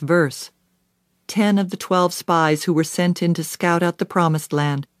in this verse. 10 of the 12 spies who were sent in to scout out the Promised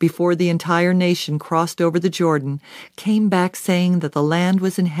Land before the entire nation crossed over the Jordan came back saying that the land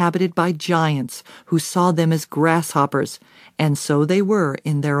was inhabited by giants who saw them as grasshoppers, and so they were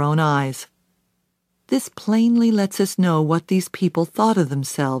in their own eyes. This plainly lets us know what these people thought of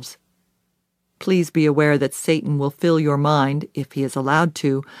themselves. Please be aware that Satan will fill your mind, if he is allowed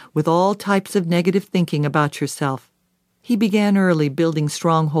to, with all types of negative thinking about yourself. He began early building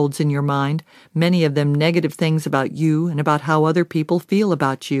strongholds in your mind, many of them negative things about you and about how other people feel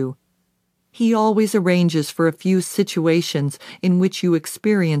about you. He always arranges for a few situations in which you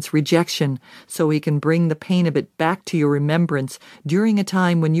experience rejection, so he can bring the pain of it back to your remembrance during a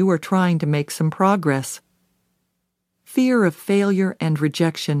time when you are trying to make some progress. Fear of failure and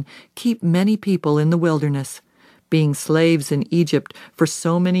rejection keep many people in the wilderness. Being slaves in Egypt for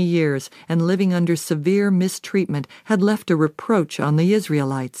so many years and living under severe mistreatment had left a reproach on the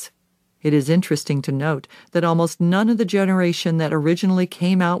Israelites. It is interesting to note that almost none of the generation that originally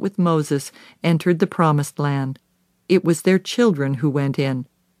came out with Moses entered the Promised Land. It was their children who went in.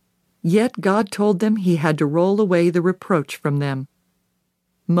 Yet God told them he had to roll away the reproach from them.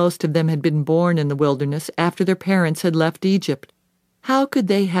 Most of them had been born in the wilderness after their parents had left Egypt. How could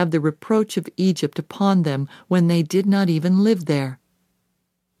they have the reproach of Egypt upon them when they did not even live there?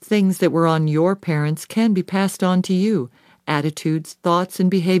 Things that were on your parents can be passed on to you. Attitudes, thoughts, and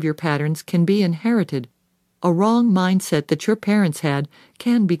behavior patterns can be inherited. A wrong mindset that your parents had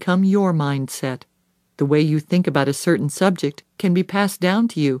can become your mindset. The way you think about a certain subject can be passed down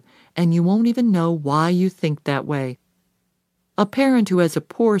to you, and you won't even know why you think that way. A parent who has a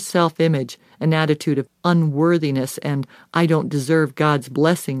poor self-image, an attitude of unworthiness and "I don't deserve God's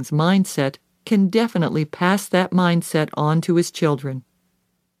blessings" mindset can definitely pass that mindset on to his children.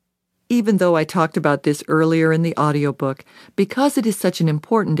 Even though I talked about this earlier in the audiobook, because it is such an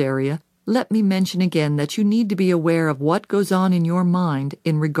important area, let me mention again that you need to be aware of what goes on in your mind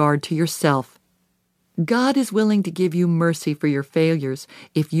in regard to yourself. God is willing to give you mercy for your failures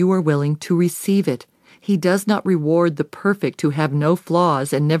if you are willing to receive it. He does not reward the perfect who have no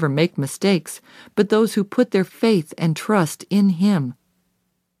flaws and never make mistakes, but those who put their faith and trust in Him.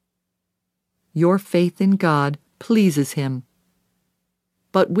 Your faith in God pleases Him.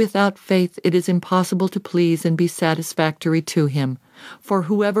 But without faith it is impossible to please and be satisfactory to Him, for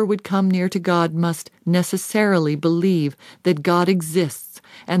whoever would come near to God must necessarily believe that God exists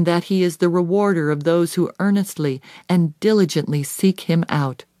and that He is the rewarder of those who earnestly and diligently seek Him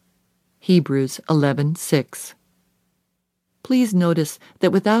out. Hebrews 11:6. Please notice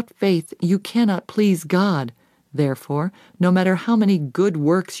that without faith you cannot please God. Therefore, no matter how many good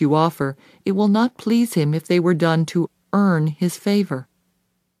works you offer, it will not please Him if they were done to earn His favor.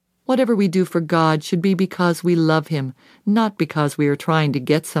 Whatever we do for God should be because we love Him, not because we are trying to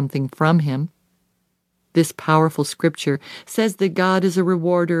get something from Him. This powerful scripture says that God is a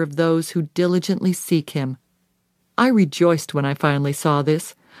rewarder of those who diligently seek Him. I rejoiced when I finally saw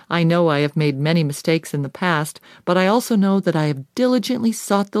this. I know I have made many mistakes in the past, but I also know that I have diligently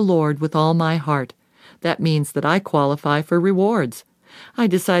sought the Lord with all my heart. That means that I qualify for rewards. I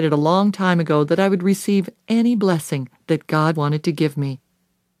decided a long time ago that I would receive any blessing that God wanted to give me.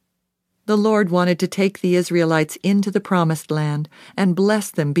 The Lord wanted to take the Israelites into the Promised Land and bless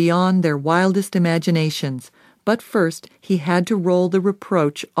them beyond their wildest imaginations, but first He had to roll the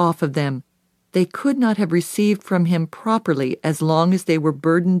reproach off of them. They could not have received from Him properly as long as they were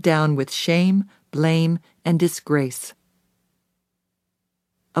burdened down with shame, blame, and disgrace.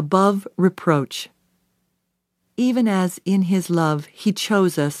 Above reproach. Even as in His love He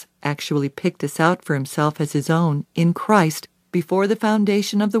chose us, actually picked us out for Himself as His own, in Christ, before the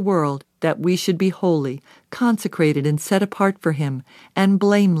foundation of the world, that we should be holy, consecrated and set apart for Him, and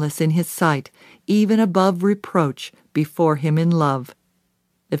blameless in His sight, even above reproach, before Him in love.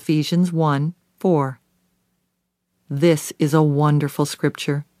 Ephesians 1:4. This is a wonderful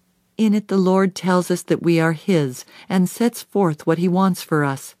scripture. In it the Lord tells us that we are His and sets forth what He wants for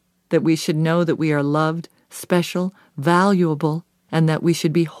us, that we should know that we are loved, special, valuable, and that we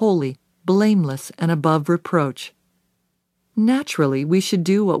should be holy, blameless, and above reproach. Naturally, we should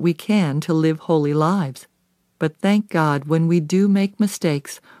do what we can to live holy lives. But thank God, when we do make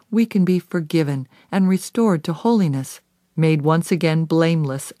mistakes, we can be forgiven and restored to holiness, made once again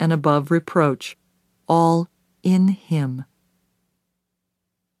blameless and above reproach, all in Him.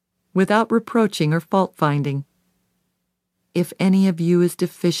 Without reproaching or fault-finding. If any of you is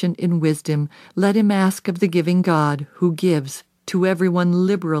deficient in wisdom, let him ask of the giving God, who gives to everyone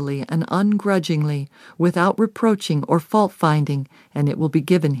liberally and ungrudgingly, without reproaching or fault-finding, and it will be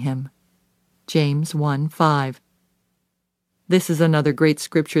given him. James 1:5. This is another great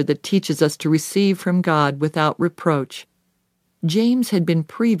scripture that teaches us to receive from God without reproach. James had been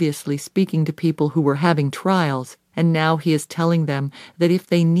previously speaking to people who were having trials, and now he is telling them that if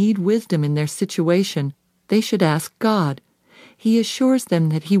they need wisdom in their situation, they should ask God. He assures them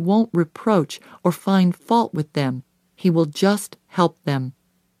that He won't reproach or find fault with them. He will just help them.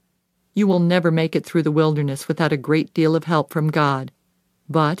 You will never make it through the wilderness without a great deal of help from God.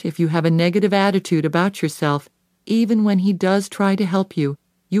 But if you have a negative attitude about yourself, even when he does try to help you,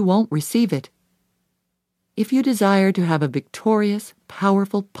 you won't receive it. If you desire to have a victorious,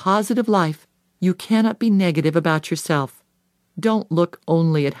 powerful, positive life, you cannot be negative about yourself. Don't look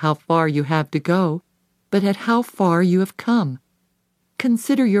only at how far you have to go, but at how far you have come.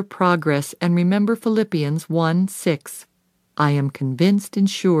 Consider your progress and remember Philippians 1:6. I am convinced and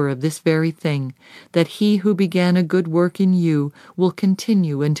sure of this very thing, that he who began a good work in you will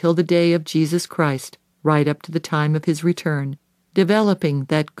continue until the day of Jesus Christ, right up to the time of his return, developing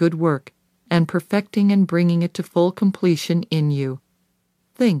that good work and perfecting and bringing it to full completion in you.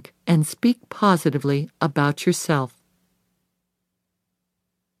 Think and speak positively about yourself.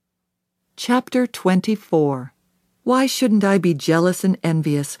 Chapter 24. Why shouldn't I be jealous and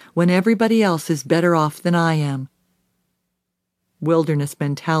envious when everybody else is better off than I am? Wilderness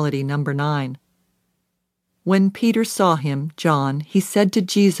mentality number 9. When Peter saw him, John, he said to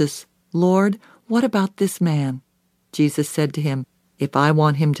Jesus, Lord, what about this man? Jesus said to him, If I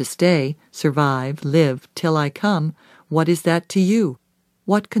want him to stay, survive, live till I come, what is that to you?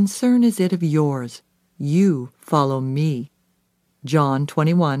 What concern is it of yours? You follow me. John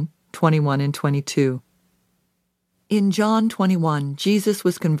 21:21 and 22. In John 21, Jesus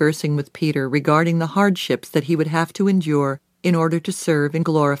was conversing with Peter regarding the hardships that he would have to endure in order to serve and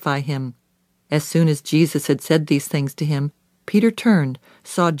glorify him. As soon as Jesus had said these things to him, Peter turned,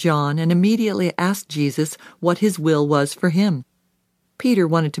 saw John, and immediately asked Jesus what his will was for him. Peter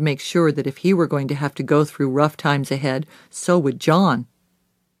wanted to make sure that if he were going to have to go through rough times ahead, so would John.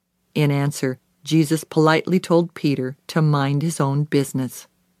 In answer, Jesus politely told Peter to mind his own business.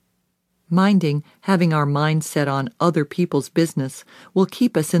 Minding, having our mind set on other people's business, will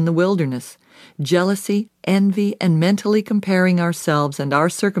keep us in the wilderness. Jealousy, envy, and mentally comparing ourselves and our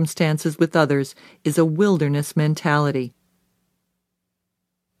circumstances with others is a wilderness mentality.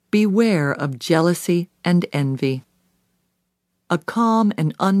 Beware of jealousy and envy. A calm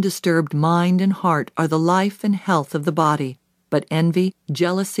and undisturbed mind and heart are the life and health of the body, but envy,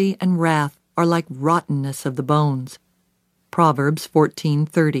 jealousy, and wrath are like rottenness of the bones. Proverbs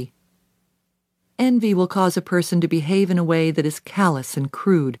 14:30. Envy will cause a person to behave in a way that is callous and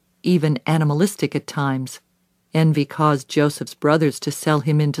crude, even animalistic at times. Envy caused Joseph's brothers to sell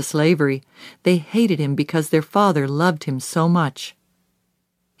him into slavery. They hated him because their father loved him so much.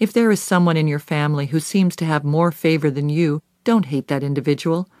 If there is someone in your family who seems to have more favor than you, don't hate that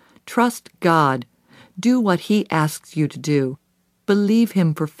individual. Trust God. Do what he asks you to do. Believe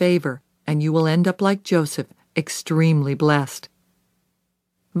him for favor, and you will end up like Joseph, extremely blessed.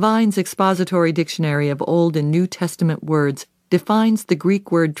 Vine's Expository Dictionary of Old and New Testament Words defines the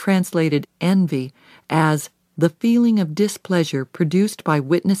Greek word translated envy as the feeling of displeasure produced by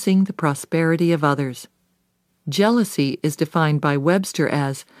witnessing the prosperity of others. Jealousy is defined by Webster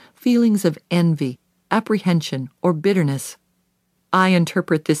as feelings of envy, apprehension, or bitterness. I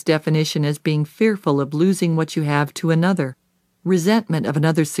interpret this definition as being fearful of losing what you have to another, resentment of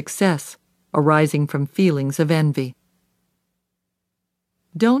another's success, arising from feelings of envy.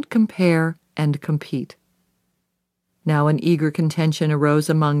 Don't compare and compete. Now an eager contention arose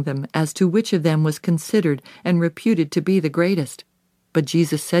among them as to which of them was considered and reputed to be the greatest. But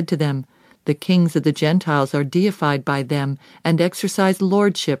Jesus said to them, The kings of the Gentiles are deified by them and exercise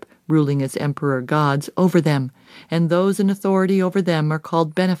lordship, ruling as emperor gods over them, and those in authority over them are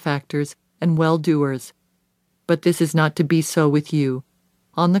called benefactors and well-doers. But this is not to be so with you.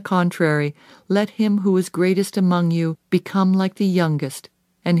 On the contrary, let him who is greatest among you become like the youngest,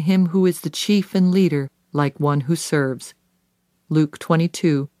 and him who is the chief and leader like one who serves. Luke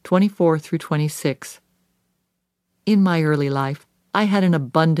 22:24-26. In my early life, I had an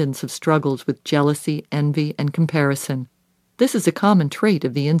abundance of struggles with jealousy, envy, and comparison. This is a common trait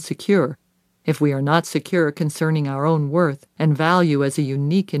of the insecure. If we are not secure concerning our own worth and value as a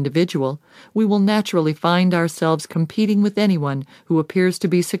unique individual, we will naturally find ourselves competing with anyone who appears to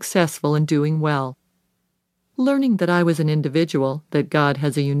be successful and doing well. Learning that I was an individual, that God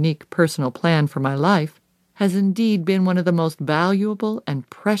has a unique personal plan for my life, has indeed been one of the most valuable and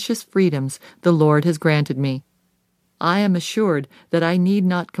precious freedoms the Lord has granted me. I am assured that I need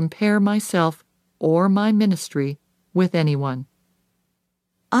not compare myself or my ministry with anyone.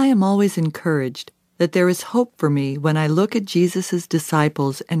 I am always encouraged that there is hope for me when I look at Jesus'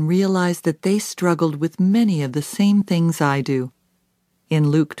 disciples and realize that they struggled with many of the same things I do. In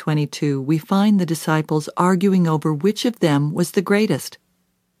Luke 22, we find the disciples arguing over which of them was the greatest.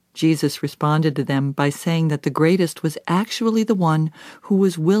 Jesus responded to them by saying that the greatest was actually the one who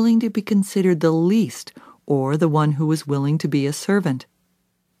was willing to be considered the least, or the one who was willing to be a servant.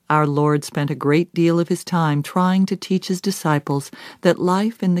 Our Lord spent a great deal of his time trying to teach his disciples that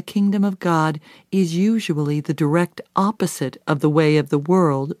life in the kingdom of God is usually the direct opposite of the way of the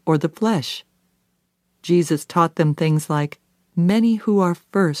world or the flesh. Jesus taught them things like, "Many who are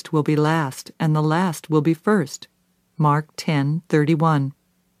first will be last, and the last will be first." Mark 10:31.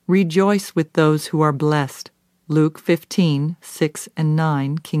 "Rejoice with those who are blessed." Luke 15:6 and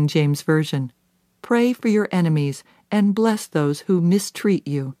 9, King James Version. "Pray for your enemies, and bless those who mistreat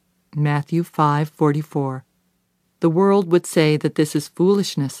you." Matthew 5:44. The world would say that this is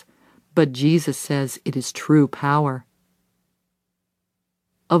foolishness, but Jesus says it is true power.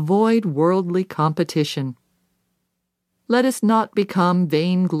 Avoid worldly competition. Let us not become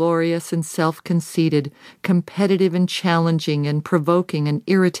vainglorious and self-conceited, competitive and challenging and provoking and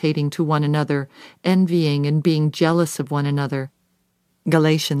irritating to one another, envying and being jealous of one another.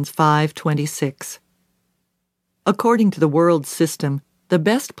 Galatians 5:26. According to the world's system, the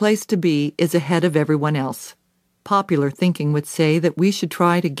best place to be is ahead of everyone else. Popular thinking would say that we should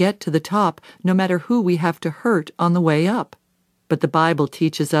try to get to the top no matter who we have to hurt on the way up. But the Bible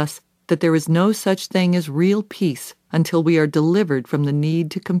teaches us that there is no such thing as real peace until we are delivered from the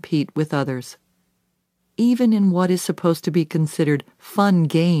need to compete with others. Even in what is supposed to be considered fun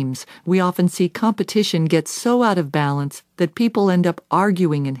games, we often see competition get so out of balance that people end up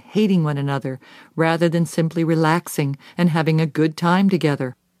arguing and hating one another rather than simply relaxing and having a good time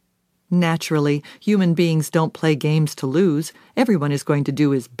together. Naturally, human beings don't play games to lose. Everyone is going to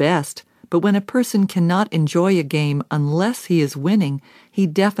do his best. But when a person cannot enjoy a game unless he is winning, he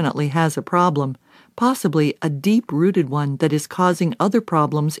definitely has a problem, possibly a deep-rooted one that is causing other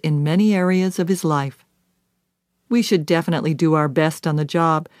problems in many areas of his life. We should definitely do our best on the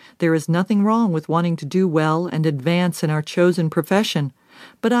job. There is nothing wrong with wanting to do well and advance in our chosen profession.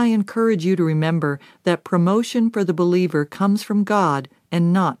 But I encourage you to remember that promotion for the believer comes from God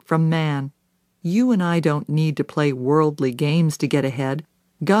and not from man. You and I don't need to play worldly games to get ahead.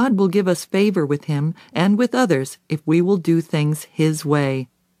 God will give us favor with him and with others if we will do things his way.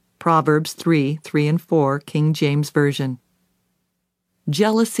 Proverbs 3:3 and 4, King James Version.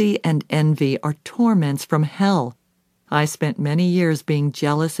 Jealousy and envy are torments from hell. I spent many years being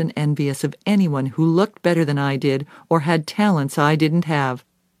jealous and envious of anyone who looked better than I did or had talents I didn't have.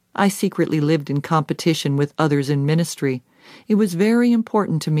 I secretly lived in competition with others in ministry. It was very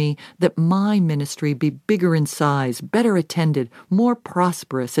important to me that my ministry be bigger in size, better attended, more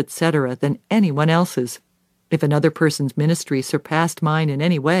prosperous, etc., than anyone else's. If another person's ministry surpassed mine in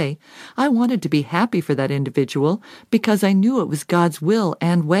any way, I wanted to be happy for that individual because I knew it was God's will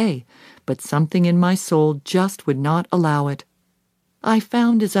and way, but something in my soul just would not allow it. I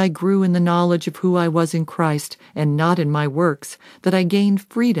found as I grew in the knowledge of who I was in Christ and not in my works that I gained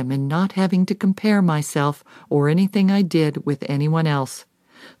freedom in not having to compare myself or anything I did with anyone else.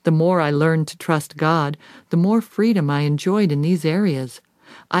 The more I learned to trust God, the more freedom I enjoyed in these areas.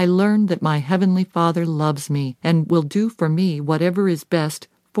 I learned that my Heavenly Father loves me and will do for me whatever is best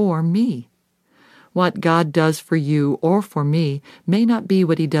for me. What God does for you or for me may not be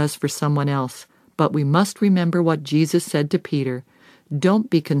what he does for someone else, but we must remember what Jesus said to Peter. Don't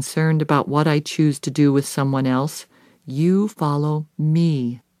be concerned about what I choose to do with someone else. You follow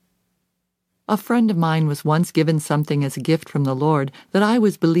me. A friend of mine was once given something as a gift from the Lord that I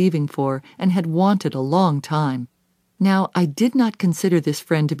was believing for and had wanted a long time. Now, I did not consider this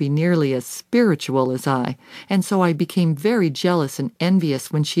friend to be nearly as spiritual as I, and so I became very jealous and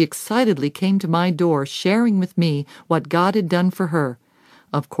envious when she excitedly came to my door sharing with me what God had done for her.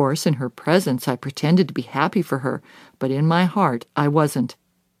 Of course, in her presence I pretended to be happy for her, but in my heart I wasn't.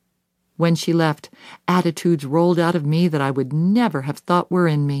 When she left, attitudes rolled out of me that I would never have thought were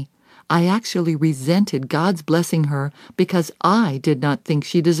in me. I actually resented God's blessing her because I did not think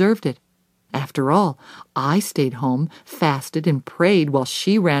she deserved it. After all, I stayed home, fasted, and prayed while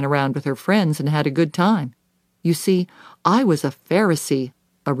she ran around with her friends and had a good time. You see, I was a Pharisee,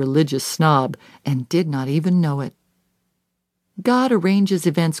 a religious snob, and did not even know it. God arranges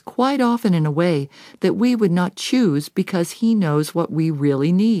events quite often in a way that we would not choose because he knows what we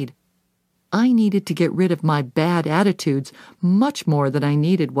really need. I needed to get rid of my bad attitudes much more than I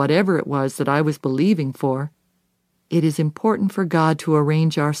needed whatever it was that I was believing for. It is important for God to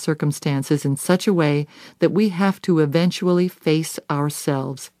arrange our circumstances in such a way that we have to eventually face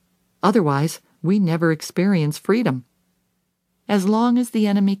ourselves. Otherwise, we never experience freedom. As long as the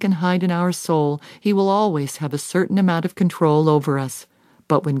enemy can hide in our soul, he will always have a certain amount of control over us.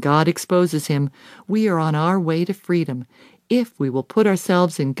 But when God exposes him, we are on our way to freedom, if we will put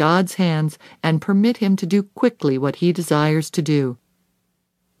ourselves in God's hands and permit him to do quickly what he desires to do.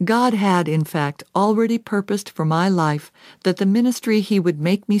 God had, in fact, already purposed for my life that the ministry He would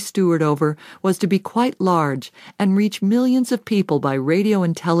make me steward over was to be quite large and reach millions of people by radio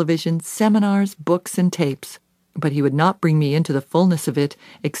and television, seminars, books, and tapes. But He would not bring me into the fullness of it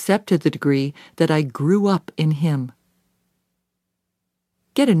except to the degree that I grew up in Him.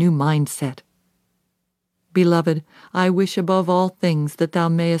 Get a new mindset. Beloved, I wish above all things that thou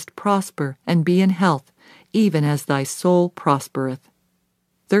mayest prosper and be in health, even as thy soul prospereth.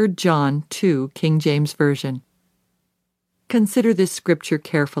 3 John 2, King James Version. Consider this scripture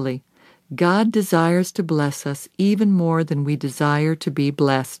carefully. God desires to bless us even more than we desire to be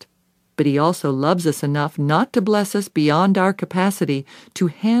blessed. But He also loves us enough not to bless us beyond our capacity to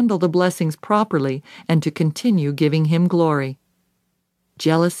handle the blessings properly and to continue giving Him glory.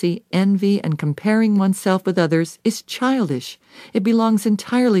 Jealousy, envy, and comparing oneself with others is childish. It belongs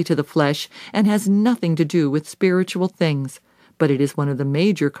entirely to the flesh and has nothing to do with spiritual things, but it is one of the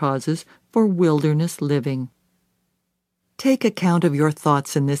major causes for wilderness living. Take account of your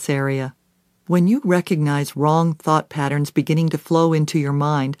thoughts in this area. When you recognize wrong thought patterns beginning to flow into your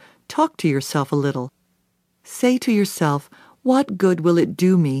mind, talk to yourself a little. Say to yourself, what good will it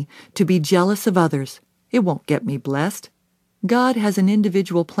do me to be jealous of others? It won't get me blessed. God has an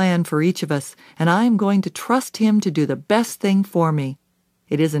individual plan for each of us, and I am going to trust Him to do the best thing for me.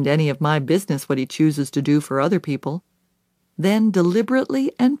 It isn't any of my business what He chooses to do for other people. Then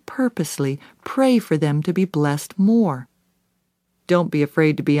deliberately and purposely pray for them to be blessed more. Don't be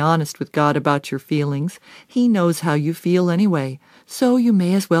afraid to be honest with God about your feelings. He knows how you feel anyway, so you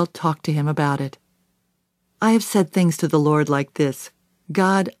may as well talk to Him about it. I have said things to the Lord like this: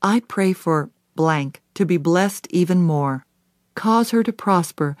 God, I pray for blank to be blessed even more. Cause her to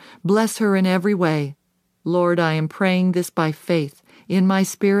prosper. Bless her in every way. Lord, I am praying this by faith. In my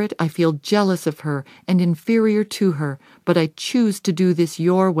spirit, I feel jealous of her and inferior to her, but I choose to do this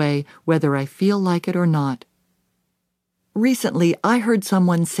your way, whether I feel like it or not. Recently, I heard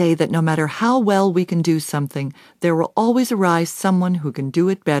someone say that no matter how well we can do something, there will always arise someone who can do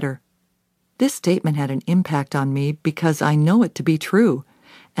it better. This statement had an impact on me because I know it to be true.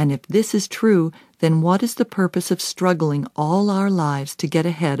 And if this is true, then what is the purpose of struggling all our lives to get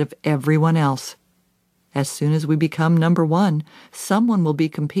ahead of everyone else? As soon as we become number one, someone will be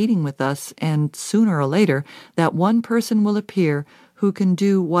competing with us, and sooner or later, that one person will appear who can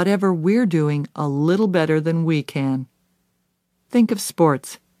do whatever we're doing a little better than we can. Think of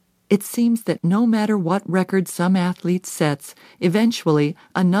sports. It seems that no matter what record some athlete sets, eventually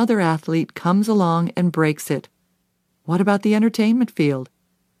another athlete comes along and breaks it. What about the entertainment field?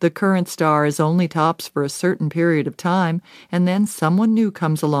 The current star is only tops for a certain period of time, and then someone new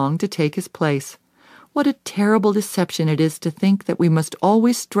comes along to take his place. What a terrible deception it is to think that we must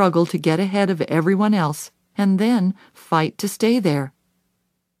always struggle to get ahead of everyone else, and then fight to stay there.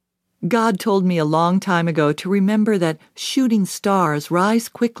 God told me a long time ago to remember that shooting stars rise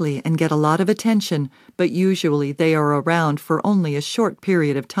quickly and get a lot of attention, but usually they are around for only a short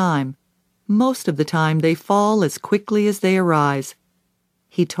period of time. Most of the time they fall as quickly as they arise.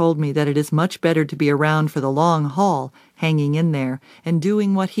 He told me that it is much better to be around for the long haul, hanging in there, and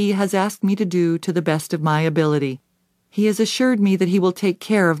doing what He has asked me to do to the best of my ability. He has assured me that He will take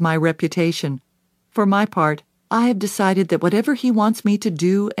care of my reputation. For my part, I have decided that whatever He wants me to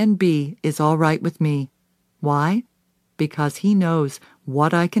do and be is all right with me. Why? Because He knows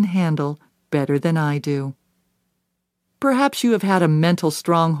what I can handle better than I do. Perhaps you have had a mental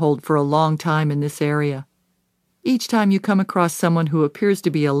stronghold for a long time in this area. Each time you come across someone who appears to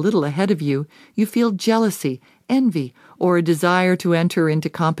be a little ahead of you, you feel jealousy, envy, or a desire to enter into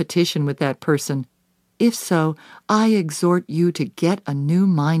competition with that person. If so, I exhort you to get a new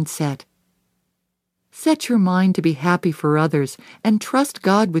mindset. Set your mind to be happy for others and trust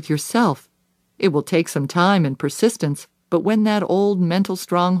God with yourself. It will take some time and persistence, but when that old mental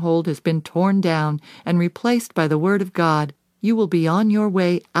stronghold has been torn down and replaced by the Word of God, you will be on your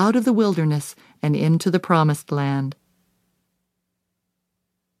way out of the wilderness and into the promised land.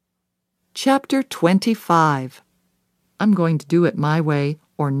 Chapter 25. I'm going to do it my way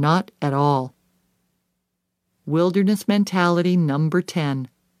or not at all. Wilderness mentality number 10.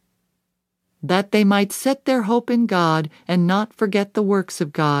 That they might set their hope in God and not forget the works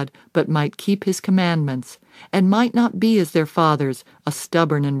of God, but might keep His commandments, and might not be as their fathers, a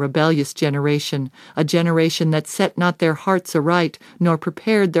stubborn and rebellious generation, a generation that set not their hearts aright, nor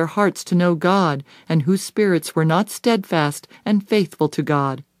prepared their hearts to know God, and whose spirits were not steadfast and faithful to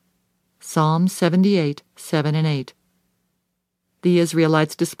God. Psalm 78, 7 and 8. The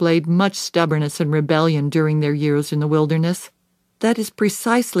Israelites displayed much stubbornness and rebellion during their years in the wilderness. That is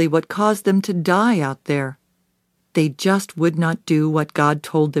precisely what caused them to die out there. They just would not do what God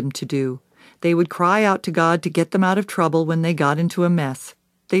told them to do. They would cry out to God to get them out of trouble when they got into a mess.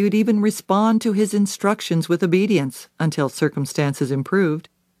 They would even respond to His instructions with obedience until circumstances improved.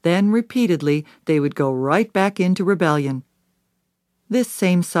 Then, repeatedly, they would go right back into rebellion. This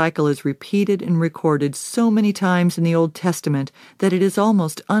same cycle is repeated and recorded so many times in the Old Testament that it is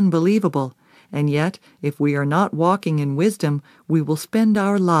almost unbelievable. And yet, if we are not walking in wisdom, we will spend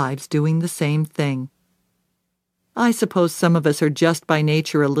our lives doing the same thing. I suppose some of us are just by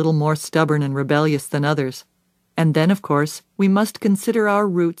nature a little more stubborn and rebellious than others. And then, of course, we must consider our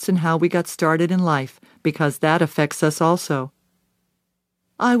roots and how we got started in life, because that affects us also.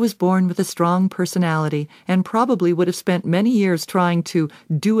 I was born with a strong personality and probably would have spent many years trying to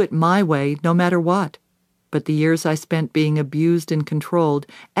do it my way no matter what. But the years I spent being abused and controlled,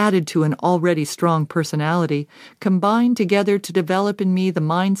 added to an already strong personality, combined together to develop in me the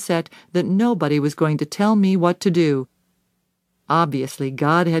mindset that nobody was going to tell me what to do. Obviously,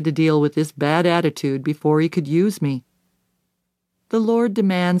 God had to deal with this bad attitude before He could use me. The Lord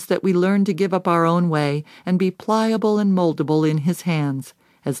demands that we learn to give up our own way and be pliable and moldable in His hands.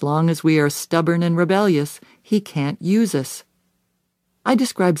 As long as we are stubborn and rebellious, He can't use us. I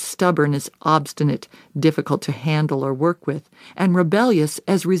describe stubborn as obstinate, difficult to handle or work with, and rebellious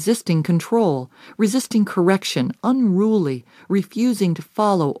as resisting control, resisting correction, unruly, refusing to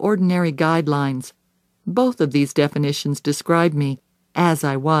follow ordinary guidelines. Both of these definitions describe me as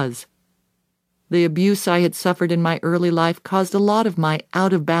I was. The abuse I had suffered in my early life caused a lot of my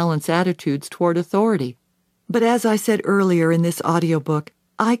out-of-balance attitudes toward authority. But as I said earlier in this audiobook,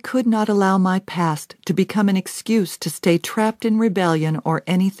 I could not allow my past to become an excuse to stay trapped in rebellion or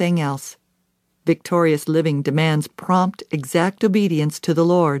anything else. Victorious living demands prompt, exact obedience to the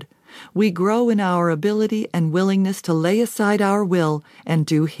Lord. We grow in our ability and willingness to lay aside our will and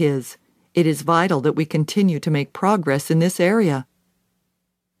do His. It is vital that we continue to make progress in this area.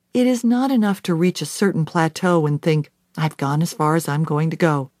 It is not enough to reach a certain plateau and think, I've gone as far as I'm going to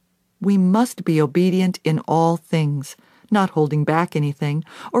go. We must be obedient in all things, not holding back anything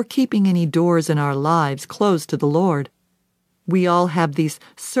or keeping any doors in our lives closed to the Lord. We all have these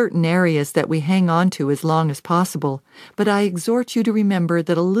certain areas that we hang on to as long as possible, but I exhort you to remember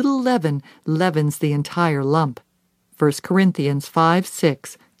that a little leaven leavens the entire lump. 1 Corinthians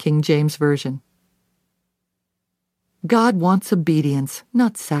 5:6, King James Version. God wants obedience,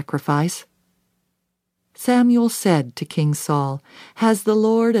 not sacrifice. Samuel said to King Saul, "Has the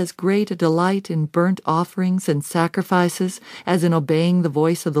Lord as great a delight in burnt offerings and sacrifices as in obeying the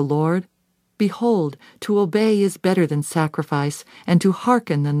voice of the Lord? Behold, to obey is better than sacrifice, and to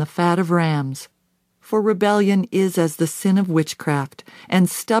hearken than the fat of rams. For rebellion is as the sin of witchcraft, and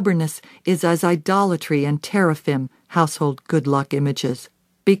stubbornness is as idolatry and teraphim, household good luck images.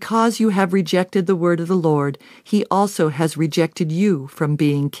 Because you have rejected the word of the Lord, He also has rejected you from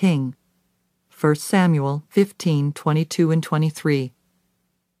being king." 1 Samuel 15:22 and 23.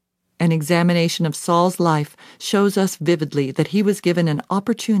 An examination of Saul's life shows us vividly that he was given an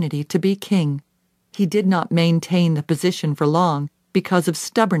opportunity to be king. He did not maintain the position for long because of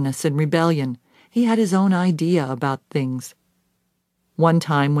stubbornness and rebellion. He had his own idea about things. One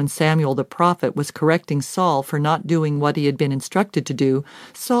time when Samuel the prophet was correcting Saul for not doing what he had been instructed to do,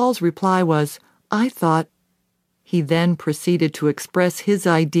 Saul's reply was, "I thought..." He then proceeded to express his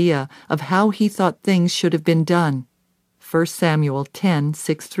idea of how he thought things should have been done. 1 Samuel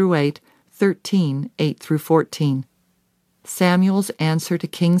 10:6-8, 13:8-14. Samuel's answer to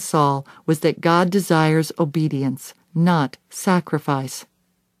King Saul was that God desires obedience, not sacrifice.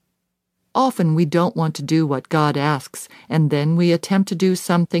 Often we don't want to do what God asks, and then we attempt to do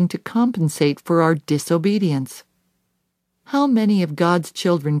something to compensate for our disobedience. How many of God's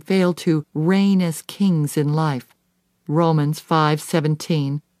children fail to reign as kings in life? Romans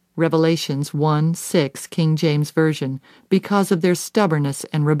 5:17, Revelations 1:6, King James Version, because of their stubbornness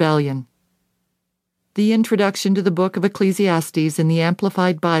and rebellion. The introduction to the book of Ecclesiastes in the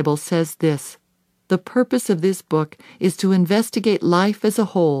Amplified Bible says this: "The purpose of this book is to investigate life as a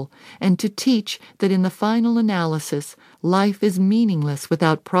whole and to teach that in the final analysis, life is meaningless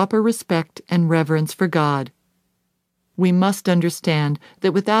without proper respect and reverence for God." We must understand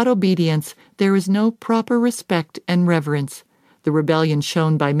that without obedience, there is no proper respect and reverence. The rebellion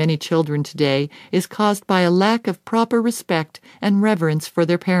shown by many children today is caused by a lack of proper respect and reverence for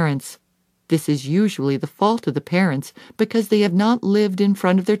their parents. This is usually the fault of the parents because they have not lived in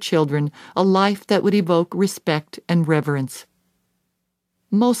front of their children a life that would evoke respect and reverence.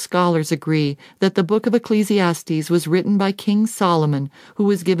 Most scholars agree that the book of Ecclesiastes was written by King Solomon, who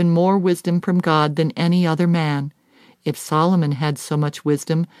was given more wisdom from God than any other man. If Solomon had so much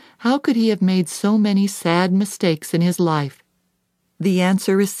wisdom, how could he have made so many sad mistakes in his life? The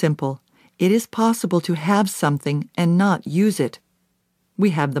answer is simple. It is possible to have something and not use it.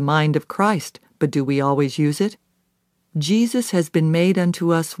 We have the mind of Christ, but do we always use it? Jesus has been made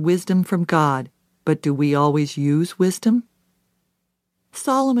unto us wisdom from God, but do we always use wisdom?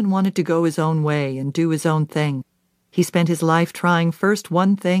 Solomon wanted to go his own way and do his own thing. He spent his life trying first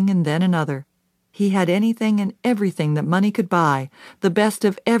one thing and then another. He had anything and everything that money could buy, the best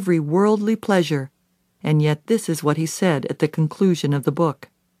of every worldly pleasure, and yet this is what he said at the conclusion of the book.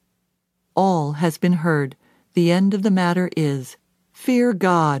 All has been heard. The end of the matter is, fear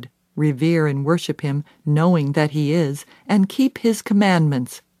God, revere and worship him, knowing that he is, and keep his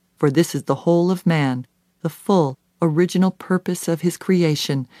commandments, for this is the whole of man, the full, original purpose of his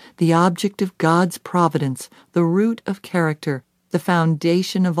creation, the object of God's providence, the root of character, the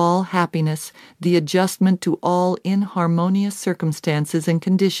foundation of all happiness, the adjustment to all inharmonious circumstances and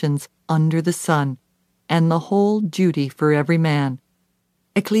conditions under the sun, and the whole duty for every man.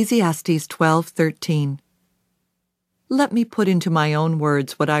 Ecclesiastes 12:13. Let me put into my own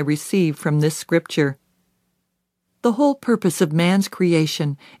words what I receive from this scripture. The whole purpose of man's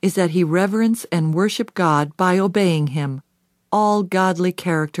creation is that he reverence and worship God by obeying him. All godly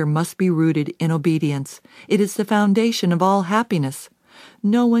character must be rooted in obedience. It is the foundation of all happiness.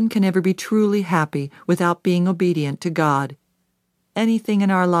 No one can ever be truly happy without being obedient to God. Anything in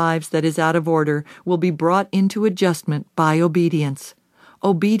our lives that is out of order will be brought into adjustment by obedience.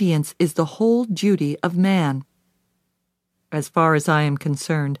 Obedience is the whole duty of man. As far as I am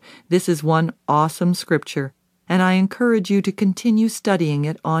concerned, this is one awesome scripture, and I encourage you to continue studying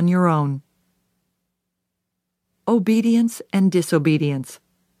it on your own. Obedience and disobedience.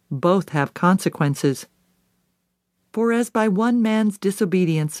 Both have consequences. For as by one man's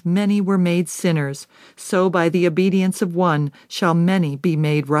disobedience many were made sinners, so by the obedience of one shall many be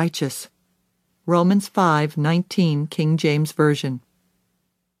made righteous. Romans 5:19, King James Version.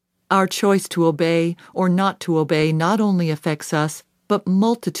 Our choice to obey or not to obey not only affects us, but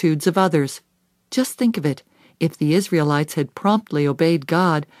multitudes of others. Just think of it. If the Israelites had promptly obeyed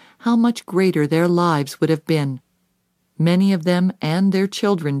God, how much greater their lives would have been. Many of them and their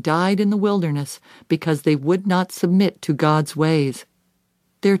children died in the wilderness because they would not submit to God's ways.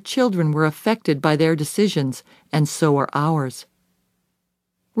 Their children were affected by their decisions, and so are ours.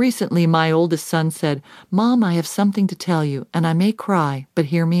 Recently, my oldest son said, "Mom, I have something to tell you, and I may cry, but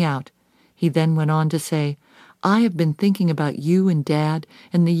hear me out." He then went on to say, "I have been thinking about you and Dad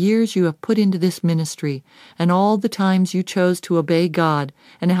and the years you have put into this ministry and all the times you chose to obey God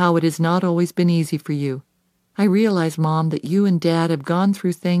and how it has not always been easy for you. I realize, Mom, that you and Dad have gone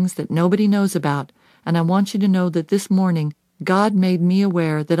through things that nobody knows about, and I want you to know that this morning God made me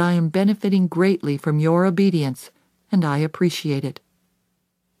aware that I am benefiting greatly from your obedience, and I appreciate it."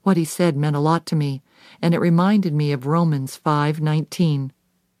 What he said meant a lot to me, and it reminded me of Romans 5:19.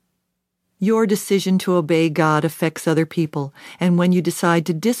 Your decision to obey God affects other people, and when you decide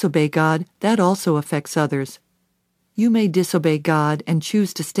to disobey God, that also affects others. You may disobey God and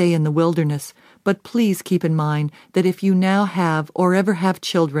choose to stay in the wilderness, but please keep in mind that if you now have or ever have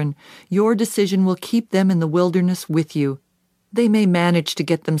children, your decision will keep them in the wilderness with you. They may manage to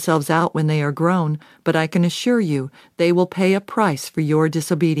get themselves out when they are grown, but I can assure you they will pay a price for your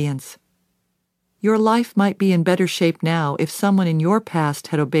disobedience. Your life might be in better shape now if someone in your past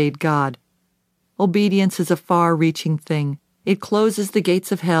had obeyed God. Obedience is a far-reaching thing. It closes the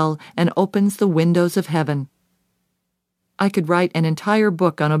gates of hell and opens the windows of heaven. I could write an entire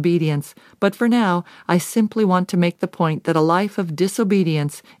book on obedience, but for now, I simply want to make the point that a life of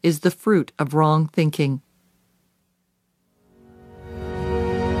disobedience is the fruit of wrong thinking.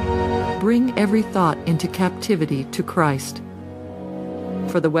 Bring every thought into captivity to Christ.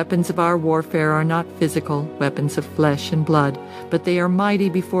 For the weapons of our warfare are not physical, weapons of flesh and blood, but they are mighty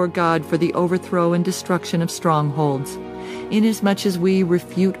before God for the overthrow and destruction of strongholds. Inasmuch as we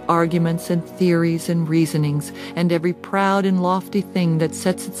refute arguments and theories and reasonings, and every proud and lofty thing that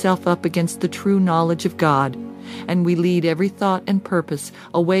sets itself up against the true knowledge of God, and we lead every thought and purpose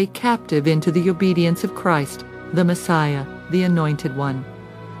away captive into the obedience of Christ, the Messiah, the Anointed One.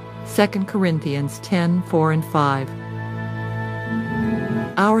 2 Corinthians 10:4 and 5.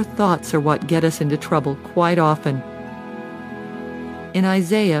 Our thoughts are what get us into trouble quite often. In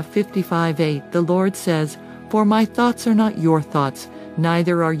Isaiah 55:8, the Lord says, "For my thoughts are not your thoughts,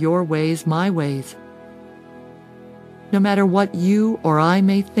 neither are your ways my ways." No matter what you or I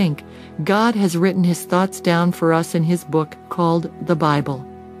may think, God has written His thoughts down for us in His book called the Bible.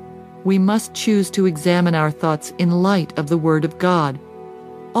 We must choose to examine our thoughts in light of the Word of God.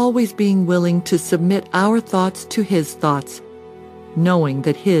 always being willing to submit our thoughts to His thoughts, knowing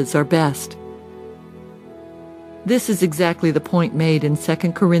that His are best. This is exactly the point made in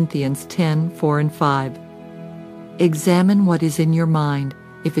 2 Corinthians 10:4 and 5. Examine what is in your mind.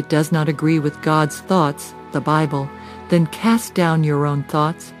 If it does not agree with God's thoughts, the Bible, then cast down your own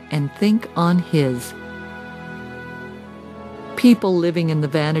thoughts and think on His. People living in the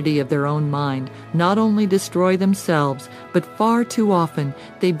vanity of their own mind not only destroy themselves, but far too often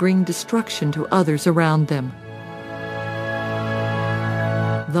they bring destruction to others around them.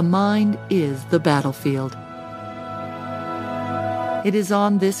 The mind is the battlefield. It is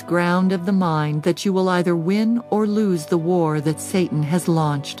on this ground of the mind that you will either win or lose the war that Satan has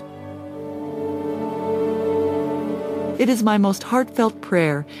launched. It is my most heartfelt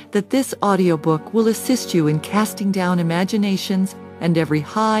prayer that this audiobook will assist you in casting down imaginations and every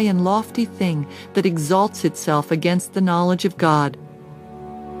high and lofty thing that exalts itself against the knowledge of God,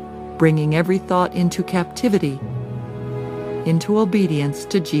 bringing every thought into captivity, into obedience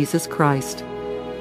to Jesus Christ.